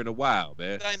vigor in a while,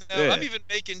 man. I know. Yeah. I'm even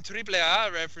making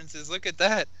AAA references. Look at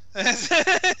that.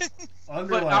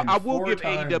 But I will give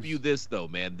AEW this though,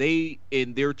 man. They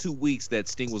in their 2 weeks that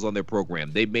Sting was on their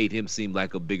program, they made him seem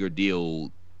like a bigger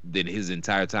deal than his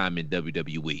entire time in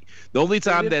WWE. The only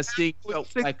time that Sting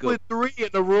felt like 6'3" in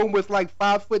the room with like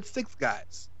 5'6"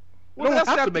 guys. Well,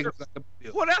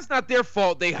 that's not their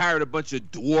fault. They hired a bunch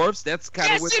of dwarfs. That's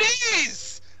kind of yes, it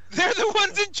is. They're the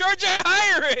ones in charge of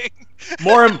hiring.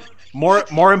 More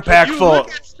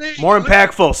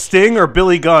impactful. Sting or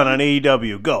Billy Gunn on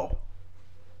AEW? Go.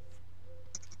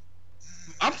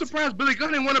 I'm surprised Billy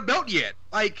Gunn didn't win a belt yet.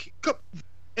 Like,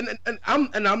 and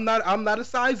I'm not a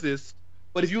sizist,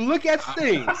 but if you look at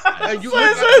Sting, and you look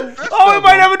at he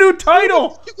might have a new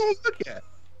title. You gonna look at?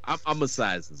 I'm a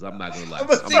sizist. I'm not gonna lie.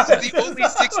 Sting's the only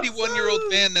 61-year-old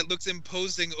man that looks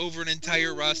imposing over an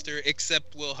entire roster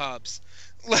except Will Hobbs.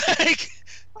 Like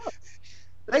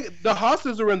the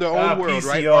Hosses are in their own world, PCO.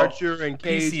 right? Archer and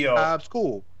Cage, PCO. Hobbs,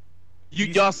 cool.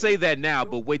 Y'all say that now,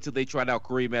 but wait till they tried out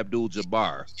Kareem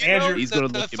Abdul-Jabbar. Andrew, he's gonna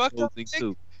look imposing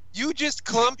too. You just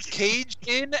clumped Cage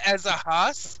in as a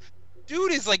Haas.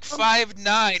 Dude is like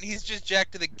 5'9". He's just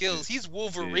jacked to the gills. He's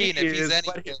Wolverine if he's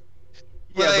anything.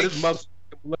 But his muscles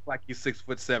look like he's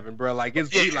 6'7", bro. Like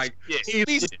he's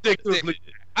ridiculously.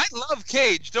 I love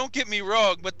Cage, don't get me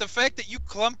wrong, but the fact that you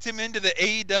clumped him into the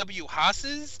AEW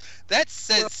Haasses, that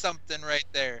says something right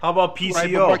there. How about PCO?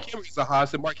 Right, but Mark Henry's a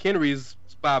Haas, and Mark Henry's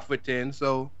 5'10",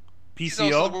 so PCO. He's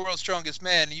also the world's strongest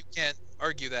man. You can't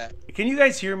argue that. Can you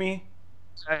guys hear me?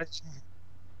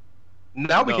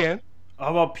 Now we can. How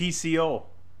about PCO?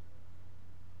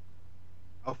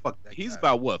 Oh fuck that. He's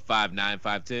about what, 5'9",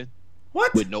 5'10"?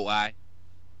 What? With no eye?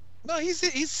 No, he's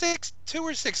 6'2"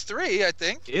 or 6'3", I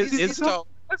think. Is he's tall.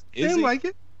 Is he? like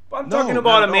it? I'm talking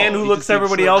about a man who looks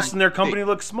everybody else like in their company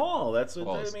looks small. That's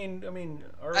what I mean.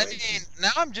 All right. I mean, now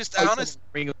I'm just honest.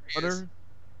 Ring of Honor?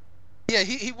 Yeah,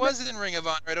 he was in Ring of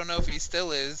Honor. I don't know if he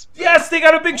still is. Yes, they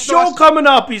got a big show coming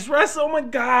up. He's wrestling. Oh my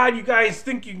God, you guys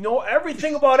think you know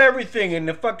everything about everything. In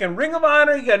the fucking Ring of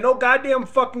Honor, you got no goddamn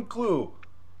fucking clue.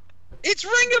 It's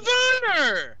Ring of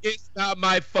Honor! It's not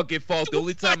my fucking fault. The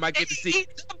only time I get to see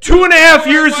 2.5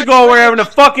 years ago, we're having a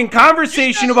fucking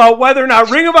conversation about whether or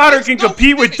not Ring of Honor can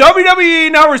compete with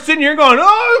WWE. Now we're sitting here going, oh,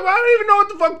 I don't even know what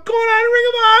the fuck's going on in Ring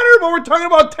of Honor. But we're talking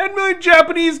about 10 million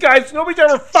Japanese guys nobody's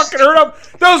ever fucking heard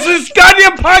of. That was this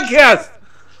goddamn podcast.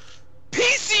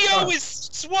 PCO is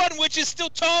 6'1", which is still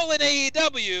tall in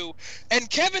AEW, and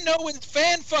Kevin Owens'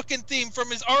 fan fucking theme from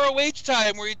his ROH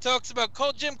time where he talks about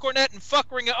call Jim Cornette and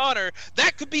fuck Ring of Honor,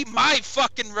 that could be my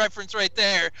fucking reference right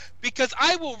there, because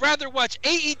I will rather watch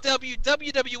AEW,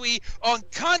 WWE on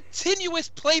continuous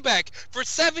playback for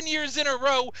 7 years in a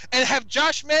row and have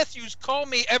Josh Matthews call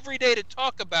me every day to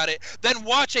talk about it than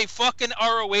watch a fucking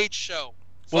ROH show.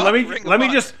 Well, let me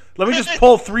just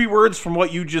pull 3 words from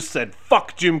what you just said.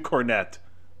 Fuck Jim Cornette.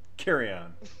 Carry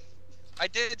on. I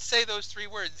did say those 3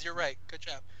 words. You're right. Good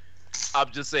job. I'm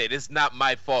just saying, it's not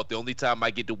my fault. The only time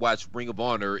I get to watch Ring of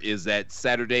Honor is that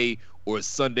Saturday or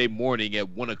Sunday morning at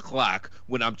 1 o'clock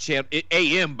when I'm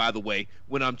AM, by the way,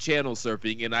 when I'm channel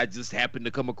surfing and I just happen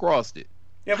to come across it.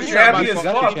 Yeah, but you're happy as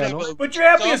fuck. But you're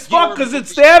happy as fuck because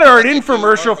it's that or an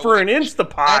infomercial for an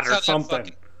Instapot or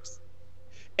something.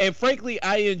 And frankly,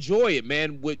 I enjoy it,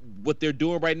 man. What they're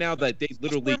doing right now, that they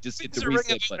literally just hit the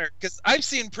reset button. Because I've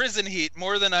seen Prison Heat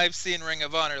more than I've seen Ring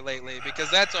of Honor lately,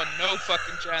 because that's on no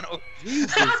fucking channel.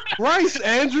 Jesus Christ,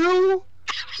 Andrew!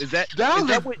 Is that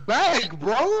what bag,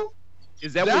 bro?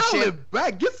 Is that dial what Shannon? It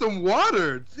back? Get some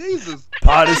water, Jesus.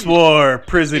 Potus War,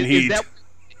 Prison Heat.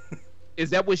 Is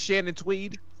that what Shannon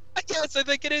Tweed? Yes, I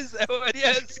think it is.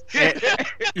 Yes.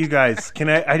 You guys,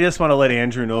 I just want to let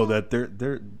Andrew know that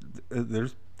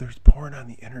there's porn on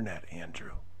the internet,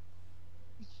 Andrew.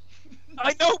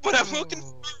 I know, but I'm looking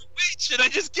for wait, should I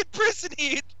just get Prison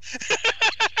Heat?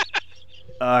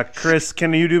 Chris,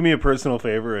 can you do me a personal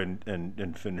favor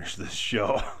and finish this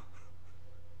show?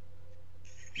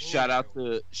 Shout out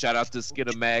to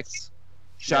Skinamax.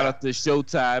 Shout out to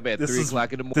Showtime at 3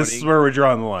 o'clock in the morning. This is where we're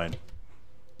drawing the line.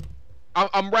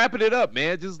 I'm wrapping it up,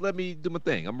 man. Just let me do my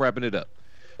thing. I'm wrapping it up.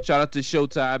 Shout out to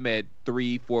Showtime at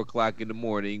 3, 4 o'clock in the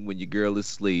morning when your girl is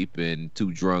asleep and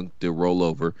too drunk to roll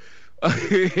over.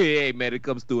 Hey, man, it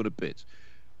comes through in a pitch.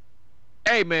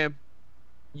 Hey, man,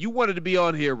 you wanted to be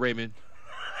on here, Raymond.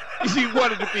 You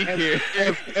wanted to be here.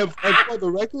 And for the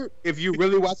record, if you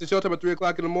really watch the Showtime at 3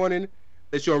 o'clock in the morning,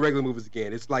 they show regular movies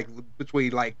again. It's like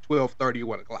between 12:30 and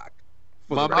 1 o'clock.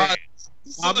 My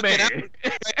man.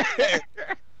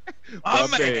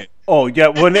 Oh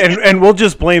yeah, and we'll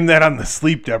just blame that on the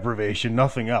sleep deprivation,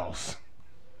 nothing else.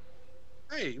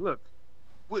 Hey, look,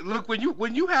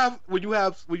 when you have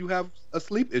a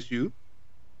sleep issue,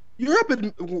 you're up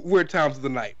at weird times of the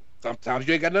night. Sometimes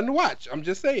you ain't got nothing to watch. I'm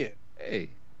just saying. Hey,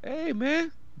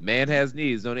 man. Man has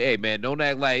needs. Don't. Hey, man. Don't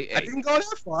act like. Hey. I didn't go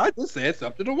that far. I just said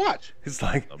something to watch. It's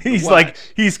like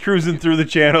he's cruising through the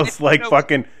channels like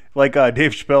fucking like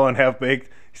Dave Chappelle on Half Baked.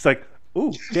 He's like,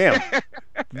 ooh, damn,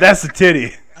 that's a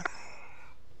titty.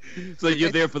 So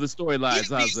you're there for the storylines,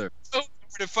 huh, sir?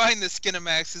 To find the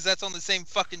Skinamax, because that's on the same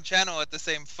fucking channel at the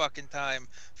same fucking time.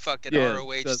 Fucking Yeah,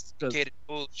 ROH syndicated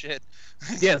bullshit.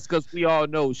 Yes, because we all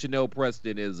know Chanel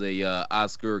Preston is a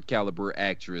Oscar caliber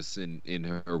actress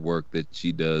in her work that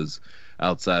she does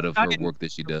outside of her work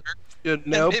that she does.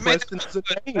 Chanel Preston is a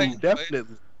name,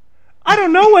 definitely. I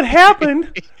don't know what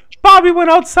happened. Bobby went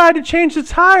outside to change the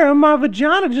tire, and my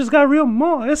vagina just got real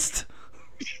moist.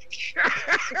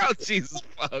 Oh, Jesus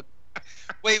fuck!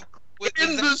 Wait.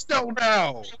 In the show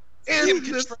now. In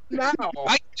this now.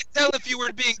 I can't tell if you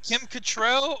were being Kim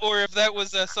Cattrall or if that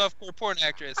was a softcore porn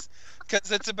actress,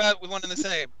 because it's about one and the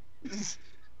same.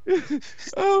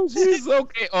 Oh, jeez.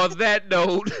 Okay. On that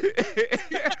note,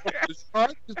 the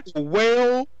shark is the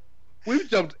whale. We've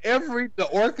jumped the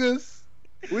orcas.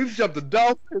 We've jumped the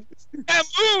dolphins.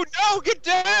 Ooh, no, get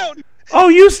down! Oh,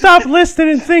 you stop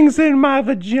listening things in my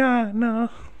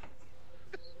vagina.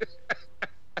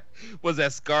 Was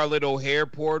that Scarlett O'Hare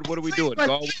porn? What are we doing?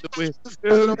 Gone with the Wind?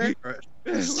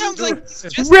 Sounds like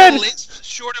just Red. a list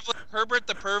short of like Herbert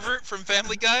the Pervert from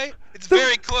Family Guy. It's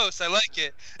very close. I like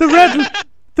it. The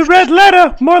red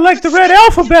letter, more like the red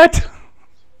alphabet.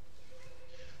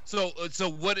 So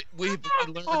what we've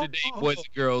learned today, boys and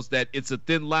girls, that it's a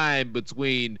thin line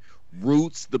between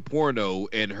Roots the porno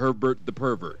and Herbert the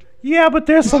pervert. Yeah, but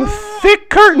there's some thick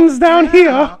curtains down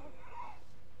here.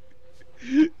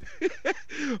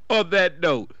 On that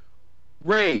note,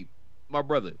 Ray, my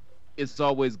brother, it's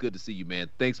always good to see you, man.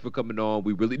 Thanks for coming on.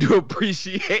 We really do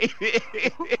appreciate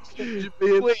it.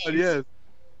 Please, yes.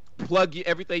 Plug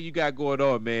everything you got going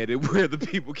on, man, and where the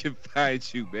people can find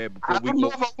you, man. Before I don't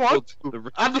know if I want to.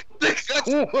 I don't think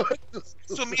I want to.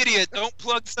 Social media, don't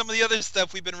plug some of the other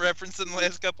stuff we've been referencing the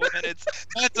last couple of minutes.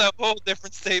 That's a whole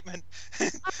different statement.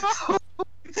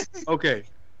 Okay.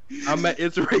 I'm at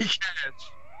It's Ray Cash.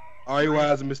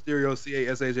 REYs and Mysterio,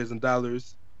 CASHs and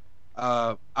dollars.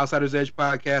 Outsiders Edge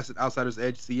Podcast at Outsiders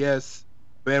Edge CS.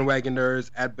 Bandwagon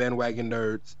Nerds at Bandwagon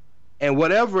Nerds. And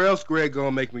whatever else Greg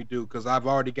gonna make me do, because I've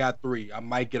already got 3. I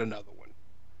might get another one.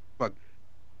 Fuck.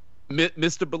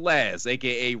 Mr. Belaz,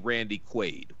 a.k.a. Randy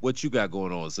Quaid. What you got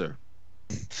going on, sir?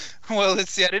 Well, let's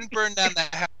see. I didn't burn down the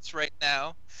house right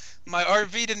now. My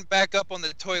RV didn't back up on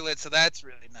the toilet, so that's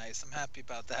really nice. I'm happy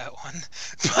about that one.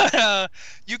 But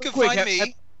you can find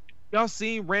me... Y'all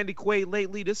seen Randy Quaid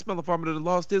lately? This motherfucker that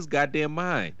lost his goddamn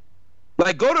mind.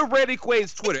 Like, go to Randy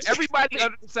Quaid's Twitter. Everybody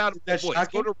under the sound of that voice,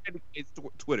 go to Randy Quaid's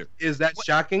Twitter. Is that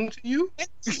shocking to you?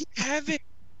 Have it.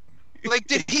 Like,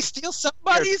 did he steal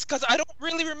somebody's? Because I don't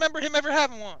really remember him ever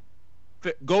having one.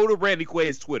 Go to Randy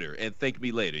Quaid's Twitter and thank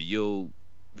me later.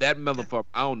 That motherfucker,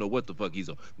 I don't know what the fuck he's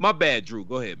on. My bad, Drew.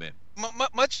 Go ahead, man.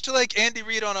 Much like Andy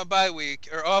Reid on a bye week,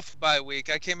 or off bye week,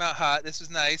 I came out hot. This was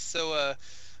nice. So,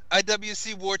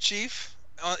 IWC War Chief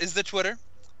is the Twitter.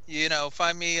 You know,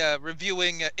 find me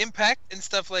reviewing Impact and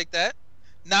stuff like that.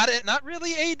 Not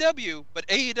really AEW, but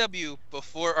AEW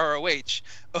before ROH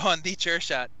on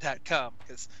thechairshot.com,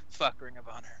 because fuck Ring of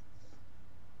Honor.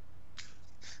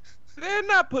 They're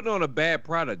not putting on a bad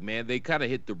product, man. They kind of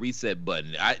hit the reset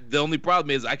button. The only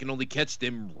problem is I can only catch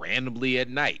them randomly at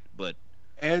night. But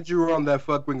and you were on that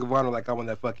fuck Ring of Honor like I'm on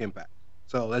that fuck Impact.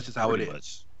 So that's just how it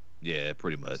is. Yeah,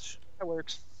 pretty much. That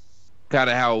works. Kind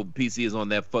of how PC is on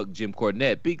that fuck Jim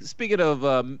Cornette. Speaking of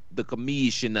the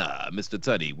commissioner, Mr.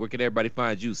 Tunney, where can everybody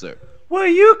find you, sir? Well,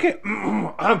 you can.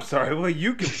 I'm sorry. Well,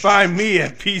 you can find me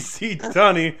at PC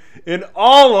Tunney and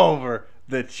all over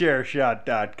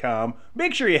thechairshot.com.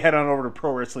 Make sure you head on over to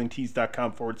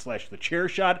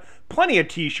prowrestlingtees.com/thechairshot. Plenty of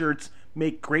t-shirts.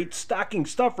 Make great stocking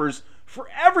stuffers for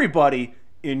everybody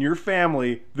in your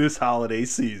family this holiday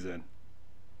season.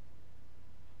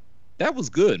 That was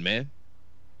good, man.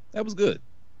 That was good.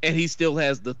 And he still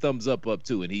has the thumbs up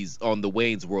too, and he's on the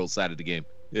Wayne's World side of the game.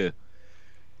 Yeah.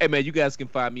 Hey, man, you guys can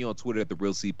find me on Twitter at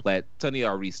TheRealCPlat. Tony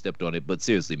already stepped on it, but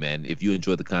seriously, man, if you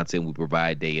enjoy the content we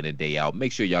provide day in and day out,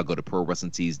 make sure y'all go to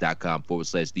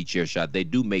ProWrestlingTees.com/TheChairShot. They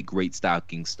do make great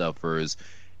stocking stuffers.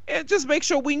 And just make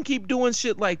sure we can keep doing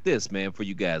shit like this, man, for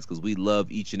you guys, because we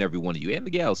love each and every one of you, and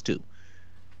the gals, too.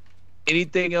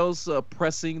 Anything else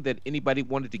pressing that anybody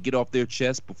wanted to get off their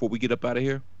chest before we get up out of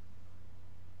here?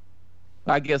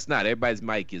 I guess not. Everybody's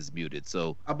mic is muted,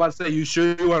 so... I'm about to say, you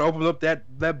sure you want to open up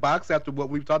that box after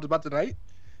what we've talked about tonight?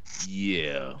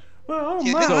 Yeah. Well,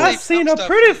 Yeah, my, just I've save seen some a stuff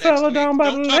pretty for the next fella week. down by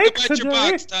the Don't talk lake about your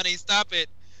today. box, Tony. Stop it.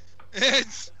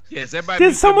 Yes, everybody. Did mute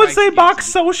their someone mics say again box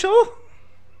so social?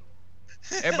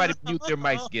 everybody mute their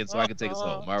mics again so I can take us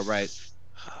home. All right.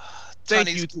 Thank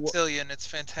Tony's you to Brazilian. It's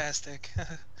fantastic.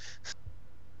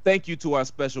 Thank you to our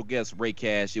special guest, Ray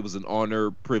Cash. It was an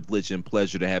honor, privilege, and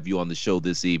pleasure to have you on the show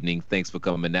this evening. Thanks for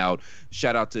coming out.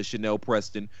 Shout out to Chanel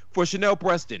Preston. For Chanel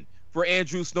Preston, for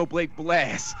Andrew Snowblake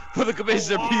Blast, for the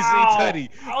Commissioner PC Tunney,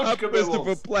 I'm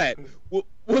Christopher Platt.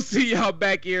 We'll see y'all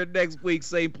back here next week.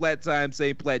 Same Platt time,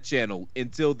 same Platt channel.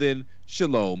 Until then,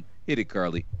 shalom. Hit it,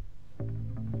 Carly.